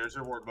Okay. is. There's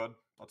your ward, bud.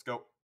 Let's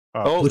go.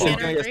 Oh, Which it's one?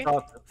 gonna get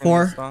stopped. It's gonna get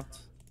 4. stopped.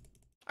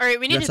 All right,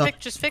 we need Yes, to up. pick.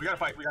 Just We pick. gotta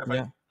fight. We gotta fight.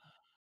 Yeah.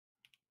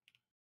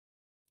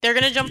 They're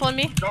gonna jump on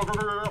me. Go, go,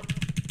 go, go, go.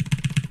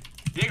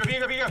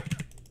 Viego.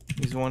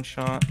 He's one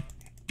shot.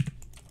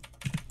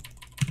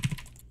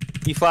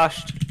 He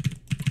flashed.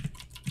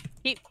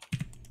 He.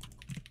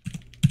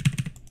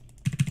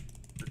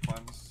 Good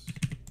cleanse.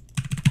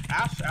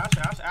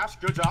 Ash.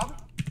 Good job.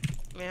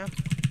 Yeah.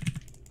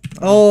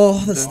 Oh,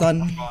 the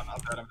stun. Oh,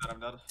 I'm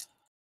dead.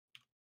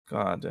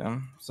 God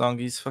damn.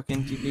 Zongi's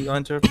fucking TP got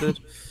interrupted.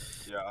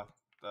 Yeah.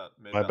 That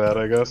made My that bad, sense.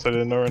 I guess. I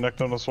didn't know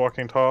Renekton was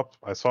walking top.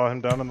 I saw him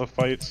down in the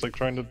fights, like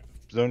trying to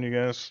zone you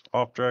guys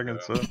off dragon.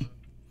 So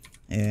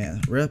Yeah,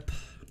 rip.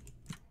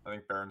 I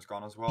think Baron's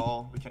gone as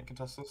well. We can't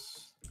contest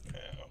this.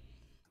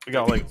 we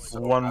got like So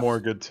one fast. more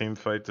good team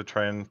fight to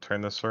try and turn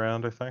this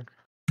around. I think.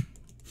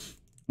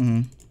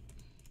 hmm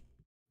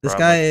This Rob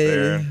guy up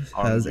there,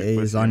 has on a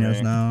with Zanyos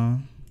me. now.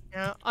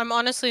 Yeah. I'm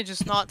honestly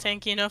just not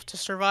tanky enough to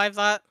survive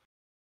that.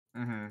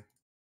 Mm-hmm. Can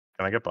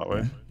I get bot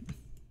wave?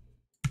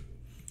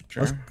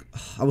 Sure.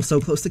 I was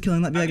so close to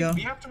killing that We Viego.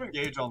 have to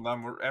engage on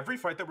them. Every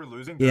fight that we're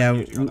losing. they're Yeah,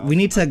 engaging on we us.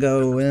 need to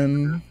go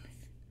in.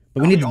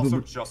 But we Nami need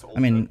also to. just I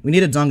mean, we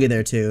need a Zongi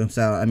there too.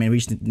 So I mean, we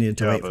just needed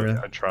to Yeah, wait but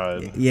for. I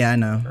tried. Yeah, I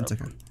know. It's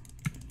okay.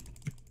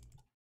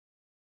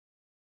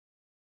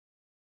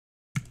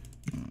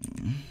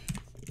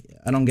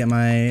 I don't get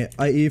my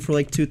IE for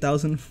like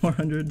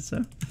 2,400, so.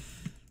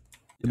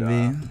 It'd Yeah. be,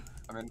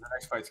 I mean, the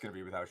next fight's gonna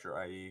be without your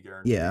IE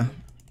guarantee. yeah.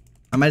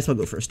 I might as well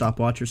go for a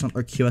stopwatch or something,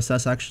 or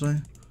QSS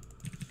actually.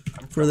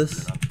 I'm for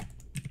this.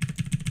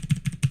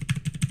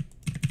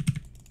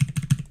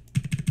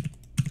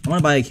 I want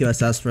to buy a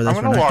QSS for this.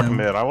 I'm gonna walk Renekton.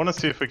 mid. I want to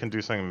see if we can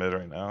do something mid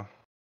right now.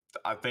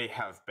 They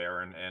have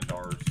Baron and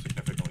are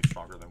significantly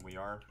stronger than we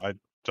are.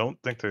 Don't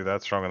think they're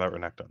that strong without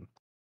Renekton.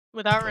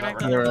 Without Without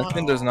Renekton. Yeah, I'm Renekton. not.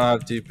 Renekton does not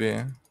have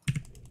TP.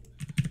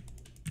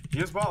 He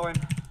is bot lane.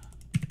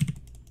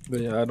 But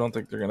yeah, I don't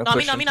think they're gonna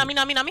Nami, push Nami, him.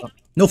 Nami, Nami.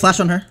 No flash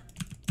on her.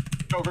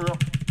 Go.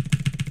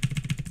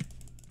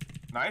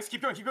 Nice.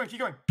 Keep going.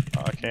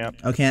 I can't.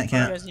 Oh, can't. You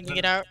guys need to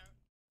get out.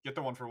 Get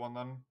the 1-for-1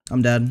 then.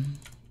 I'm dead.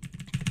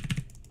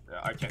 Yeah,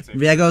 I can't say.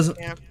 Viego's.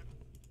 Yeah.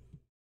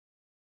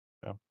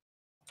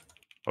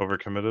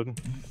 Overcommitted.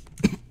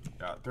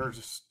 Yeah,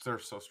 they're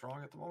so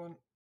strong at the moment.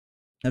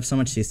 I have so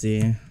much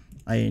CC.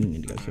 I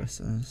need to go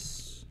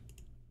QSS.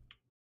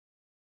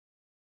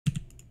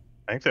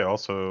 I think they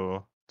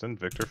also didn't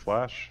Victor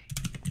flash.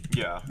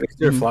 Yeah.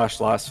 Victor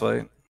flashed last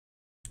fight,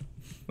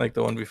 like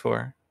the one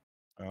before.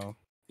 Oh,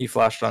 He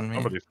flashed on me.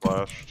 somebody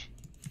flashed.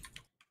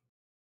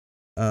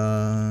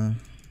 I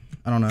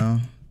don't know.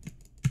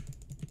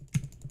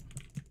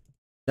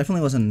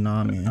 Definitely wasn't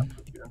Nami.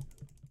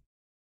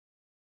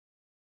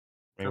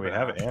 I mean, we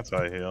have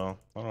anti-heal.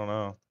 I don't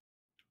know.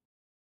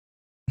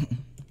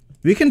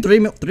 We can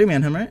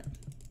three-man him, right?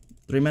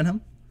 Three-man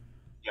him?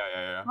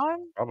 Yeah.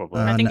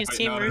 Probably. I think no, his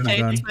team no, no, he's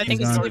gone. rotates. I think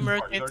He's his gone. team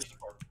rotates.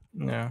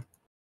 Yeah.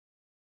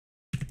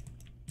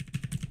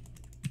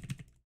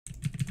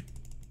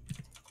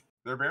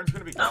 Their Baron's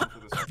gonna be gone for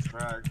this next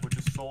drag, which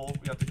is Soul.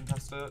 We have to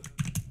contest it.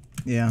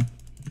 Yeah.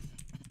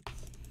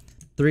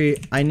 3.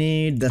 I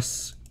need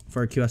this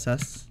for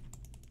QSS.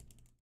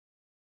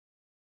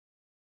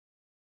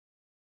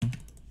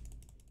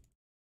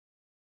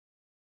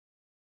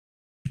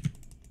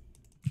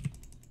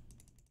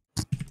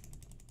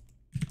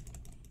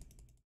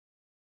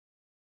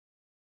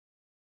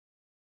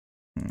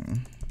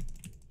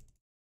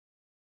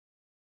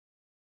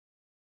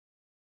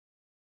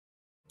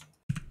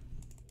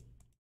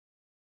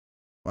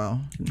 Wow,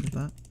 didn't get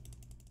that.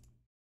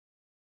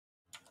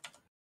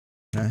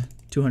 Okay,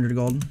 200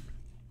 gold.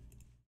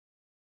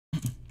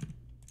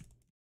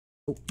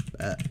 Oh,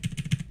 bet.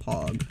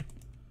 Pog.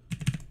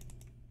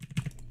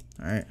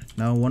 Alright,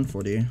 now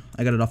 140.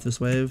 I got it off this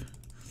wave.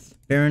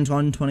 Baron's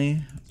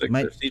 120.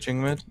 Victor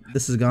teaching mid.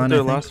 This is gone. Their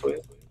I think. last wave.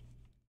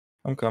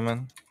 I'm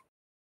coming.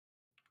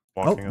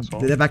 Walking Oh, as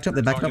well. they backed up.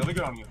 They backed up. Only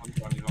good on you. Only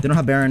good on you. They don't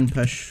have Baron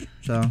push,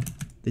 so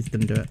they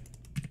didn't do it.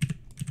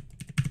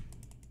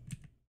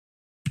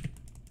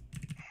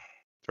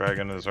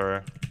 Dragon is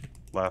our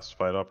last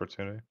fight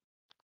opportunity.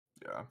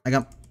 Yeah. I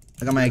got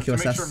my To make sure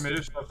QSS. mid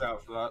is shoved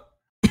out for that.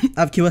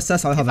 I have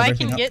QSS. I'll have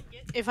everything up.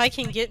 If I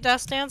can get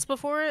Death Dance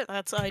before it,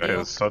 that's That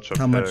ideal. is such a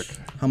How pick. much?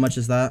 How much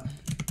is that?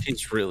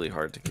 He's really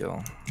hard to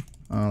kill.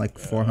 Like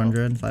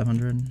 400,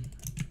 500.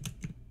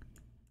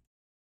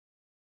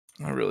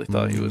 I really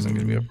thought he wasn't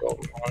going to be a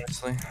problem,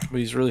 honestly. But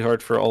he's really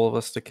hard for all of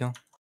us to kill.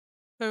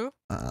 Who?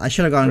 I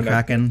should have gone Renekton.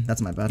 Kraken.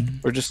 That's my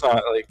bad. We're just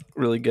not like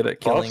really good at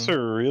killing. Buffs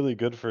are really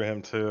good for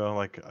him too.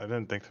 Like I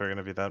didn't think they were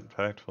gonna be that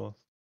impactful.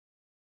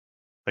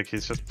 Like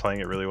he's just playing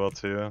it really well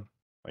too.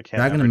 I can't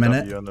Dragon ever a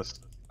minute. W on this.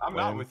 I'm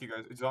not lane. with you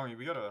guys. Zongi,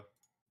 we gotta.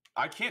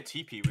 I can't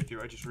TP with you.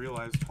 I just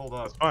realized. Hold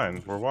up. That's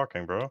fine. We're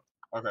walking, bro.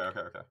 Okay.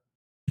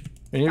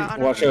 And you I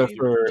don't watch really out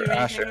for do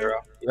Ash anything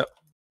Arrow. Yep.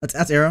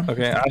 That's Arrow.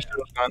 Okay, Ash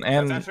Arrow's gone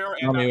and That's Arrow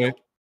and Nami wave. Apple.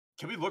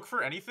 Can we look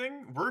for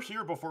anything? We're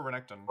here before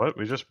Renekton. What?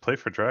 We just play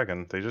for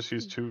Dragon. They just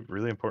used 2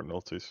 really important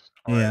ultis.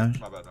 Yeah.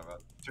 My bad.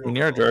 Two When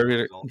you're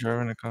overall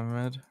driving to come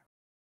mid.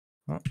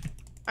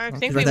 I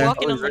think He's we right there.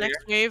 walk in Oh, on the he's right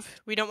next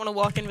wave. We don't want to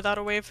walk in without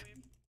a wave.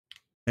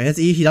 Okay, it's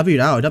E. He W'd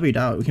out. W'd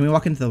out. Can we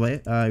walk into the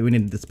way? We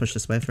need to push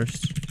this way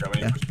first. Yeah,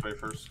 we need Yeah. to push away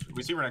first.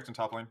 We see Renekton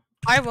top lane.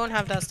 I won't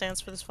have Death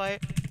Dance for this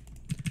fight.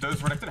 Does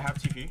Renekton have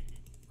TP?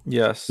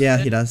 Yes. Yeah,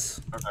 he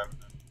does. Okay.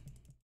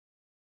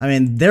 I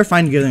mean, they're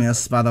fine giving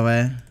this, by the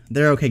way.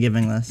 They're okay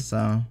giving this,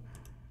 so.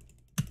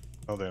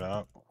 No, they're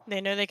not.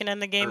 They know they can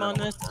end the game They're on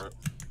gonna this. look for it.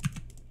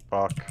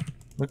 Fuck.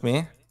 Look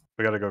me.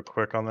 We gotta go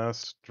quick on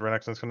this.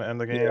 Renekton's gonna end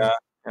the game.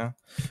 Yeah.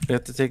 We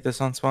have to take this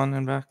on spawn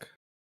and back.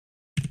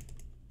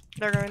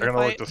 They're going They're to gonna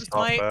fight look to this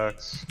stop fight.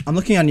 backs. I'm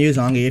looking on you,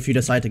 Zongi, if you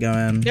decide to go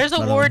in. There's a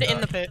by the ward way.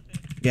 in the pit.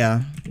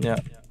 Yeah, Yeah.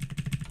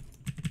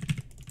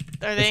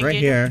 Are they it's right engaging?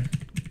 here.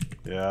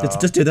 Yeah.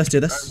 Just do this, do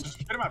Alright, this. just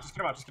get him out. Just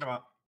get him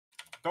out.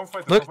 Don't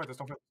fight this. Look. Don't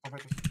fight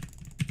this.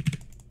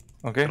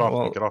 Okay. Get off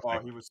Well, me. Get off Oh, me.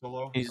 he was so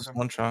low. he's Okay.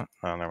 one shot.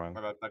 Oh, never mind.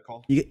 My bad. Bad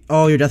call. You get,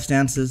 oh, your death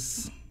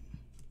stances.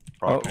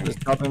 Oh, Rocking. he's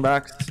dropping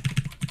back.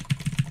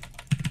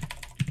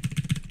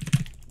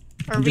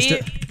 Are I'm just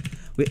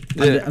we?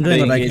 I'm doing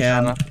what I They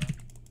can. engage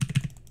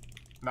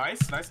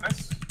Nice.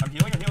 I'm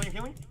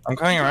healing. I'm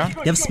coming around. Keep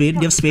going, You have keep speed,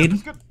 going, you have keep going, speed. this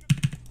is good.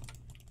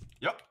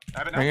 Yep. I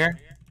have it now. Right here.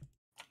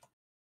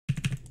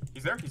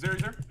 He's there. Don't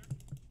Yeah,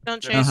 I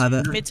don't chase. have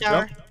it. Mid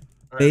tower. Okay,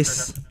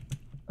 Base.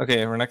 Okay,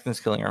 Renekton's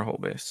killing our whole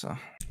base, so.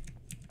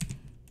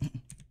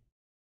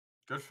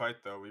 Good fight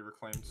though. We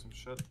reclaimed some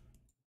shit.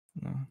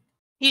 No.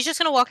 He's just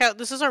gonna walk out.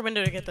 This is our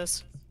window to get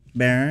this.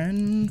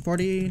 Baron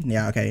 40.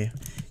 Yeah, okay.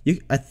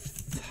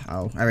 I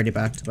already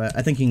backed, but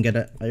I think you can get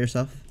it by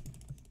yourself.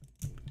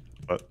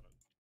 But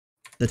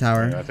The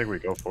tower. yeah, I think we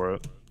go for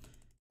it.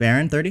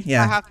 Baron 30. I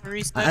Yeah. have to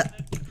reset.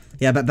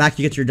 Yeah, but back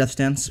you get your death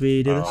stance.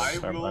 We do Oh, this. I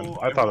never mind. will-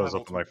 I I thought will it was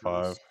have up in like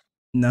ultimate 5.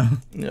 No.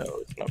 No,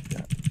 it's not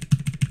yet.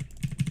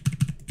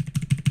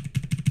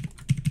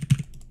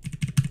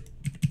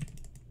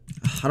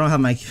 I don't have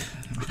my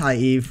high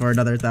E for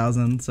another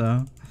 1,000, so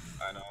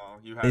I know.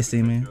 You have They to see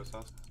take me.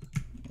 QSS.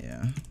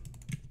 yeah.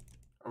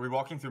 Are we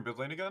walking through mid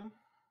lane again?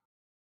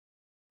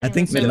 I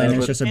think Yeah, mid lane but-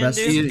 is just our And best.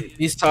 dude-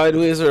 These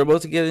sideways are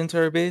about to get into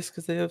our base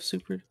because they have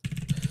super.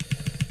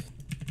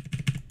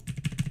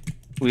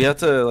 We have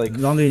to like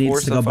Zongi needs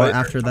force to a go bot fight.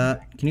 after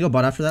that. Can you go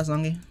bot after that,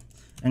 Zongi?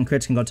 And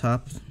crits can go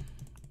top.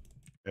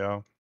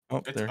 Yeah. Oh,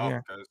 It's they're up,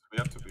 here. guys. We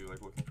have to be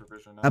like looking for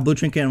vision now. I have blue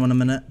trinket in 1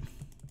 minute.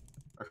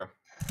 Okay.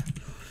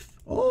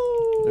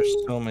 Oh. There's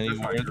so many You're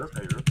fine. wards. You're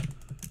okay. You're okay.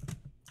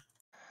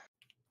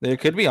 They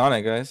could be on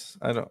it, guys.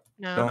 I don't.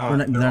 No, Don't No,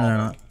 have. They're all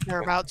not.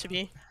 they're about to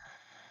be.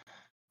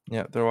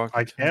 Yeah, they're walking.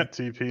 I to it. can't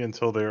TP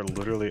until they're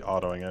literally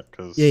autoing it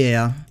because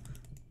Yeah.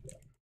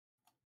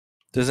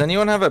 Does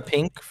anyone have a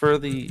pink for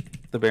the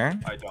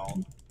Baron? I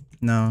don't.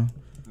 No.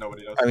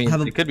 Nobody does. I mean, Have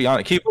a- they could be on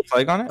it. Can you put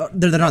flag on it? Oh,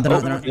 they're not. They're Oh,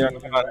 not. They're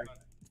not. yeah,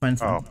 Fine. Fine.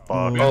 Oh,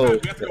 fuck. We have Oh, to-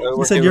 we have to go.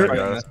 we're said here you're-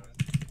 fighting this.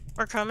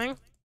 We're coming.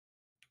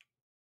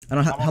 I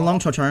don't have how long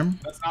to charm.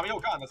 That's not me. Oh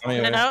god, that's Oh, not yeah,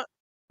 In me. and out.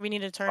 We need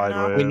to turn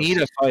now. Sideways. We need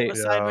a fight. With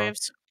Yeah. side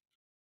waves.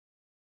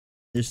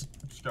 Just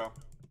Just go.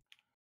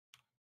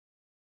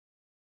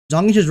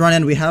 Zongi just run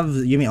in. We have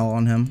Yumi all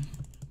on him.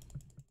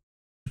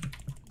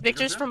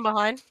 Victor's from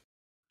behind.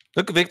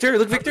 Look, Victor.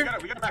 Look, We Victor.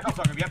 gotta back up,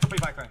 Zongi. We have to play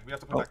backline. We have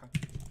to play Oh.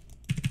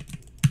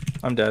 backline.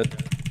 I'm dead.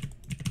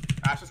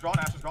 Ash is gone.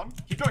 Ash is gone.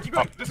 Keep going. Keep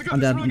going. This is good. I'm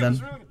This is dead, really I'm good. dead. This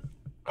is really good.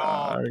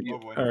 Oh,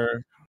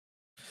 boy.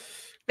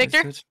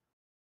 Victor?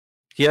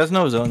 He has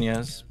no zone,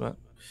 yes, but.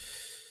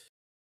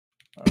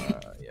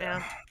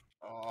 Yeah.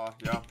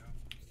 Yeah.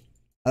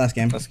 Last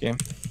game. Last game.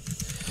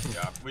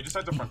 Yeah. We just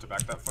had to front to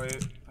back that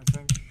fight, I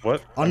think.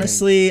 What?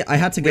 Honestly, I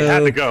had to I go. mean, we had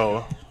to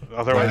go.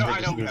 Otherwise, I we're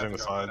know just we had losing to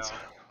the go, I sides. know.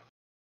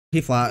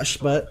 He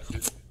flashed, but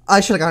I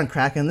should have gotten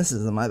Kraken. This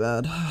isn't my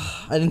bad.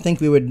 I didn't think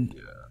we would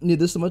need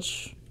this so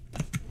much.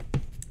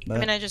 I mean,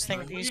 But I just We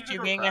think these needed to two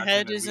go being Kraken,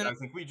 ahead and I isn't.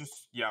 think we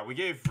just, we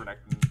gave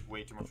Renekton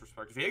way too much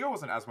respect. Viego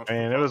wasn't as much. I of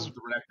a mean, it was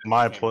problem, Renekton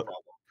my became a pl-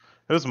 problem.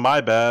 It was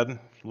my bad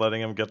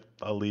letting him get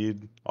a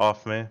lead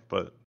off me,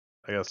 but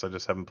I guess I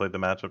just haven't played the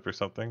matchup or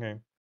something.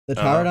 the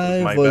know, tower it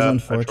was my dive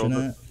was bad. I trolled it.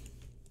 unfortunate.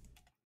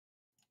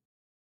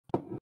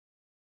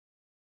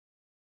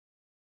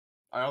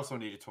 I also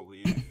needed to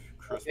leave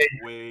Chris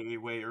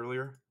way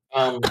earlier.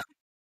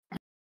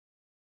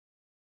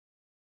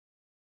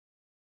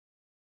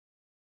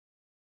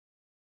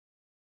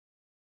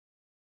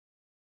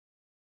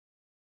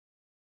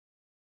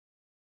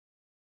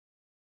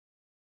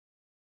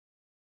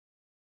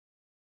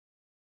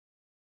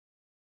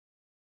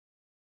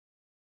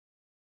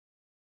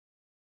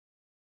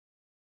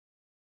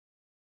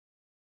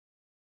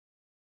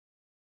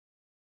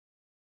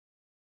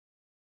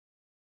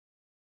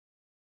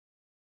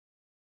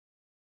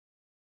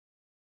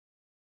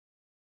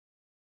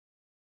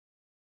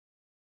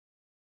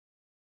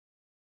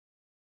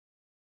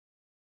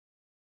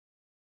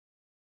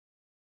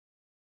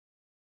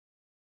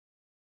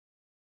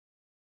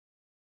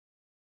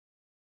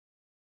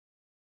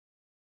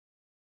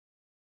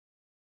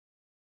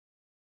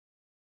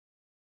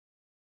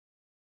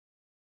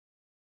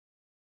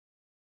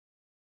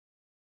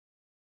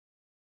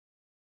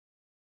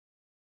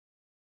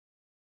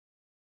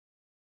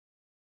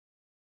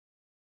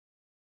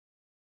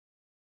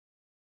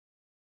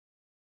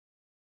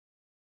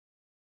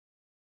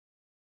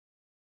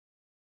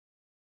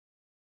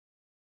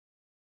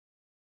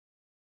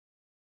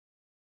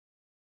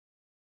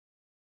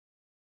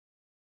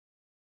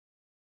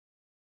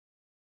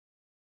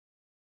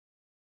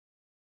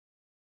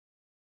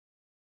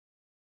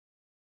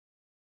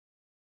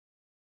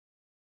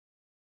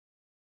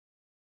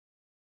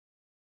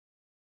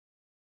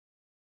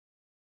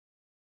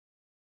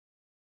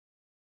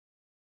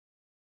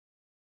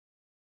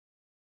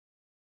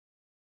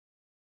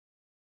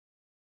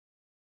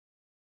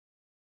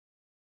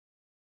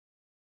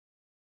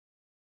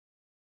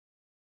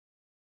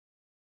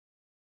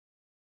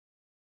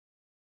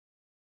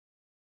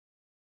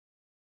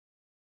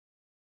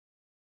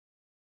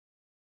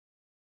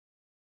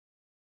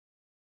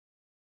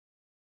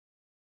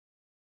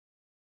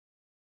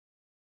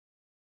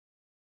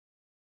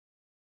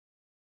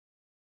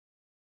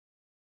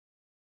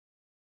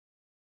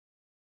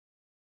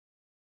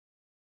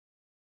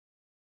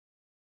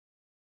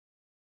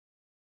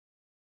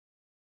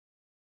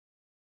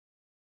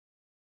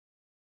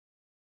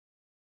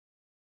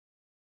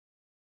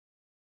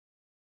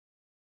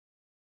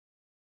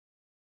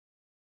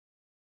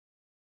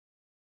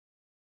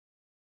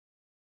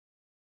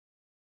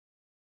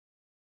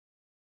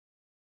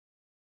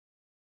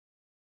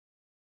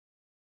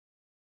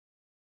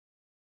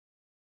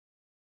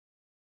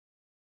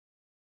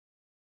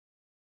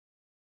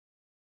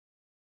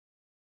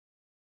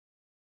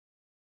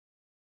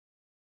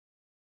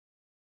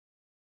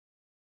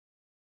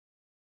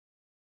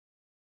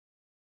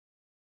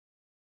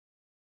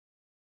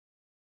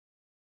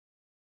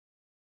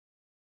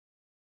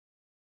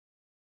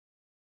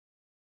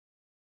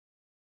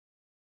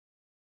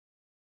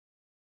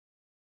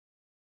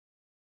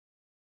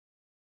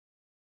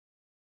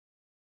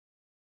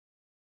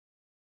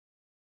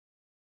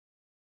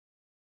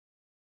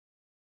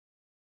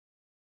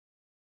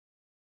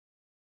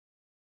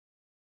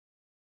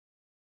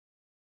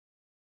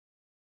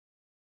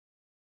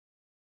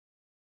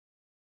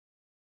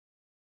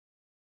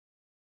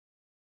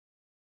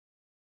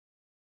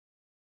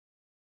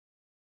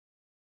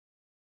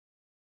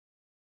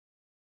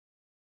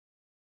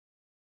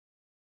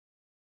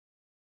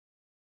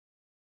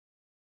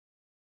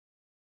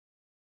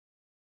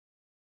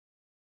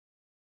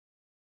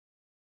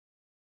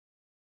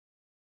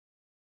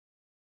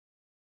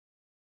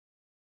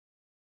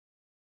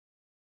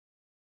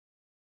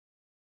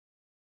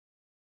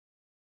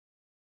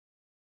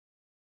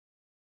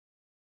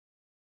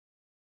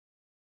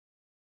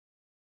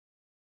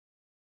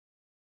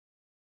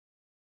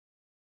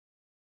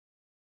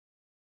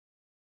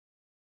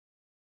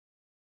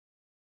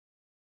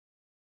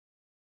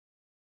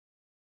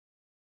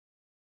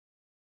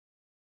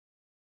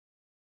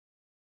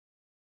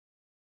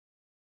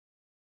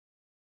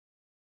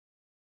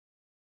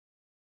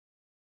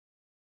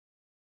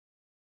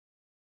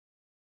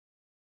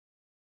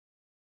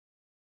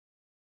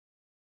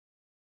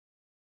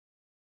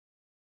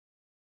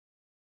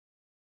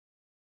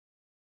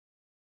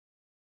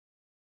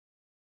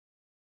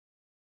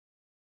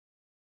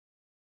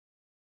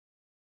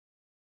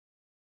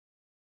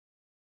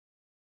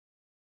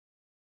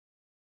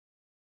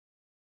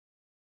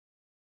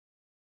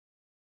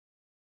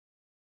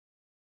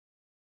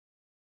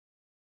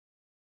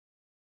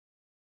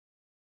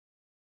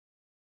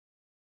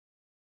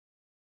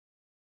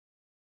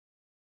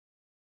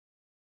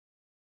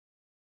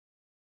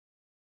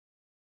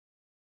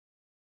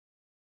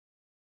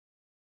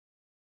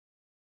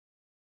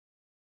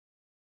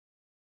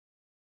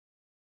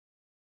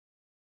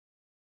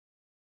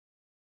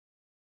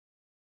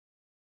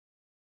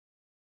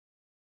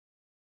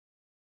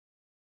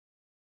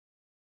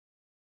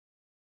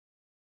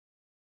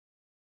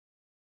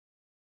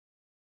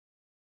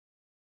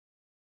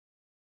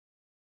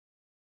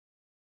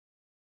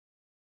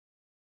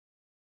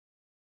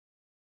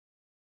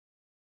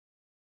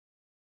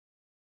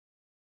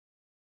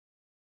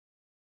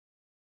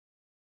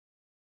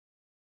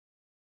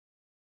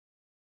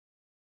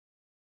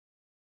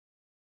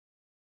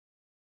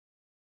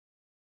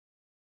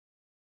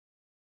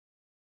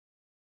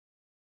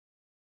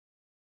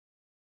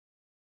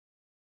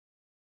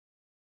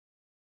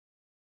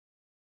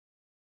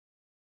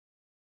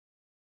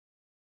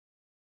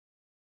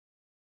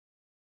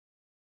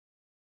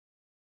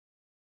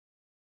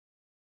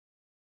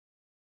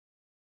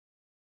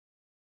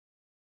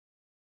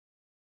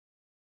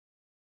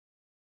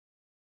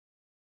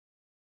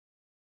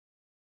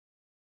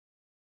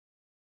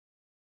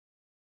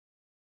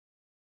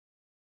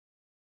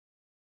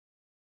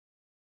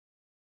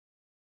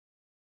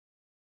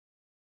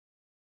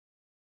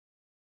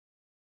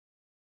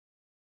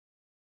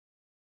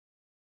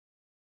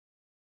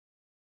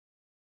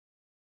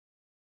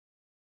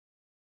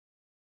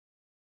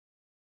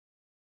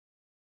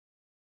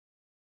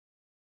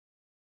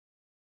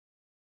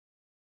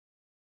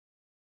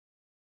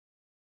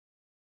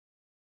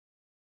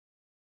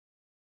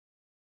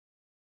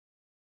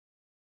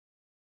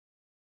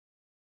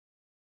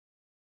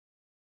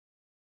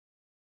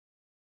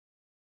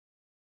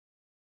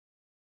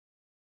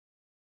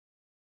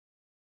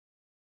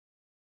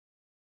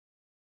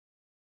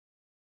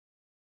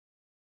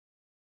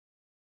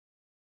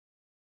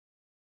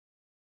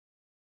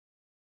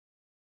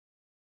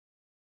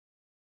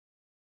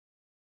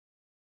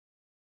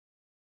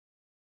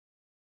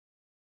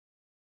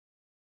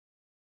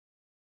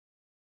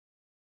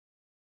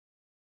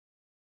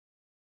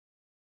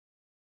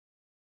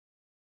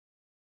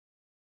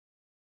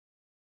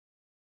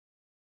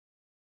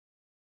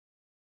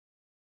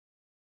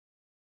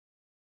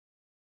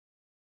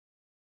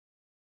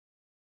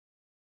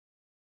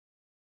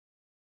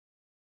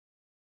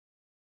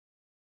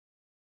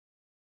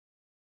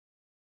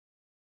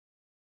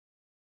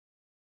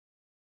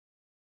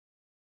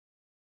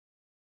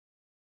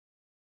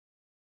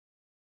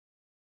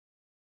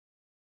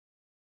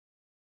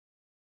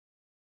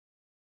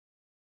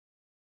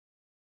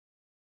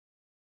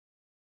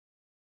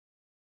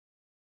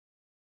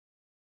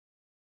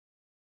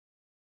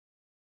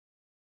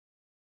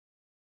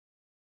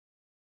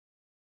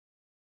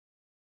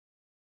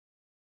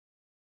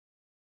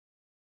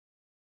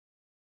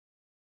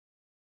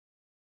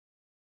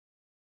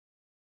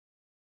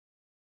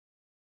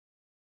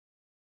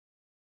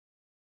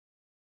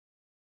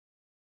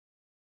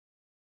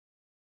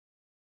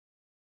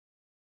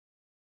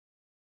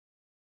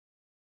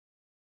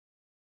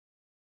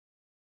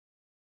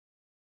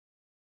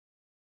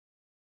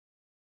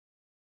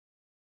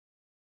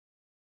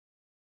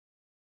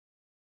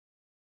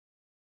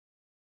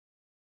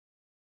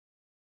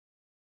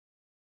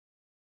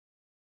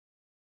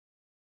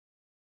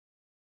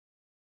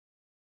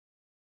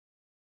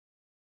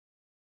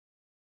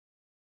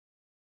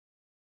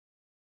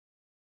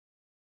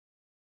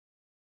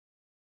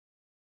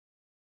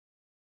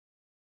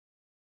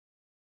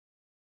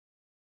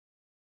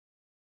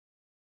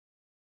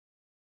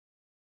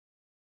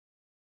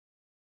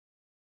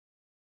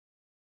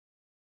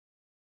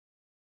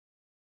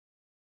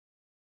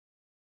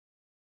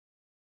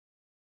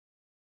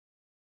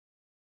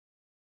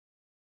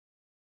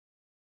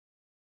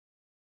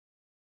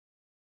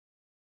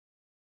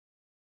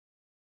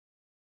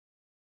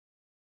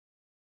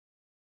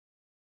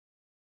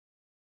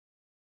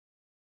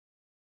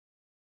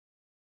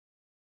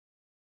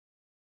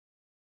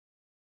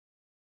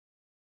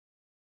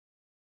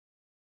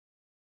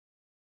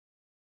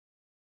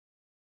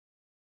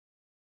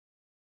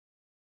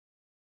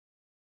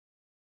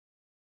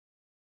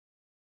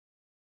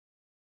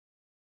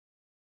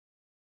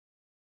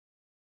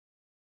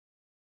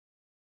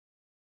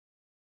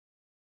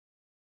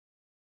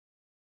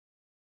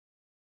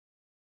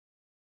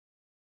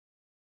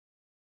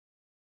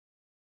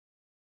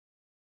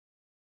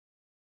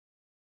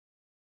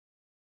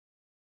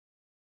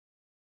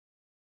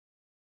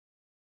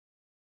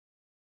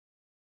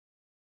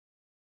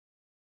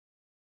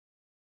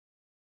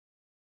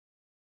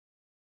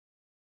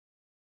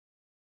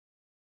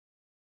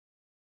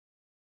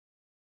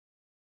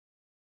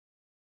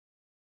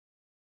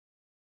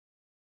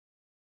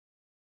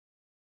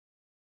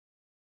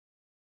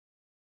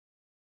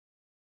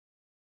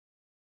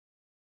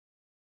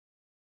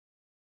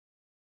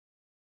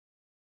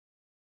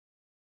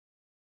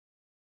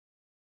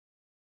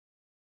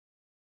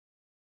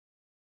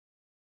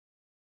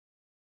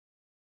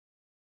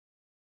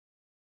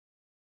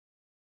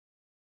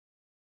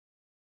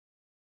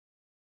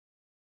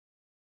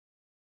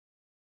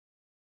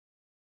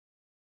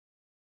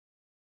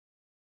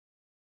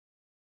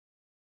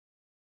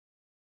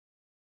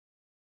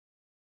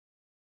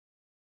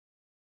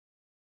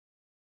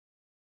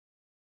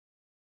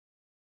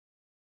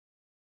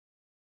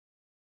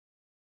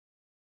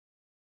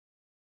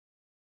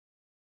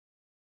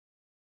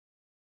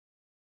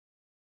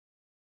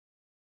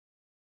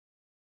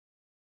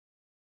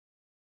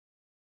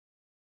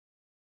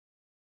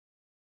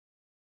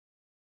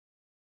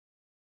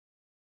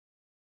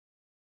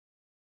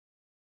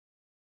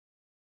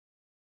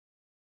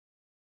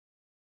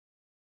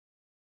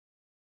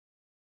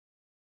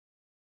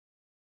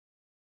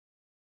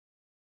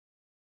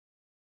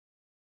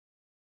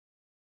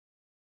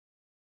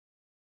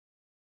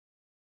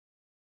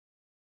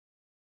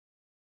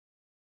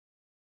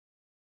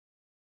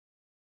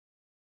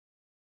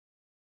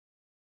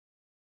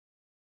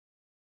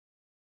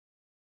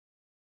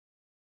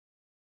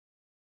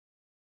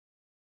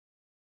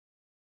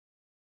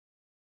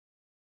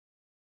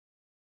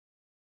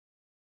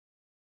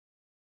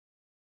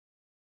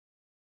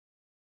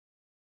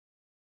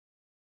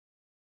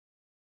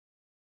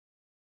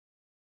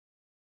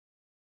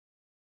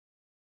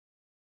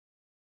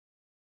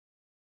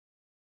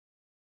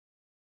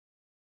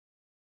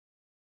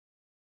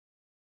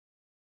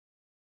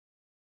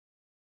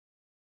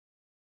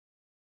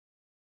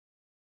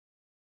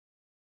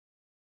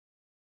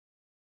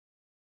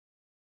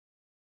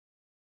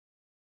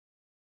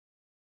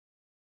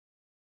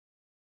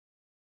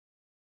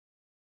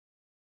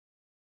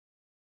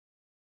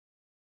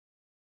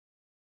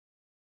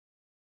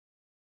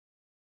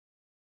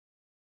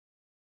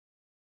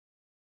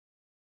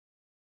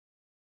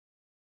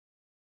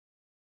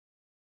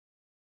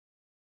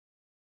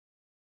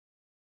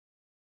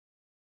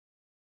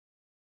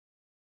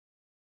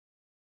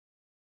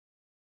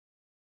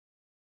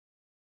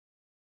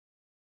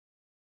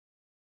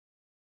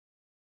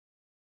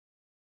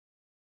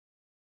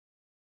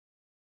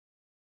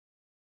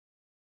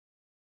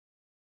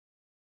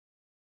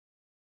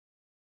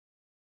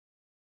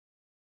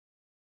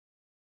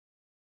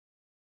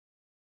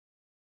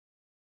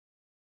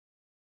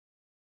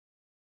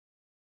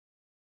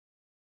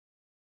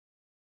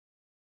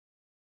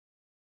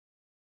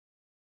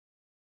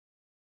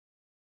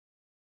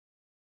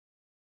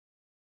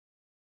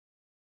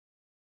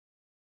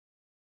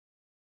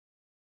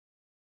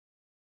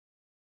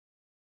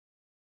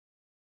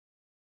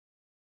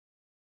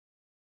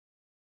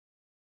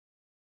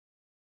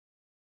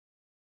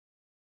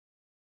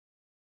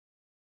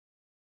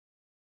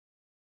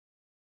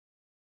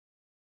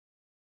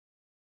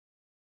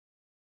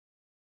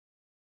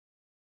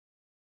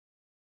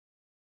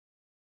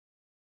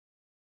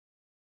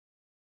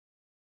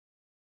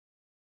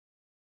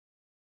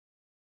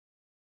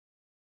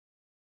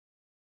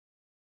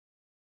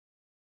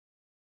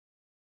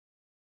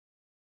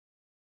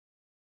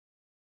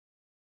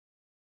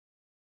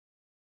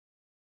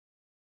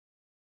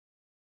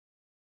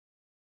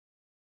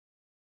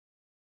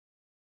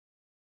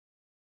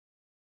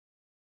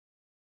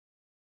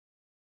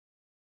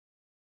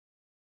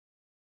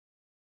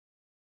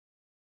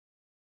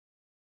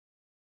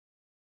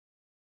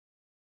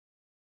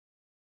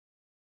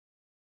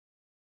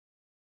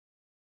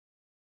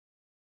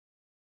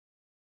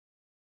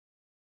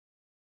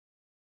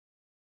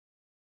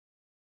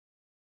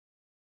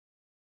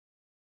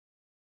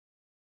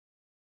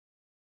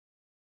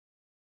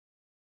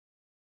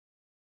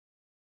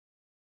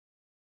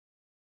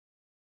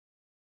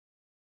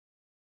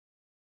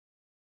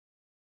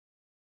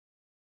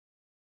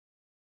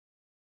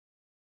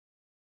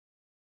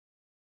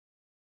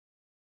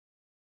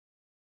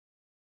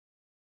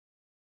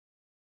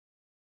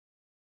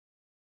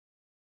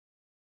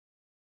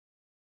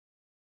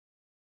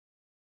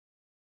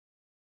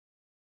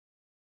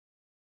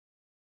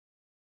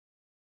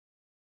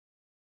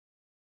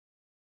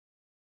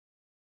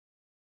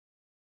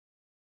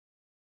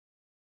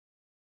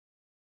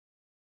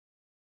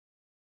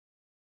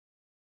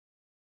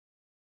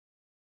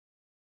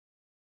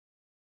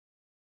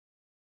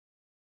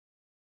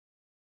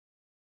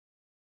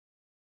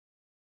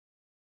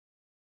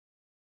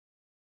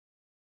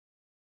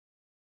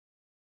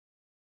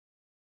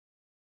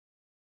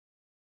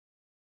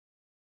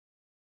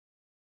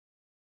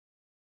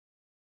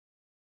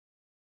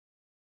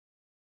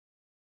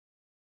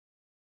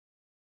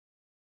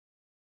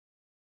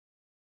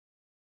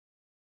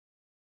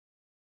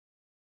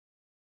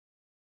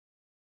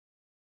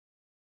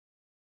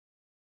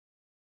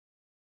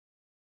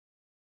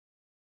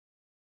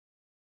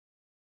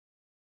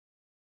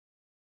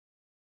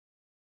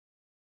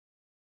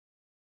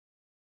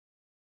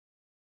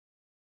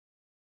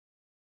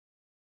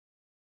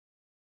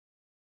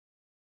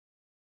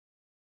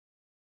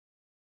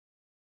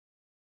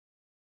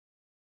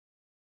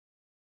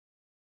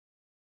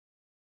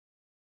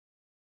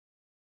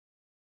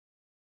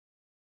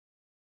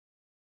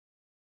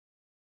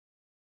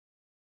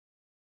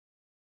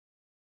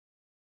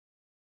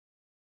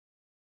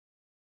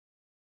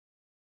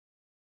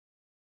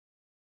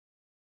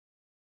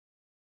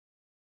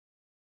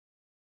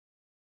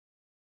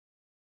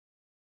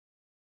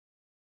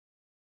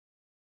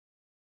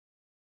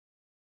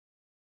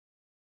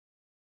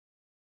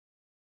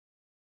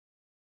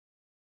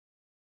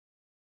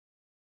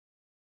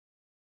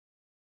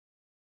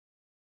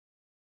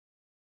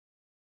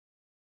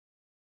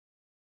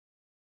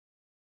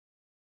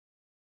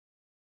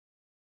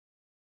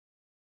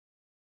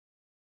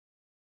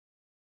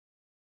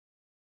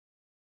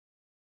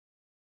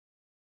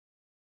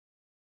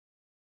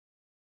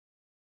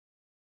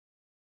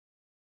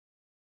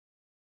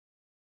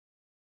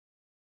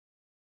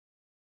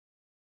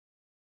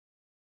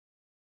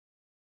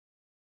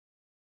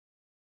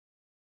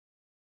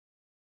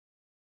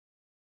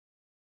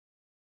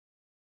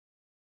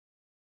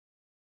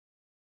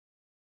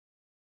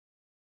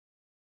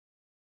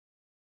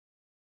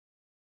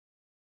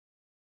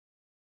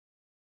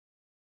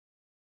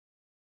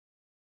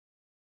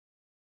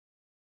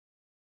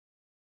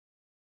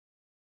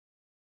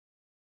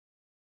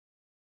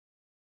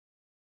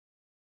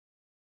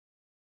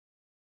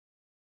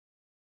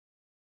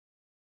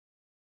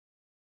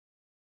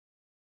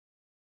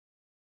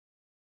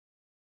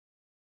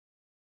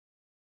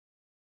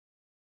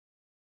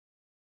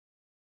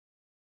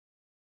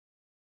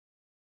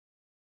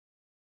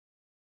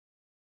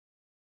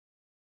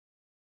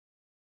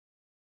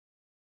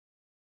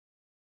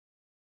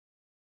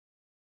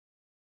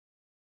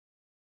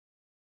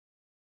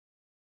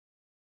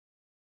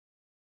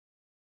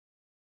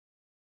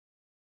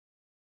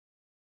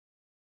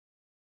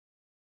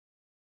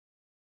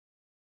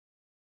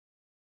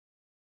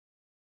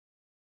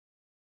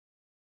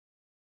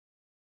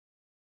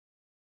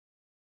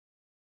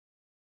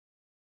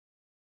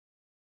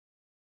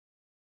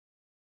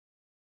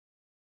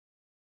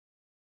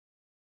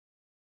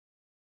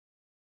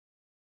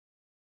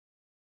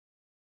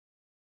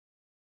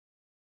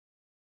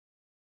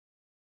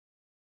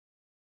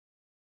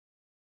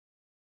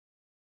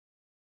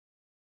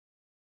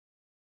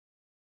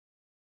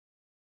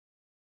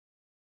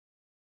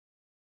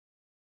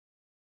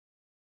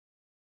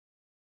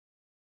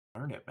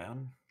 Learn it,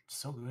 man. It's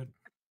so good.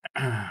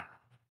 I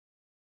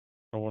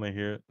don't want to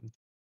hear it.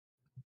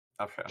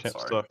 Okay, I'm Champ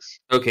sorry. sucks.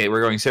 Okay,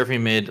 we're going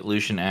Seraphine mid,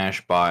 Lucian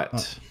Ash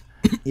bot.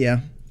 Yeah.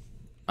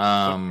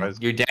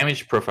 Your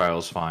damage profile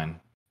is fine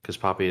because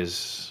Poppy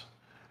is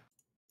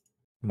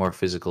more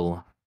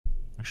physical.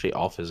 Actually,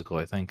 all physical,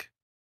 I think.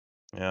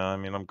 Yeah, I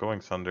mean, I'm going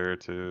Thunder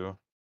too.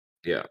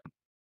 Yeah.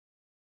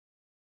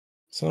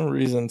 Some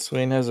reason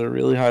Swain has a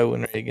really high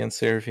win rate against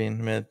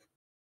Seraphine mid.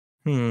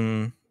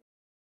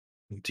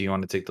 Do you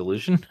want to take the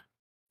Lucian?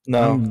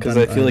 No, I'm because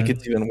done I feel like buying.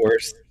 it's even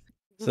worse.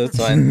 So it's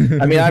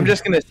fine. I mean, I'm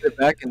just gonna sit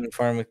back and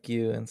farm with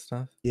Q and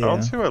stuff. I don't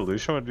Yeah. see why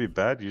Lucian would be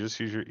bad. You just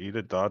use your E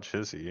to dodge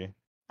his E.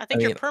 I I think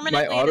you're mean, my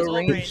permanently in auto his ult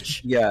range.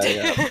 range. Yeah,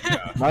 yeah.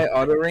 Yeah. My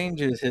auto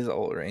range is his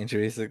ult range,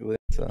 basically.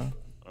 So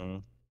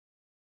Mm.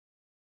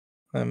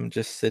 I'm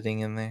just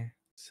sitting in there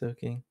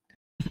soaking.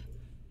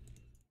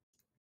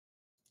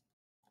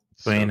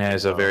 Swain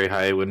has a Soaking very up.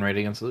 high win rate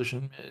against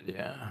Lucian mid.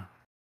 Yeah.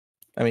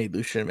 I mean,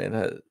 Lucian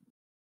mid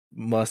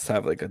must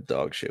have like a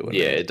dog shit win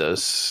Yeah, rate. it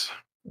does.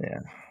 Yeah.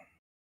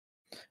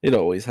 It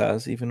always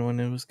has, even when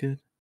it was good.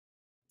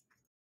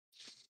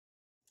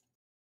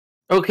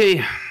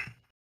 Okay.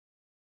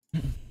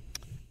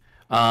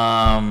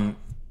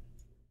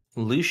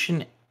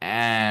 Lucian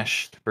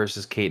Ash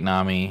versus Kate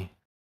Nami.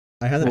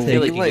 I have to Well, I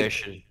feel take. like you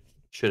guys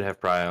should have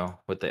prio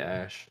with the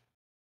Ash.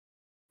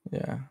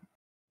 Yeah.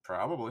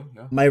 Probably,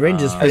 yeah. My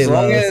range is pretty As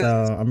long low, as-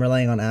 so I'm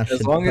relying on Ash. As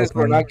to long as poke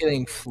we're me. not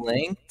getting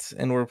flanked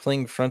and we're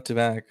playing front to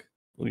back,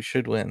 we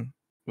should win.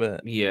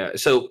 But Yeah.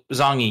 So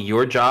Zongi,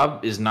 your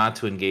job is not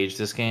to engage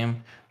this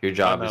game. Your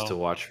job is know. to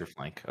watch your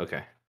flank.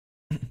 Okay.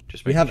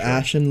 Just We making have sure.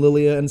 Ash and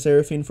Lilia and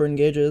Seraphine for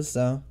engages,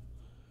 so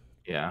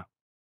Yeah.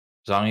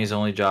 Zongi's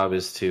only job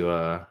is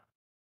to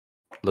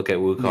look at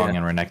Wukong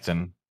Yeah. and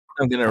Renekton.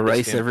 I'm gonna This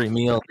rice game- every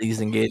meal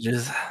these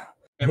engages.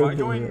 Am I Yeah.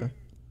 going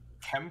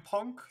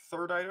Chempunk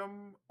third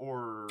item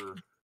or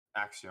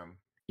Axiom?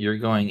 You're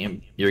going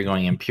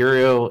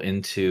Imperial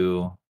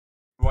into.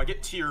 Well, I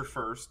get tier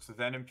first,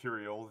 then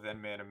Imperial,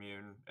 then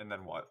Manamune, and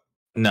then what?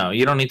 No,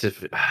 you don't need to.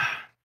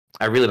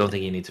 I really don't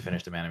think you need to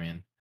finish the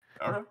Manamune.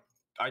 Okay.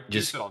 I do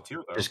Just- sit on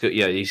tier though. Just go.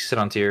 Yeah, you sit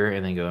on tier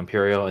and then go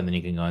Imperial, and then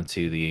you can go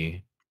into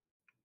the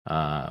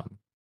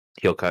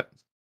heel cut.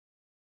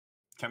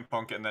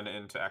 Chempunk and then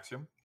into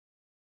Axiom.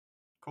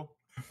 Cool.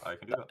 I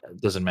can do that.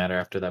 It doesn't matter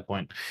after that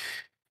point.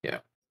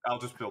 I'll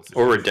just build Or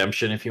situation.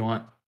 redemption if you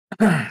want.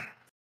 I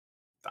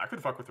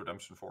could fuck with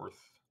Redemption fourth.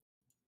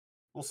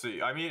 We'll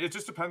see. I mean, it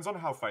just depends on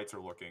how fights are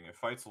looking. If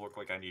fights look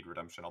like I need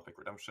Redemption, I'll pick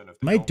Redemption. If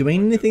they am I don't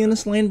doing look like anything it, in then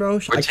this lane, bro?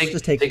 Or I should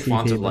just take TP,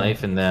 Fonts of bro.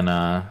 Life and then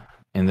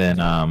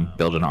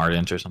build an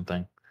Ardent or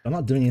something. I'm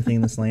not doing anything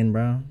in this lane,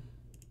 bro.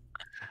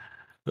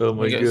 Oh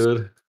my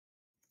God.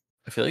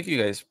 I feel like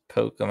you guys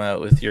poke them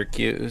out with your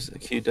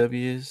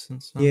QWs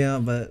and stuff. Yeah,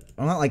 but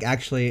I'm not like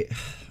actually.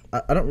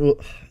 I don't.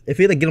 If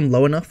we like get them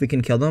low enough, we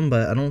can kill them.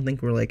 But I don't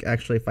think we're like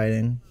actually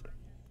fighting.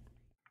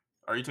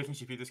 Are you taking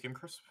TP this game,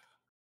 Chris?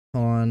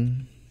 Hold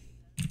on.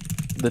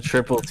 The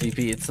triple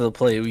TP, it's the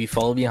play. We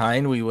fall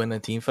behind, we win a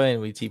team fight,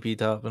 and we TP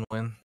top and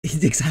win.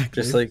 Exactly.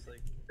 Just like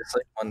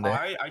one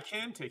day. I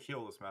can take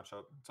heal this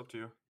matchup. It's up to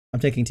you. I'm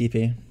taking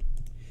TP.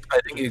 I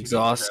think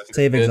exhaust. is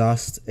Save good.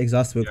 exhaust.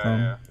 Exhaust Yeah, Wukong.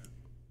 yeah.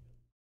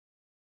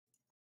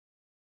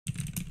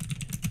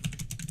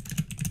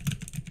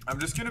 I'm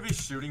just gonna be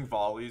shooting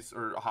volleys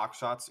or hawk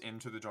shots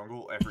into the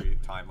jungle every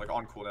time, like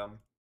on cooldown.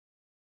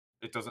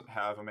 It doesn't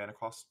have a mana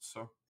cost,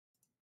 so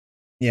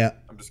Yeah.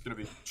 I'm just gonna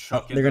be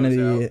chucking. They're gonna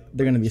those be. out.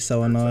 They're gonna be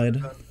so annoyed.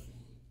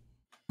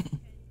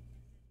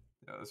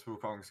 Yeah, this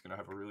Wukong's gonna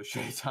have a really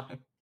shitty time.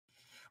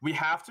 We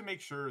have to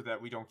make sure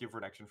that we don't give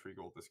Renekton free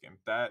gold this game.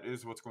 That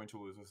is what's going to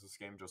lose us this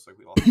game, just like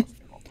we lost last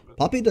game off of it.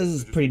 Poppy does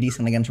So just pretty be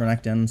decent against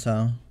Renekton,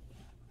 so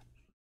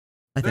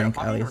I think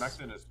Poppy at and least.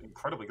 Renekton is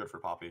incredibly good for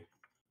Poppy.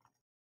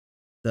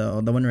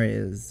 So the win rate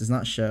does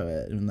not show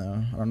it, even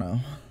though I don't know.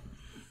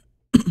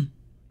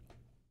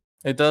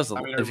 It does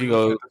I mean, if are you we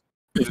looking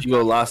go at if you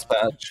go last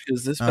patch,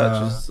 because this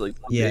patch is like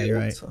Yeah, 1 you're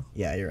day old, right. so.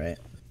 Yeah, you're right.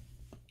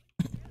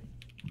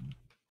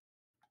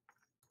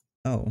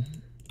 Oh,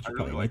 I should really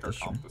probably like make our this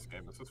comp stream. this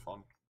game. This is fun.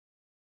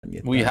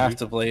 Mute We that. have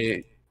to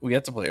play. We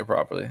have to play it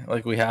properly.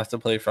 Like we have to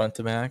play front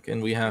to back,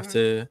 and we have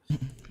to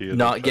Via the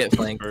not get fences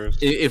flanked.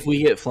 first. If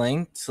we get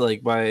flanked,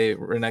 like by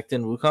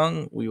Renekton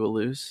Wukong, we will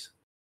lose.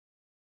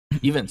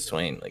 Even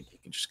Swain, like you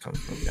can just come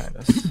from behind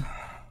us. Yeah,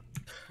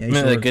 I you mean,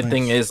 should the work good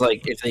thing flanks. is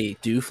like if they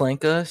do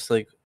flank us,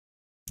 like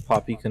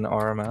Poppy can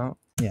R them out.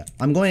 Yeah,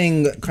 I'm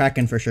going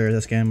Kraken for sure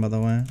this game. By the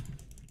way,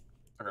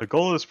 The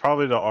goal is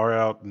probably to R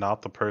out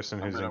not the person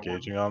I'm who's gonna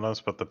engaging on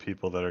us, but the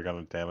people that are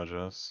going to damage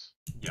us.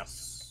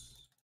 Yes.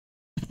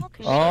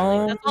 Okay.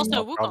 Um, That's also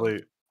I'll Wukong.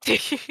 probably.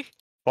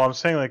 Well, I'm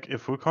saying like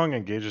if Wukong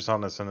engages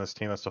on us and this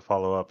team has to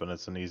follow up and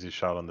it's an easy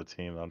shot on the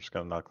team, I'm just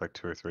gonna knock like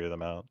 2 or 3 of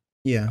them out.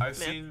 yeah, I've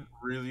Man. seen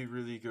really,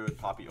 really good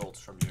Poppy ults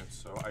from you,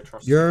 so I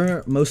trust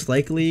you're most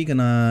likely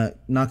gonna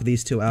knock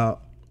these two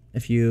out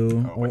if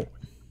you. Oh, wait.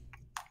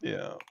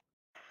 Yeah.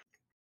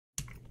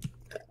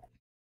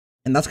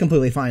 And that's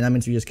completely fine. That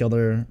means you just killed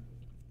her.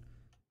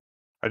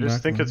 I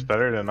just think it's Backline.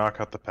 better to knock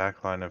out the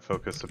back line and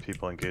focus the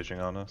people engaging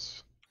on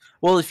us.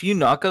 Well, if you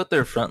knock out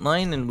their front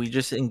line and we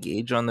just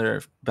engage on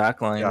their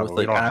back line Yeah, with but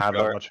we like don't have that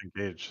Ashar. much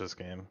engaged this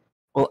game.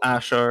 Well,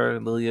 Ashar,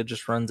 Lilia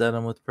just runs at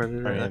them with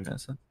Predator, I that mean, kind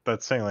of stuff.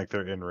 that's saying like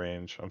they're in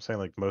range. I'm saying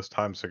like most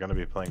times they're going to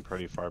be playing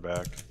pretty far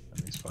back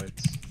in these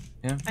fights.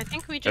 I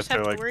think we just they're,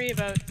 have to like- worry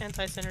about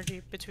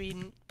anti-synergy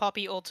between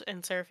Poppy ult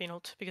and Seraphine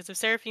ult, because if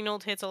Seraphine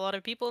ult hits a lot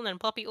of people and then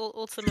Poppy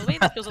ults them away,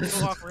 that feels a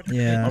little awkward.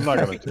 Yeah. I'm not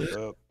going to do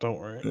that. Don't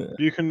worry. Yeah.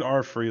 You can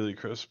R freely,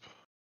 Crisp.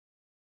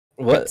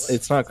 What?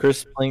 It's not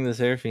Chris playing the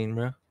Seraphine,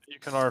 bro. You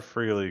can R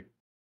freely,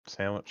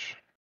 Sandwich.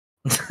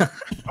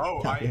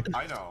 Oh, Copy.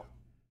 I know.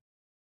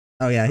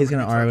 Oh yeah, he's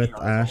gonna R with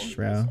Tracking our Ash,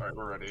 bro. Alright,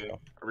 we're ready.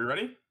 Are we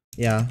ready?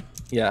 Yeah.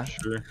 Yeah.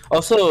 Sure.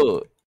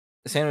 Also,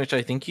 Sandwich,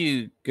 I think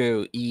you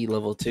go E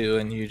level 2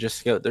 and you just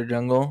scout their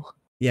jungle.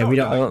 Yeah, No, we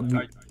no, don't.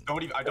 I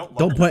don't even. I don't.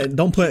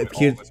 Don't put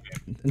Q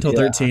until Yeah,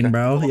 13, okay.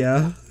 bro.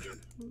 Yeah.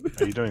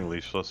 Are you doing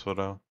leashless,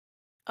 Widow?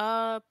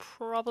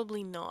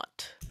 Probably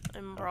not.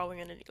 I'm probably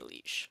gonna need a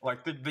leash.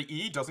 Like the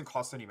E doesn't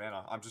cost any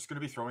mana. I'm just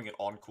gonna be throwing it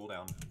on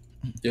cooldown.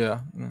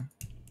 Yeah.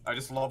 I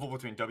just level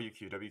between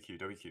WQ,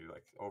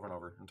 like over and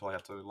over until I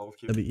have to level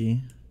Q. WE.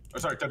 Oh,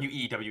 sorry,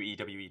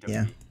 WE.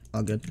 Yeah.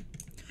 All good.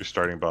 You're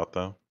starting bot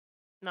though.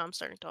 No, I'm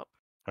starting top.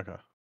 Okay.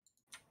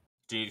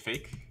 Do you need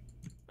fake?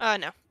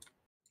 No.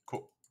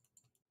 Cool.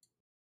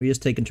 We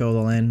just take control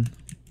of the lane.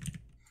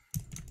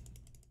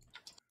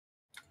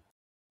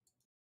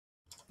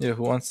 Yeah,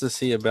 who wants to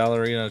see a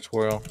ballerina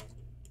twirl?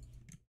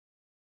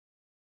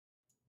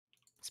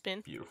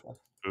 Spin. Beautiful.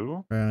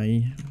 Ooh. Bro,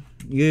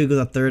 you go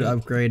the third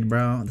upgrade,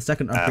 bro. The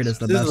second upgrade is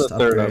the This best is the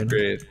third upgrade.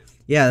 upgrade.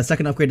 Yeah, the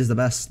second upgrade is the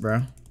best,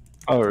 bro.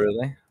 Oh,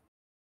 really?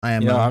 I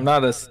am. You know, I'm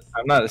not a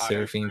I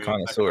Seraphine agree.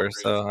 connoisseur,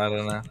 Second so upgrade I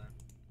don't know.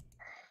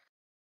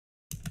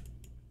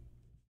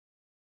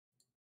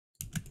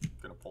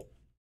 Gonna pull.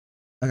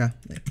 Okay,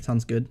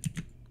 sounds good.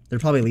 They're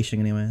probably leashing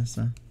anyway,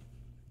 so.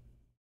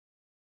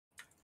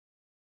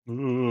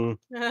 Ooh.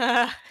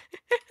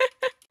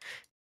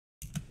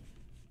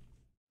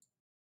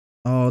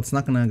 Oh, it's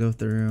not gonna go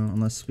through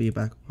unless we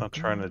back. Not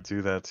trying to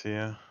do that to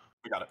you.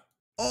 We got it.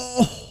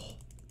 Oh,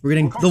 we're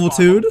getting We'll come level spot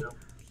 2'd. level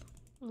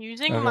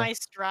Using Okay. my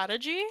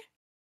strategy?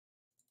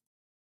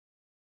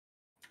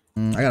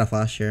 I got a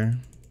flash here.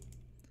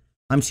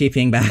 I'm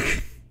TPing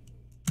back.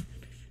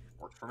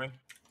 Worked for me.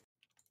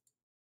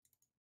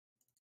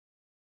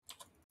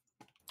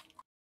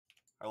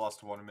 I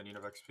lost 1 minion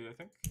of XP, I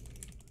think.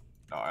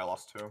 No, I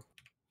lost 2.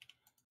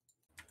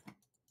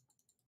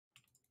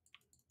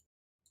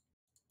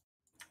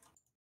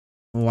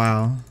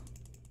 Wow.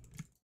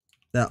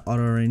 That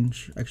auto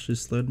range actually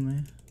slowed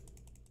me.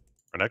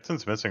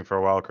 Renekton's missing for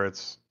a while,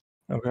 Crits.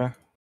 Okay,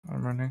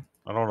 I'm running.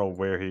 I don't know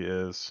where he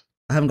is.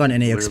 I haven't gotten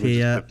any Literally XP just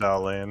yet. dipped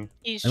out lane.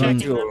 He's I don't-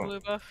 checking that blue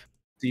buff.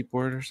 Deep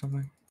ward or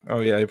something? Oh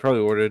yeah, he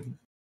probably ordered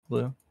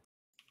blue.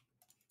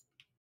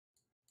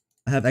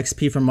 I have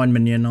XP from 1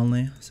 minion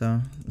only,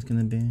 so it's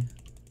gonna be.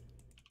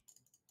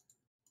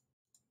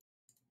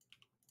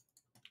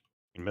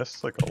 He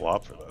missed like a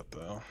lot for that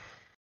though.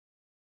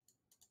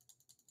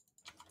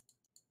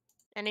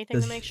 Anything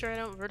Does- to make sure I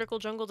don't vertical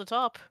jungle to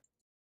top.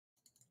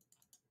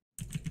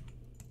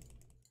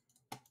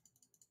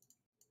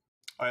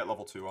 I at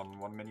level 2 on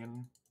 1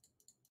 minion.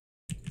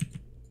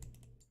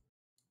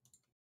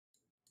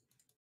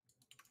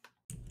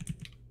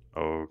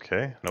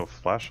 Okay, no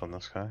flash on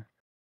this guy.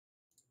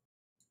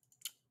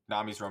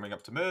 Nami's roaming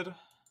up to mid.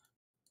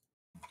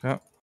 Yeah.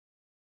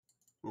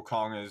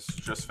 Wukong is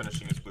just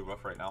finishing his blue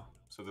buff right now,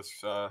 so this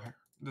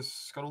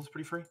scuttle's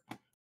pretty free.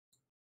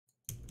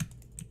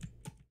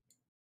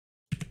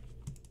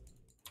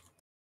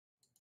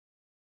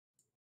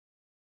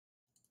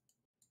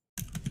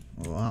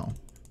 Wow.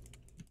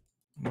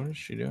 What is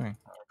she doing?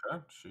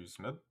 Okay, she's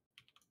mid.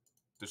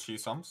 Did she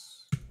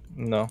sums?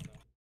 No.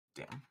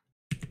 Damn.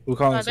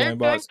 Wukong is They're my going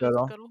bot to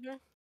scuttle. scuttle here.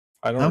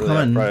 I don't I'm really have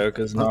coming. prio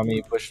because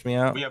Nami pushed me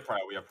out. We have prio.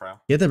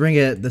 You have to bring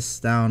this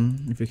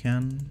down if you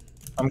can.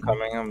 I'm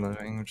coming, I'm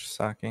moving, I'm just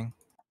sacking.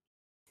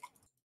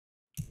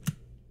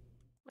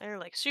 They're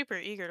like super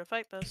eager to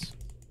fight this.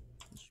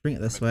 Just bring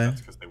it this Maybe way.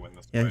 that's 'cause they win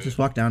this Yeah, fight. just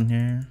walk down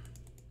here.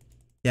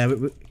 Yeah, can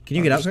you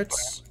I'm get out, just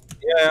Kurtz?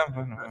 Yeah, I'm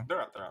fine.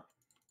 They're out.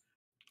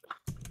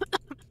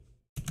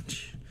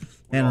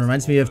 Man, it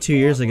reminds me of 2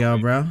 years ago,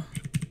 bro.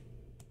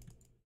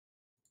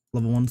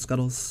 Level 1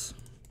 scuttles.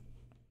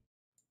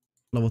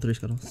 Level 3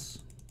 scuttles.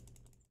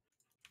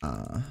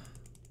 Oh.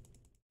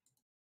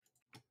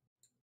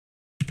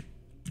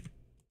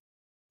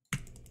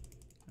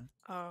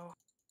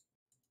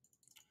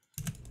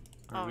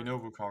 I mean, we know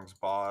Wukong's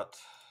bot,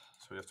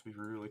 so we have to be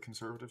really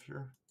conservative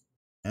here.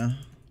 Yeah.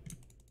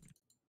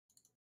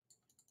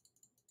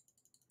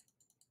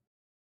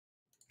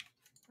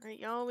 Alright,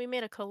 y'all, we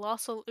made a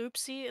colossal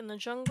oopsie in the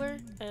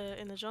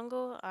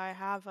jungle. I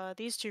have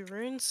these 2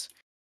 runes,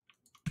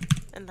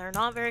 and they're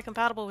not very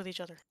compatible with each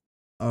other.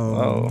 Oh.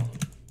 Whoa.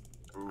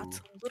 That's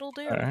Ooh. a little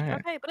doomed. Alright.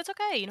 Okay, but it's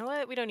okay. You know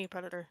what? We don't need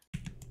Predator.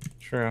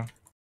 True.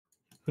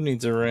 Who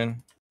needs a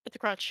rune? It's a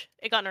crutch.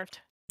 It got nerfed.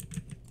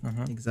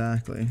 Uh-huh.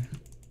 Exactly.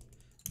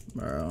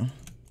 Bro.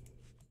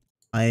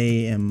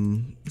 I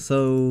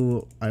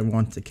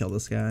want to kill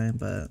this guy,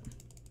 but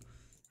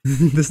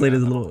this late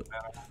is a little.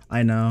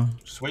 I know.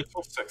 Just wait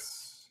till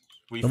 6.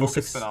 We Level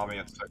focus 6. Tsunami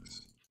at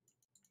 6.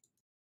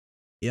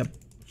 Yep.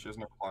 She has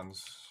no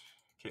cleanse.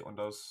 Caitlyn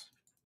does.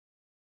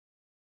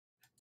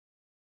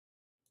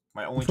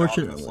 My only job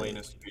in this lane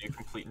is to be a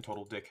complete and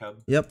total dickhead.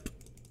 Yep.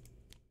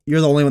 You're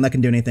the only one that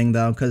can do anything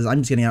though, because I'm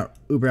just getting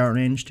uber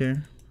outranged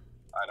here.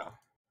 I know.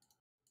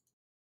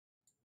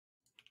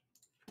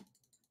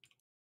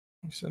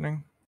 I'm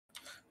sitting.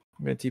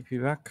 I'm gonna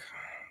TP back.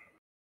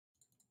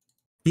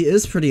 He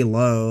is pretty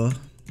low.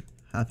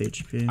 Half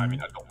HP. I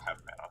mean, I don't have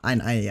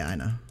mana. I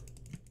know.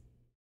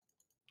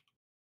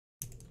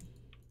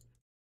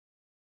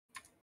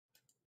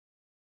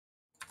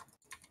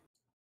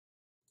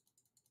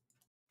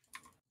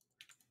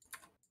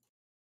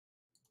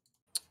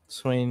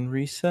 Swain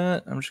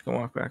reset. I'm just gonna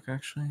walk back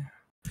actually.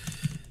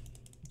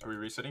 Are we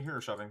resetting here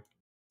or shoving?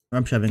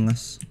 I'm shoving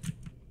this.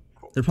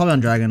 Cool. They're probably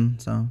on dragon,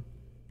 so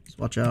just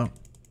watch out.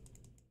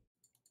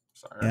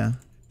 Sorry. Yeah.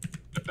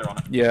 If they're on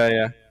it.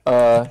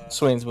 Yeah.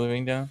 Swain's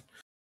moving down.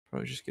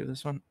 Probably just give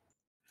this one.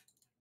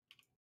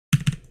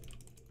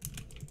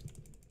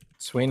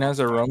 Swain has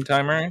a roam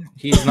timer.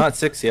 He's not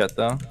 6 yet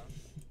though.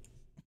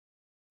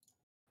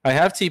 I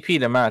have TP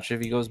to match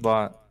if he goes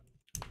bot.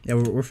 Yeah,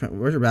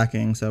 we're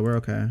backing, so we're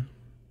okay.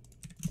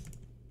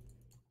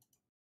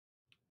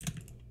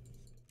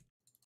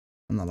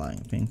 I'm not lying,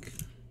 pink.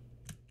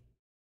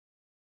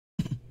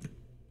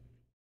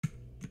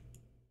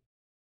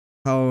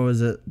 How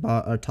is it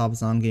bot or top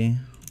Zongi?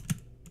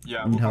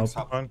 Yeah, Need Wukong's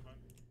help. top one.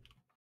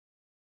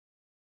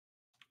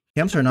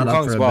 Camps are not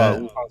up for a bit.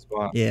 Wukong's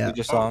bot. Yeah. We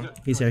just saw him.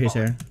 He's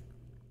here.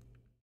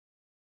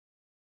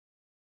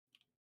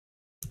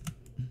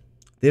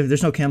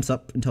 There's no camps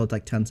up until it's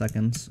like 10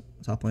 seconds.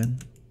 Top lane.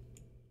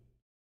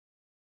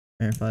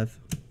 Air 5.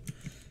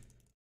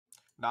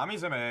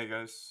 Nami's MAA,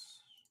 guys.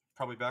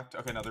 Probably backed.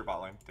 Okay, no, they're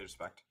bot lane. They just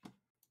backed.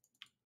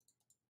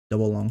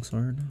 Double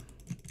longsword.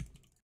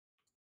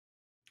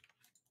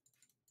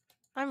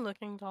 I'm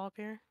looking top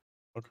here.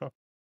 Okay.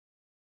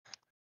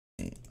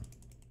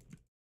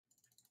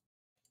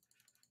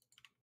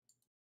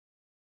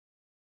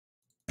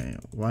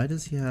 Why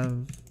does he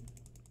have...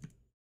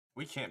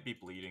 We can't be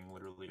bleeding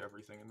literally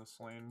everything in this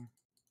lane.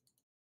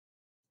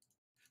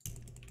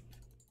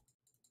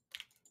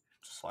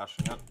 Just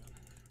slashing it.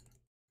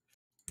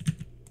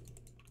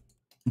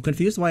 I'm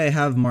confused why I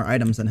have more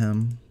items than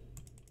him.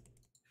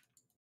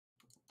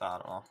 I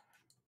don't know.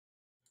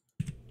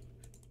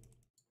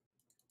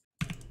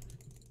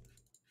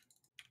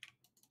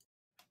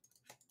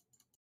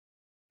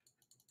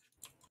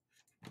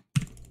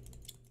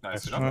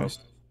 Nice. Nice.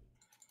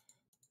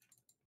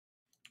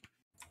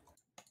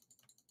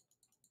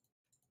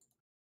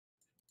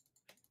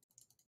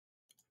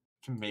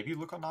 Can maybe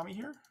look on Nami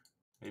here?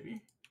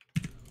 Maybe?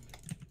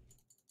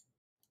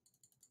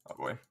 Oh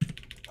boy.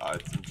 I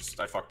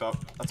fucked up.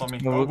 That's on me.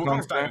 No, Oh,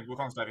 Wukong's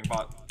Wukong's diving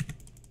bot.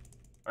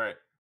 Alright.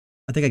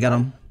 I think I got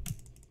him.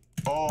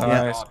 Oh,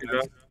 Nice. God, Good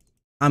nice. job.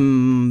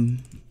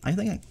 I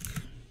think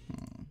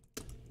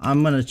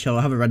I'm gonna chill.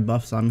 I have a red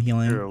buff, so I'm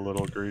healing. You're a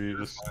little greedy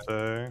to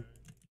stay.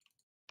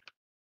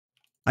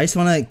 I just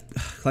want to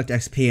collect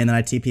XP and then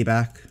I TP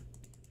back.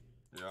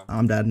 Yeah. Oh,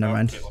 I'm dead. Never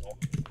mind.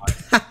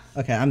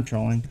 Okay, I'm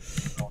trolling.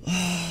 This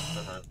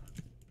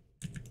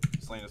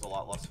lane is a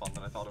lot less fun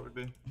than I thought it would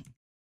be.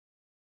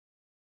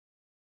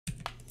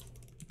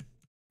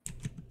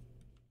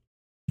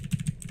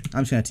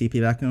 I'm just gonna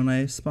TP back when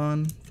I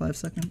spawn. 5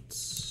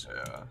 seconds.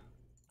 Yeah.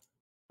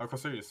 How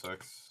close are you to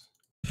 6?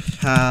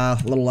 A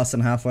little less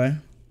than halfway. I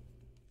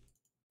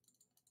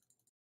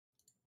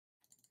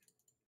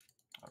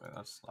mean,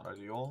 that's not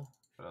ideal,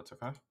 but that's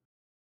okay.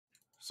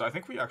 So I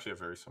think we actually have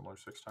very similar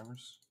 6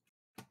 timers.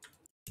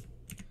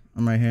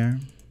 I'm right here.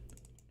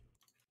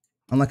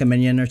 I'm like a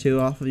minion or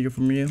two off of you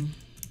from you.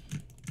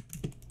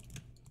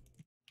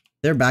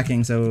 They're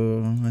backing,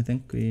 so I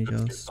think we Just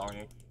keep just... stalling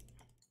you.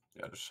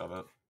 Yeah, just shove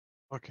it.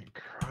 Fucking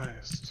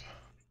Christ.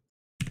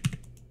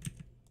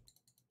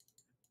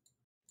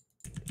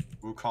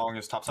 Wukong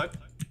is topside.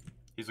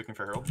 He's looking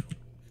for Herald.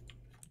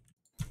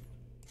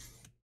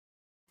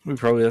 We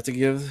probably have to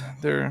give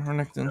their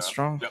Renekton Yeah.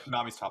 strong. Yep,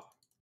 Nami's top.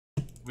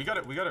 We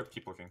gotta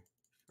keep looking.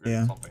 We're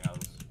Yeah. gonna get something out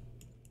of this.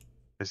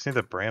 I just need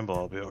the bramble,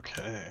 I'll be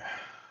okay.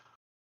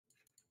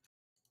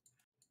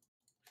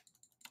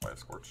 Oh, I have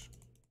Scorch.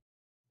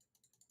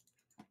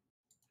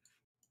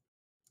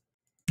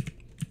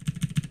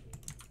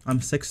 I'm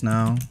 6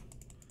 now.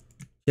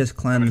 Just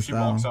I mean, if cleanse she though.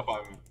 walks up,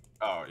 I'm...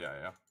 Oh, yeah,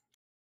 yeah.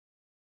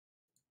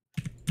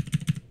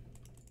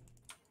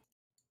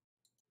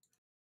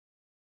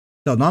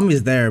 So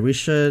Nami's there. We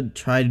should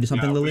try to do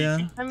something, Yeah, we Lilia.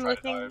 should I'm try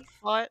to looking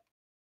dive.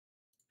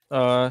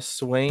 bot.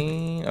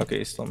 Swain.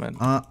 Okay, still mid.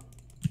 Do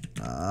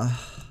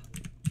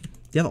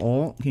you have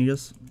ult? Can you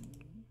just...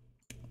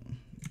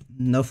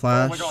 No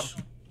flash. Oh my god.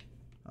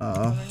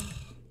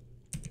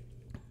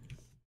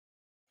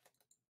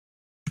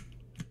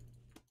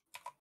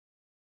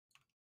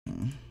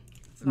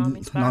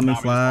 Nami's back. Nami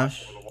Nami's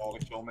flash. back over the wall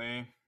to kill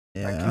me. I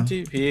Yeah. can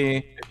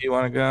TP if you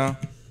want to go.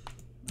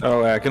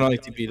 Oh, wait, I can only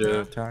TP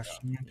to Tash.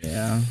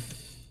 Yeah.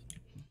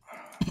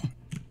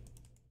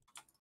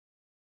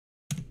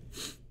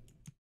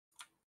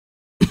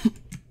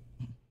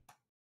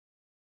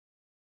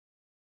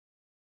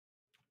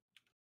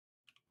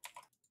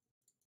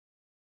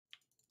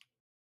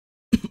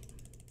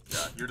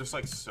 Yeah, you're just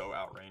like so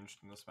outranged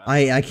in this match.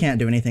 I can't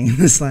do anything in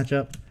this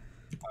matchup.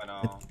 I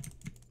know.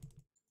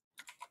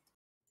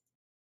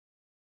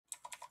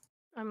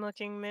 I'm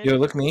looking mid. Yo,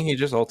 look me. He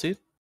just ulted.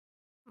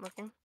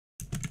 Looking.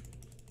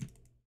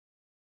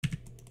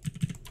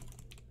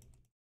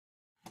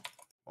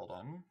 Hold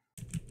on.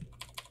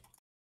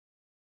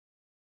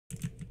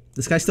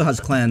 This guy still has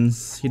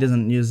cleanse. He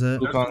doesn't use it.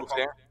 There's Wukong's Wukong.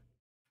 here.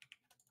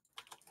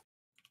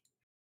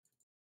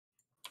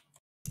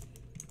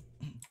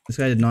 This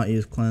guy did not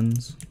use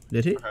cleanse.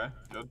 Did he? Okay,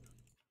 good.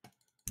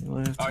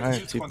 Left, Oh, right,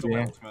 he's used cleanse on my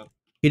TP. ultimate.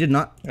 He did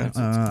not. Yeah, it's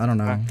I don't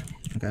know.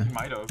 Okay. He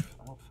might have.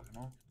 I don't fucking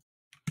know.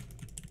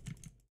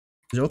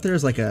 His ult there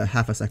is like a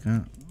half a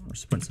second or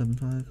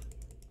 0.75.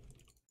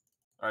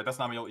 Alright, that's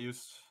Nami ult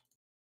used.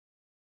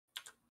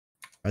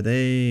 Are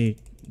they?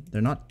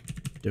 They're not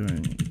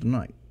doing. They're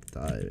not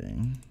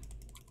diving.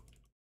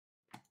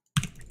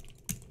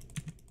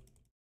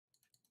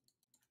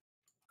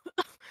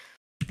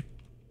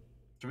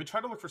 Can we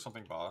try to look for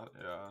something bot?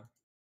 Yeah.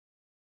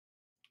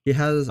 He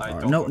has I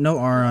R. don't No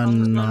R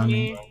on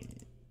Nami. Nami.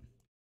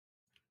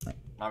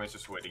 Nami's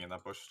just waiting in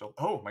that bush still.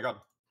 Oh my god.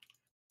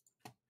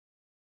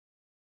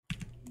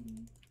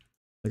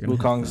 They're gonna hit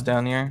Wukong's that.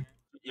 down here.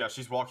 Yeah,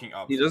 she's walking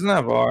up. He doesn't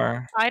have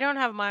R. I don't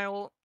have my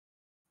ult.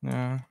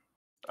 Yeah.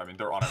 I mean,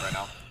 they're on it right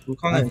now.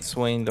 Wukong and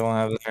Swain don't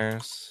have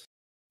theirs.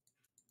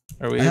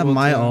 Are we I have able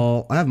my to...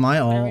 ult. I have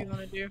my Whatever ult. you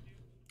want to do.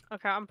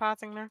 Okay, I'm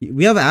pathing there.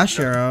 We have Ash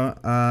Arrow.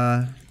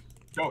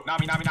 Go,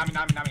 Nami.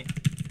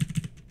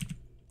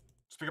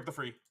 Just pick up the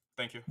free.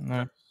 Thank you.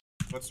 No. Okay.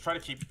 Let's try to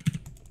keep.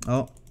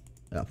 Oh.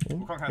 Yeah. Full.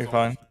 Wukong has You're ult.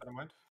 fine. Never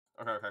mind.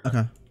 Okay.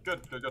 Okay.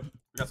 Good. We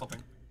got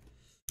something.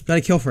 Got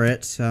a kill for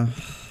it. So.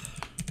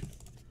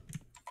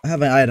 I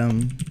have an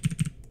item.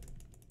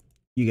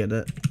 You get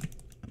it.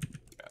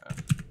 Yeah.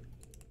 Of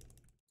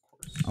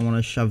course. I want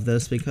to shove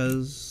this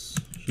because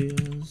she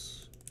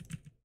is.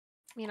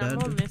 I mean, I'm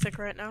Dead. on mythic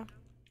right now.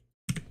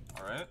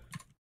 Alright.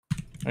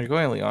 Are you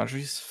going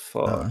Leandri's?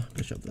 Fuck.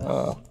 Go shove this.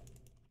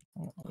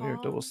 You're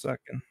double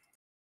stacking.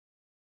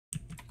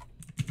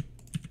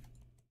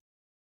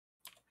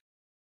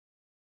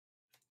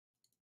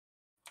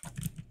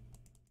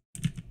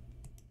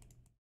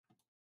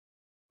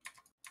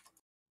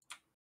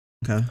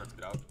 Okay. Let's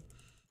get out.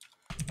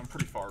 I'm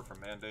pretty far from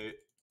mandate.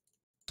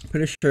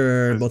 Pretty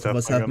sure He's both of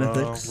us have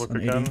definitely gonna mythics look on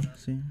again. 80.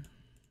 See?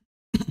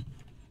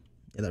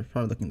 Yeah, they're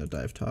probably looking to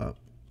dive top.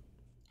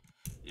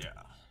 Yeah.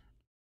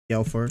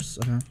 Gale Force.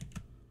 Okay.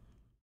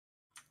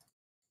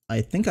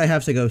 I think I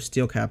have to go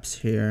steel caps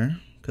here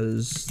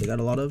because they got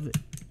a lot of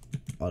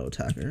auto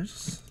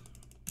attackers.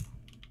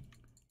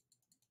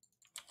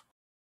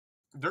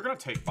 They're gonna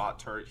take bot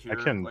turret here.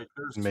 can like,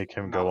 there's make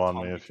him not go a on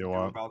ton me we if can you do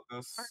want. About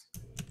this.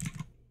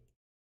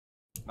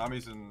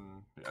 Nami's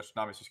in. Yeah,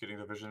 Nami's just getting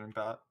the vision in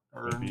bat.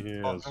 Or Maybe he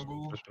in bot is.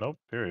 jungle. Nope,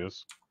 here he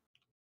is.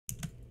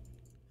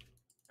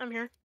 I'm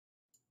here.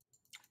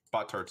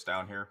 Bot turret's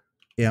down here.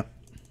 Yeah.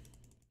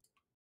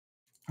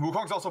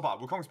 Wukong's also bot.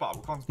 Wukong's bot.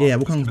 Yeah,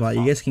 Just Wukong's keep it bot. You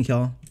top. guys can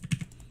kill.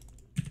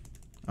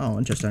 Oh,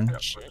 interesting. Yeah,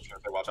 push.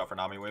 Watch out for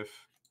Nami wave.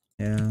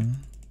 Yeah.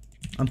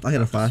 I got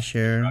a flash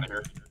here. Out of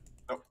here.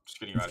 Nope, just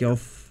getting you out Gale. of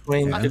here.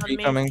 Swain Yeah. should be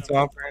Me. coming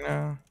top right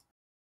now.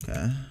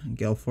 Okay.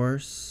 Gale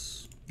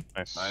Force.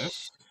 Nice.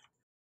 Nice.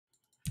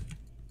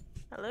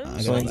 Hello? I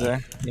got Swain's it.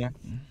 there. Yeah.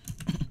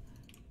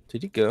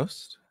 Did he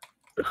ghost?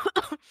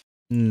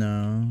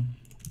 No.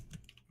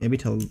 Maybe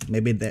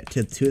that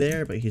to two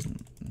there, but he's.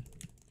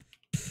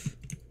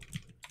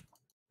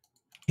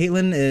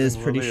 Caitlyn is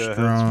pretty Lilia has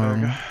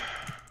strong. big.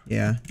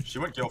 Yeah. She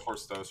went Gale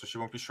Force though, so she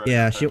won't be shredding.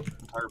 Yeah, up she- that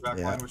entire back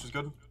yeah. line, which is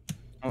good.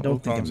 Oh,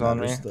 Don't think it Wukong's on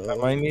me. matters, though. I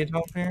might need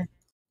help here.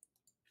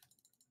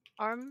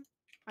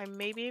 I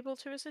may be able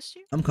to assist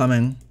you. I'm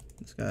coming.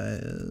 This guy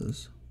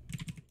is.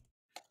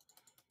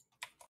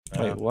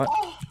 Wait, what?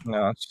 Oh!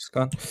 No, it's just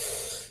gone.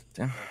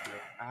 Damn. Thank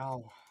you.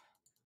 Ow.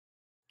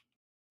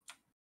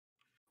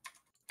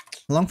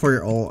 Long for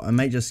your ult. I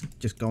might just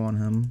go on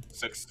him.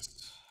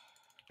 6.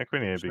 I think we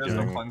need to She be has no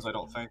getting. cleanse, I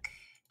don't think.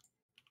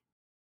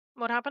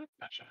 What happened?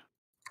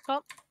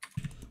 Oh,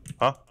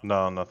 Huh?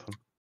 No, nothing.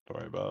 Don't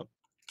worry about it.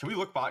 Can we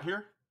look bot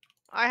here?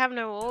 I have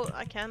no ult.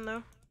 I can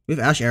though. We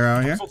have Ash Arrow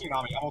I'm here. ulting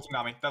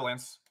Nami. That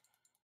lands.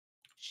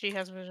 She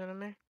has vision of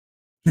me.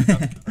 Okay, we're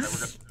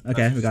good.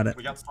 Okay, That's we got just- it.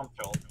 We got some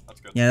kill. That's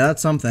good. Yeah,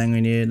 that's something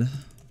we need.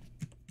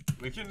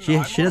 We can, She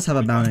I'm does have a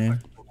on bounty.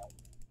 25.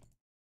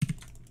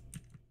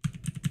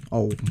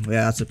 Oh,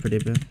 yeah, that's a pretty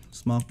big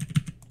small.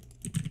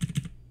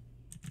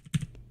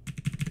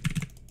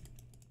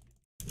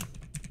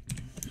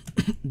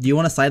 Do you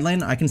want a side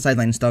lane? I can side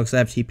lane still because I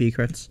have TP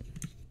crits.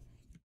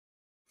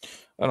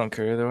 I don't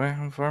care either way.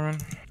 I'm farming. I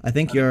think I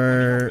think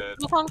you're. Nami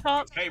Wukong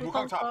top. Hey,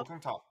 Wukong top.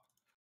 Wukong top.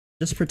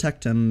 Just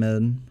protect him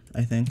mid.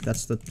 I think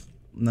that's the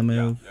Yeah,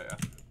 move. yeah.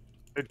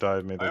 They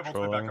died me, I they're have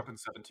ultimate back trolling. up in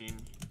 17.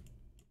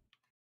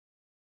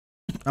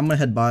 I'm gonna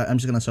head bot. I'm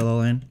just gonna solo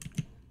lane.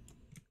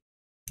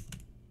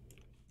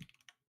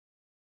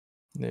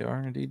 They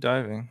are indeed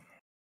diving.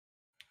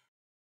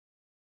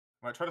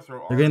 Might try to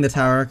throw. They're getting the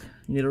R tower.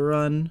 You need to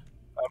run.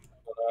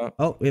 I'm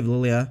Oh, we have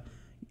Lilia.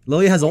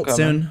 Lilia has ult coming.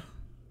 soon.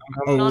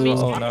 coming. Nami's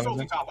Oh, Oh, I'm no, just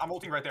ulting top. I'm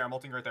ulting right there. I'm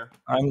ulting right there.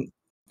 I'm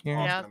here.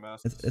 Oh, Yeah. I'm gonna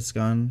miss. it's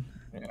gone.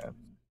 Yeah,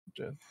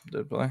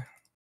 did play.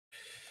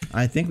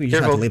 I think we just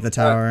have Careful. to leave the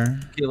tower.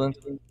 Keelan.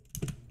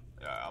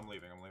 Yeah, I'm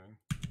leaving. I'm leaving.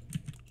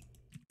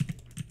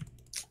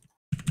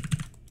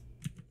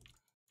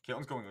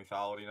 Caitlin's going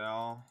lethality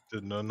now.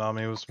 Didn't know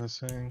Nami was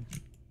missing.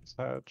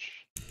 Satch.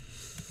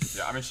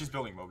 Yeah, I mean she's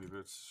building Moby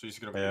boots. She's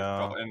gonna be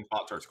Yeah. and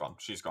bot turret's gone.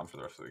 She's gone for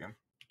the rest of the game.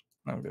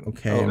 I'm good.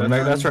 Okay, Oh, run.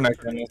 that's for next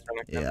time.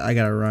 Yeah, I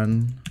gotta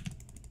run.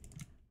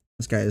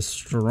 This guy is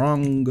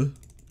strong.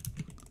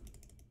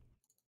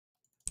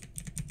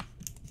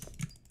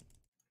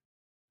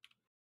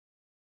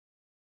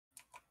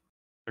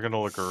 They're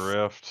gonna look a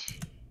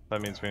rift.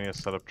 That means we need to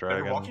set up They're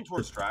dragon. walking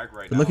towards drag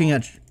right They're now. looking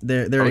at. They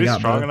Are already we got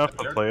strong both. enough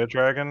to play a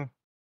dragon?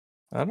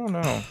 I don't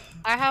know.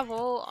 I have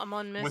ult. I'm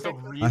on With a Mythic.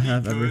 really I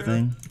have good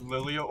everything.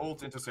 Lilia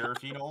ult into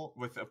Seraphine ult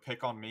with a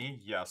pick on me,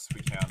 yes,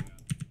 we can.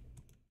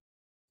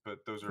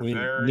 But those are We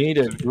very need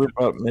to specific- group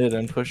up mid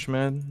and push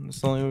mid.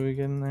 That's the only way we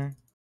get in there.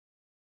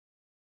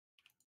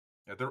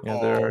 Yeah, they're Yeah,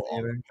 all they're on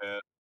already the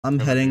pit. I'm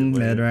Gonna heading be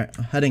mid late. right.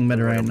 Heading mid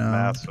They have right a now.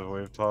 Massive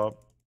wave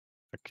top.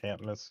 I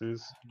can't miss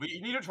these. We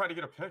need to try to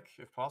get a pick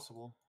if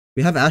possible.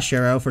 We have Ash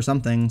Arrow for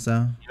something, so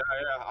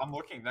Yeah, I'm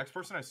looking. Next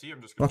person I see,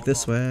 I'm just gonna walk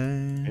this on.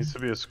 way. Needs to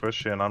be a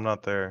squishy, and I'm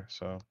not there,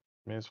 so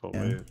may as well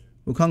Yeah. wait.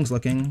 Wukong's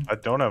looking. I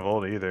don't have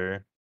ult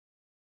either.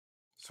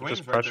 Swain's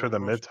Just right pressure there the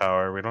in mid bush.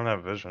 tower. We don't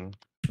have vision.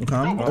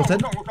 Wukong No,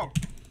 ulted.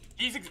 Wukong.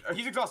 He's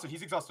exhausted.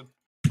 He's exhausted.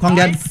 Wukong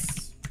dead.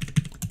 Nice!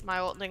 My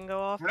ult didn't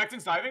go off.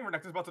 Renekton's diving.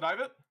 Renekton's about to dive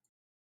it.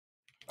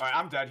 Alright,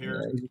 I'm dead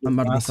here. I'm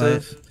about to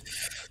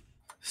Massive.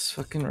 It's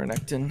fucking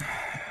Renekton.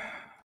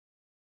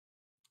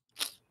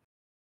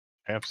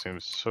 Camp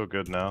seems so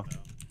good now.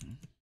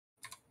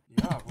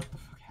 Yeah, what the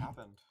fuck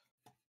happened?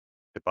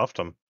 They buffed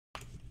him.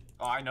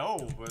 Oh, I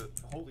know, but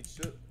holy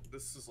shit.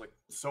 This is like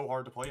so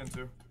hard to play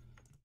into.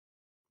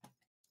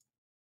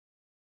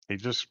 He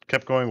just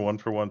kept going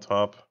 1-for-1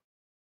 top.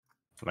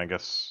 And I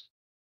guess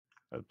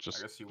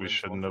guess he we wins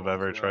shouldn't 1 have for 1,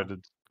 ever yeah. tried to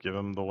give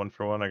him the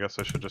 1-for-1. I guess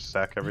I should just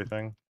sack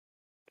everything.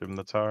 Give him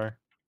the tower.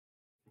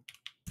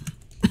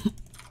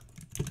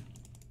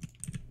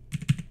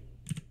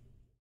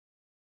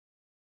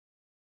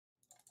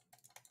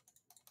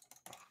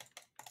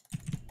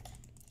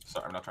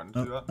 Sorry, I'm not trying to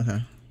Oh, do that.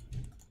 okay.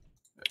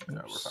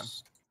 Yeah, we're fine.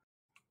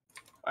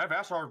 I have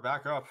Ashar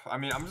back up. I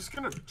mean, I'm just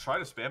gonna try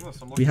to spam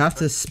this. I'm We looking have for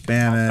to picks.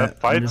 spam That it and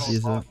fight's- just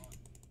use it.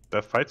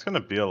 That fight's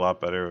gonna be a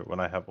lot better when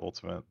I have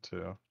ultimate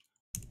too.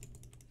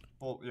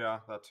 Well, yeah,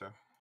 that too.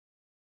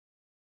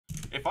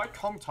 If I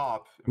come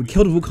top, and We we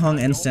killed have a Wukong kill,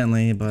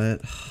 instantly,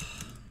 but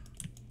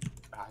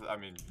I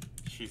mean,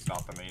 he's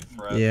not the main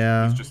threat.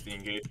 Yeah. He's just the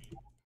engage.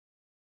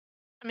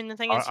 I mean, the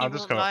thing is, he I'm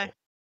just won't gonna. die.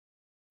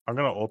 I'm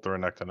gonna ult the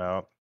Renekton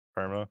out.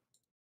 Perma.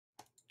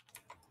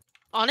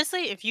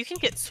 Honestly, if you can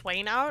get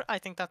Swain out, I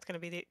think that's gonna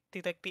be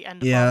the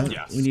end of yeah, all.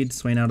 Yes. we need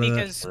Swain out of it.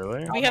 Because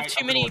Really? we have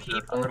too many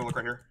people. I'm gonna look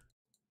right here.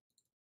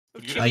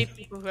 Too you many get-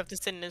 people who have to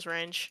sit in his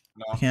range.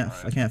 No, I can't.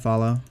 alright. I can't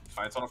follow.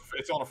 Fine, it's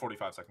on a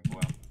 45-second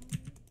cooldown.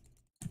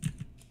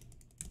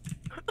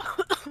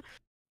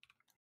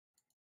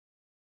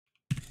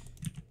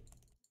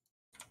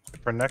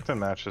 Renekton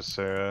matches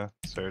Sarah.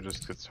 Sarah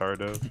just gets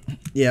hard of.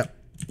 Yeah,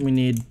 we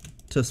need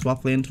to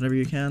swap lanes whenever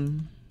you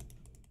can.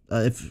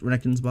 If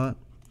Renekton's bot.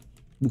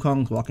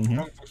 Wukong's walking here.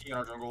 Wukong's pushing in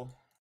our jungle.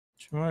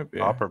 She might be.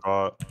 Top or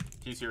bot.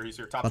 He's here.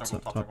 Top Bot's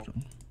jungle. up, Top top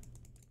jungle.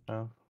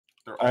 Yeah.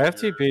 They're I all have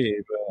here. TP,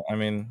 but I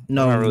mean,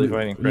 No, we're not really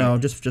fighting. For no,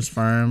 anything. just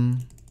farm.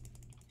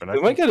 We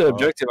might get an Renekton's top.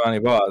 objective on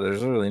any bot.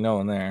 There's literally no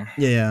one there.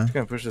 Yeah. Just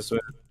gonna push this way.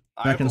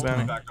 I have Reckons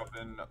ultimate bounty. back up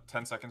in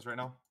 10 seconds right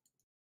now.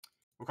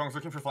 Wukong's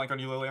looking for flank on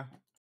you, Lilia.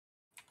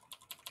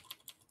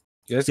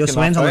 You guys Yo, cannot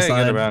Swain's on the fight, get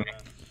a side. bounty.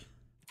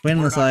 Swain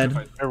on We're the not gonna side.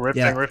 fight. Hey,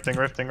 rifting,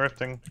 Yeah.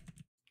 rifting.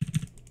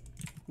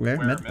 Where?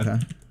 Where? Mid? Mid? Okay.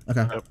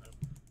 Okay. Yep.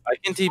 I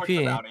can Push the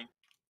TP. bounty.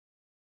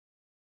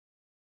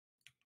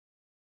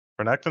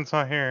 Renekton's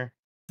not here.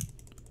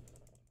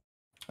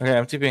 Okay,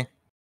 I'm TP.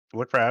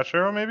 Look for Ash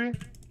Arrow, maybe?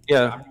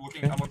 Yeah. I'm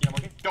looking.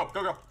 Go.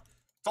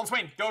 It's on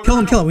Swain. Go. Kill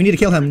him, go. kill him. We need to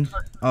kill him.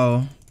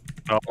 Oh,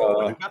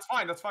 Oh, That's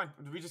fine.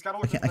 We just gotta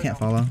I look. can't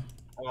follow.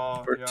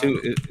 Follow. Or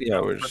two. Yeah,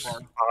 we're just.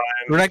 fine.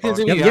 Renekton's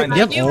in Yep, behind.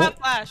 yep, yep. You ult. have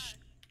flash.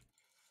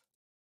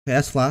 Okay,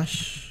 that's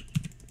flash.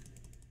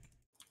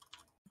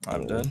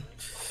 I'm dead.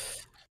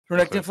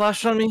 Renekton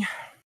flashed on me.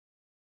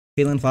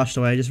 Caitlyn flashed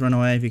away. Just run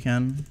away if you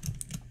can.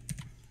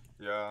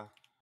 Yeah.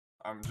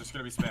 I'm just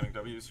gonna be spamming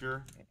W's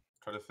here.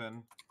 Try to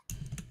thin.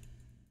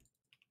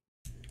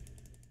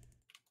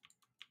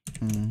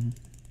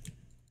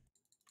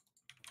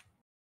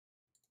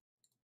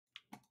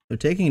 They're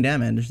taking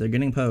damage. They're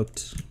getting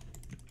poked.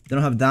 They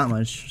don't have that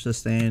much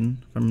sustain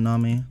from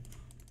Nami.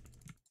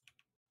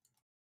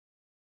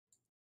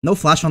 No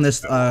flash on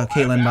this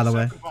Caitlyn, by the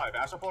way.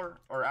 Ash up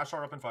or Ash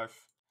R up in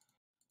 5.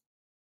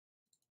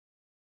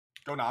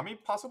 Go Nami,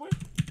 possibly?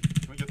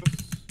 Can we get this?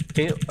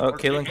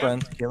 Caitlyn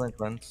cleanse. Caitlyn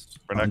cleanse.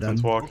 Renekton's dead.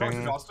 Wukong's walking.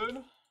 exhausted.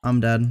 I'm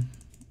dead.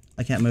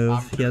 I can't move.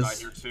 I'm He gonna die has.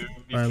 here too. These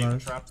fire Caitlyn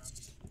lows.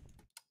 traps.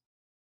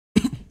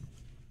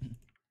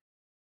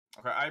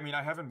 Okay, I mean,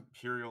 I have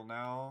Imperial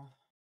now.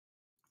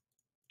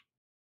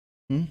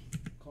 Hmm?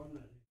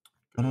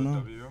 I don't Good know.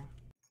 W.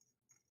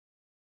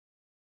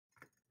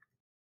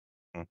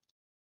 I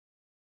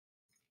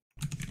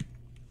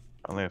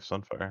only have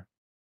Sunfire.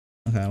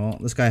 Okay, well,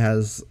 this guy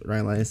has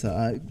Rylai, so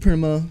I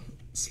perma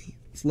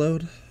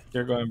slowed.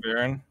 You're going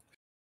Baron.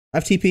 I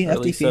have TP. I have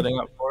Really TP. setting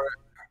up for it.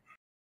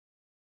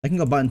 I can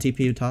go button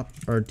TP top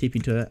or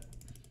TP to it.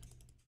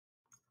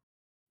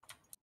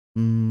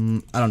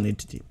 I don't need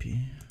to TP.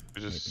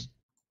 We just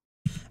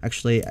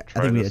Actually, I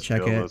try think we need to to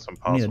check skill it. It's We need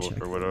to impossible check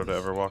for Widow to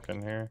ever walk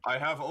in here. I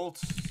have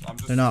ults. I'm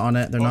just. They're not on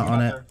it. They're Oh, not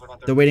on it. there, they're not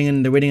there. They're waiting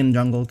in. They're waiting in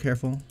jungle.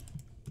 Careful. Yeah,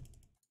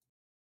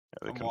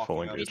 they I'm can walking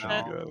full up engage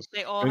now. you guys.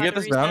 They all Can we had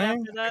get to this reset bounty?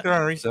 after that. They're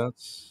on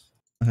resets.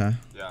 Okay.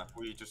 Yeah,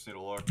 we just need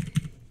to look.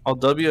 I'll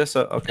W us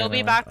up. Okay. They'll be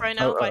never back mind. right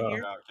now if I Oh, hear.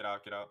 Get out, get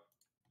out, get out.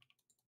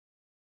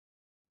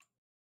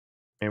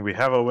 I mean, we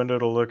have a window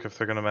to look if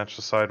they're gonna match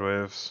the side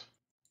waves.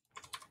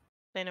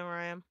 They know where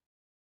I am.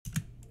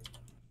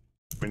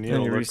 We need Can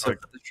to you look reset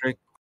like the trick?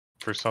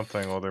 for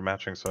something while they're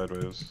matching side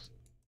waves.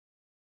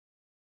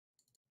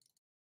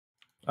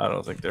 I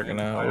don't think they're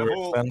gonna I have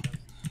overextend.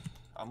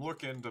 I'm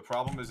looking. The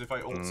problem is if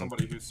I ult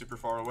somebody who's super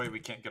far away, we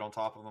can't get on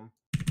top of them.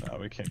 No,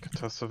 we can't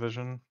contest the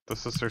vision.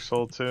 This is their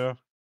soul too,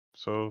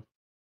 so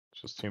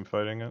it's just team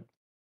fighting it.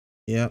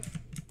 Yep.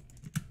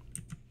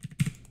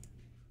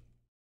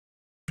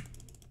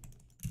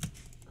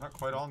 Not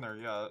quite on there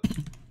yet.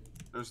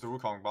 There's the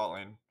Wukong bot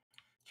lane.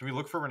 Can we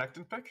look for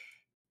Renekton pick?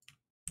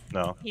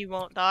 No, He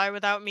won't die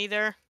without me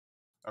there.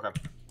 Okay.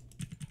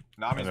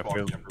 Nami's And if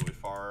walking we- up really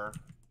far.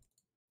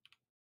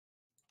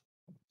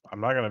 I'm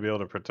not gonna be able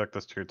to protect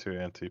this tier 2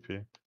 and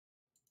TP.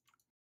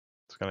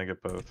 It's gonna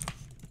get both.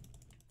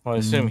 Well, I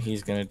assume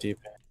he's gonna deep.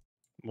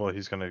 Well,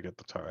 he's gonna get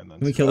the tower and then.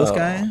 Can we kill this Oh.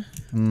 guy?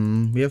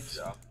 We have.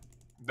 Yeah.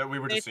 That we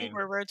were They just think seeing.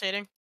 we're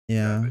rotating.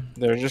 Yeah.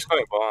 They're just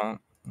going bot.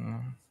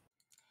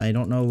 I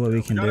don't know what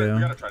we can We do.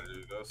 gotta try to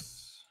do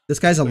this. This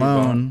guy's Leave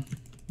alone,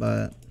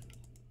 but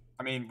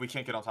I mean, we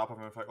can't get on top of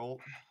him if I ult.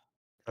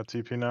 Got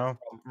TP now.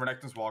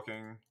 Renekton's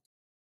walking.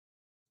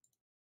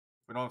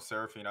 We don't have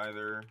Seraphine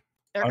either.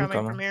 They're I'm coming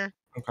from coming. here.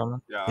 I'm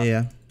coming. Yeah.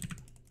 yeah.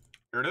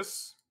 Here it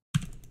is.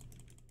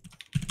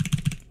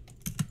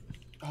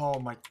 Oh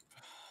my.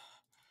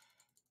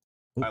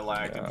 I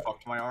lagged and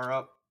fucked my R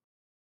up.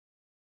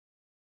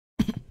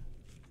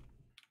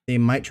 They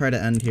might try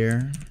to end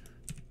here.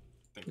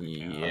 Think we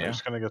can. Yeah. I'm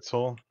just gonna get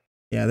soul.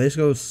 Yeah, they just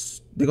go.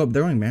 They're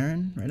going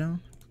Baron right now.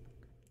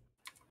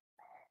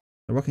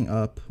 They're walking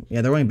up.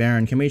 Yeah, they're going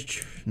Baron. Can we?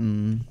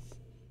 Don't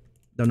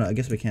know. I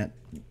guess we can't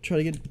try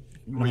to get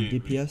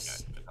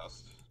DPS. can't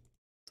contest.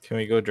 Can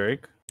we go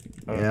Drake?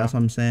 I Yeah, don't that's what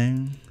I'm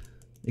saying.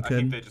 They I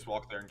think could. they just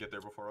walk there and get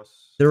there before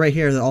us. They're right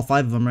here. All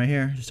 5 of them right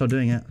here. Just still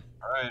doing it.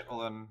 Alright, well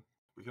then,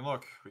 we can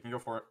look. We can go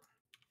for it.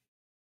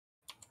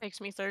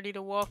 Takes me 30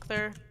 to walk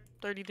there.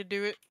 30 to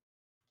do it.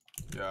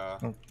 Yeah.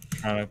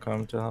 Trying to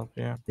come to help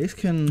you. These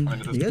can. I mean,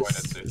 at You this guys,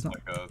 point, it's it's not,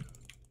 like a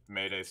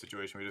Mayday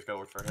situation. We just gotta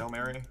look for Hail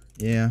Mary.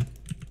 yeah.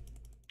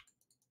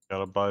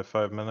 Gotta buy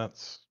 5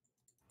 minutes.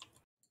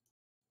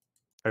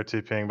 They're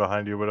TPing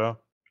behind you, Widow.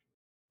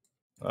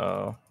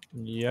 Oh,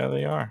 yeah,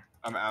 they are.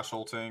 I'm Ash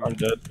ulting. I'm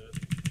dead.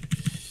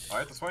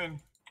 Alright, that's Wayne.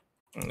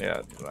 Yeah,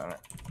 it doesn't matter.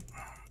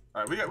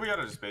 Alright, we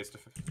gotta just base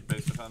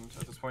defend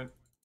at this point.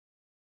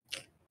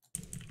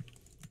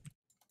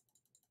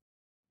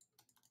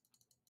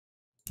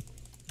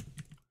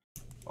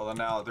 Well then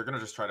now they're gonna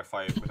just try to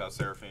fight without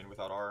Seraphine,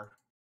 without R.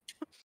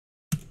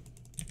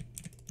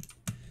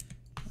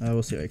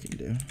 We'll see what I can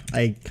do.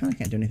 I kind of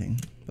can't do anything,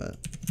 but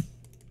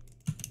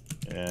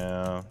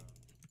Yeah.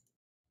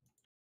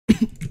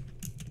 I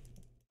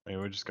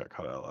mean, we just got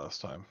cut out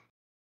last time.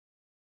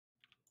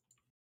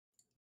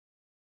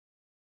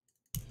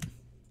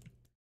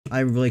 I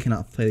really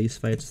cannot play these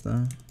fights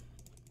though.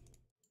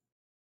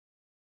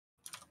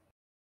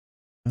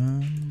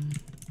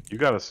 You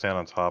gotta stand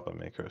on top of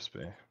me,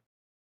 Crispy.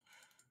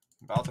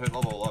 About to hit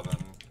level 11.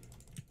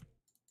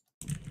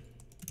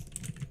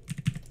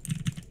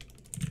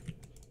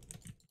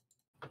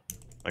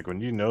 Like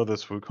when you know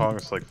this Wukong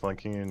is like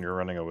flanking you and you're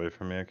running away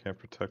from me, I can't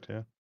protect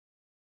you.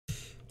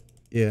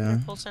 Yeah.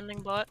 Full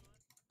sending bot.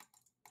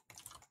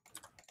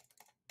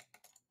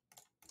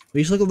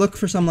 We should look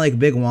for some like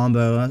big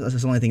wombo. That's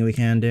the only thing we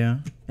can do.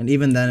 And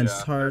even then, it's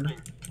Yeah, hard. I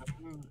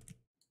think-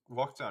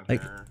 Walk down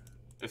Like- here.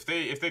 If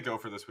they go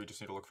for this, we just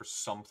need to look for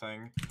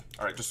something.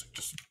 All right, just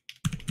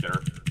get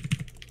her.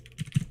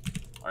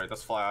 All right,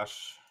 that's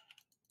Flash.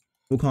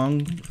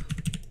 Wukong.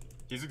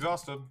 He's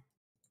exhausted.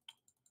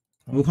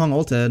 Wukong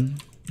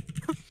ulted.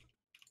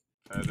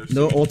 Okay, there's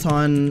No Sage ult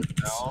on.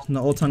 now.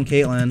 No ult on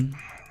Caitlyn.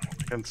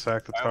 I can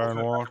sack the I tower and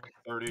ulted walk.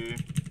 30.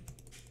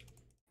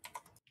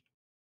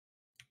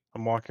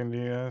 I'm walking to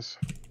you guys.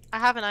 I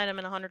have an item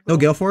in 100 Go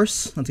gold. Gale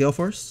Force. Let's Gale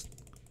Force.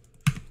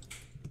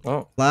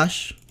 Oh,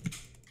 Flash.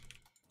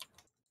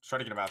 Just try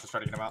to get him out. Just try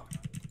to get him out.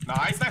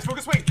 Nice.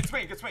 Focus Swain. Get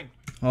Swain. Get Swain.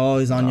 Oh,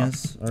 he's on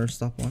yes. Or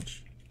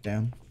stopwatch.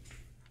 Damn.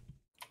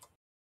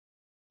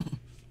 I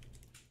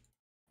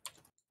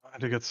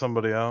had to get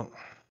somebody out.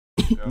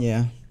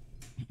 Yeah.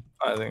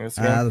 I think it's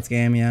Ah, good. that's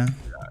game, yeah.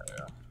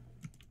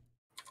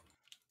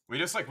 We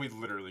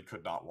literally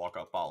could not walk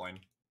up bot lane.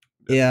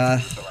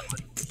 Yeah.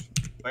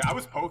 Like I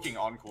was poking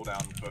on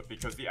cooldown, but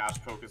because the Ash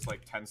poke is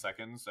like 10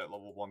 seconds at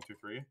level 1, 2,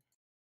 3,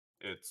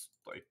 it's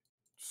like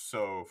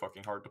so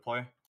fucking hard to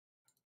play.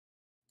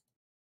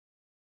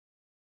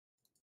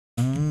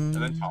 And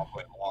then top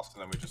lane lost,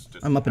 and then we just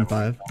didn't I'm up in have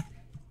a 5.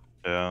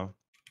 Yeah.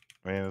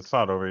 I mean, it's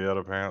not over yet,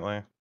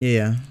 apparently.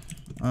 Yeah.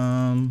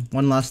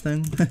 One last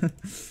thing.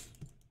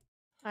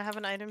 I have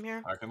an item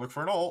here. I can look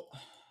for an ult.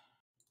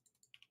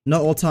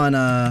 No ult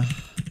on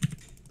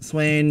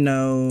Swain,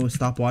 no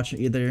stopwatch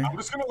either. I'm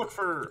just gonna look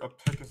for a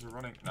pick as they're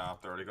running. Nah,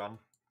 they're already gone.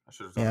 I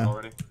should have done Yeah. it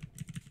already.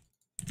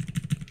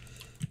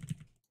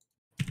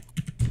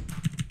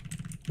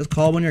 Just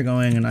call when you're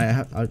going, and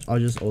I'll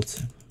just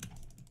ult.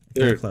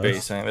 They're close.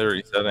 basing. They're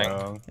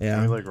resetting. Yeah.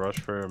 Can we like rush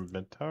for a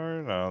mid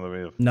tower? No, then we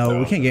have. No,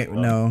 we can't they get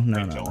will. no.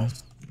 They kill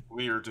us.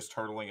 We are just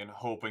turtling and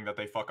hoping that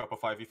they fuck up a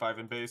 5v5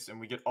 in base and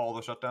we get all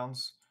the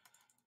shutdowns.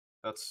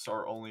 That's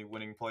our only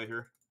winning play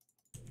here.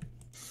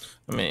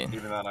 I mean,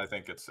 Even then, I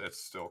think it's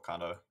still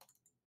kind of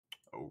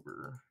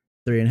over.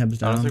 3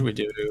 inhibs I down. don't think we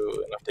do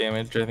enough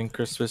damage. I think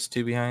Chris was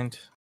 2 behind.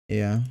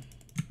 Yeah.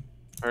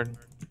 Hard.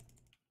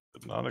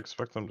 Did not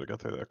expect them to get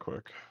there that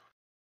quick.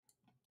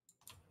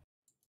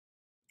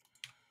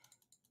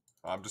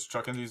 I'm just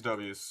chucking these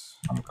W's.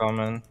 I'm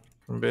coming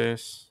from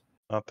base.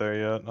 Not there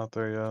yet. Not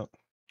there yet.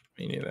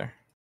 Me neither.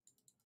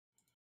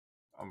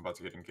 I'm about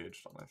to get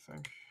engaged on, I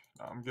think.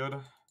 No, I'm good.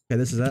 Okay,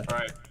 this is it.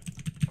 Alright,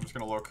 I'm just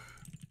gonna look.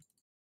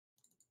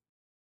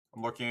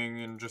 I'm looking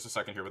in just a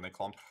second here when they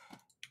clump.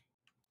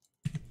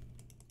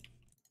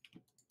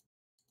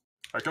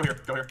 Alright, go here,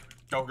 go here.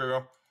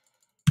 Go.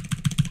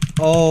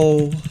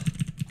 Oh,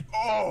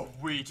 Oh,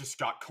 we just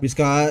got we just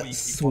got completely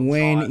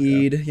Swain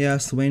one-shot. Eid. Yeah,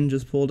 Swain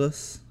just pulled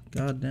us.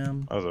 God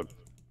damn. That was a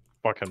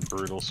fucking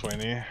brutal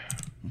Sweeney.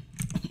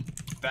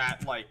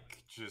 That, like,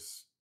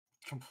 just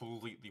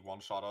completely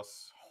one-shot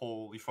us.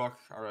 Holy fuck.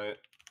 Alright.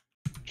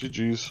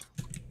 GG's.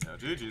 Yeah,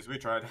 GG's, we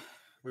tried.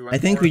 We went I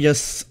think for we it.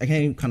 just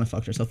kind of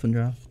fucked ourselves in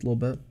draft a little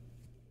bit.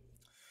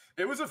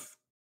 It was a...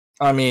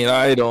 I mean,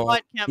 I don't.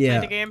 Bot can't Yeah.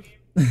 play the game.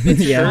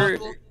 Yeah. Sure,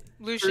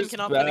 Lucian Chris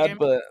cannot play the bad, game.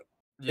 but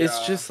it's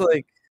Yeah. just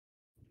like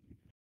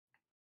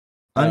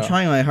I'm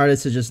trying my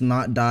hardest to just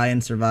not die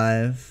and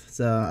survive.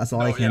 So that's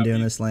all I No, can yeah, do in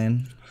me- this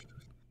lane.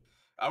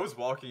 I was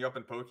walking up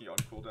and poking on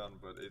cooldown,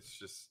 but it's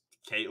just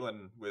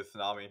Caitlyn with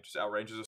Nami just outranges us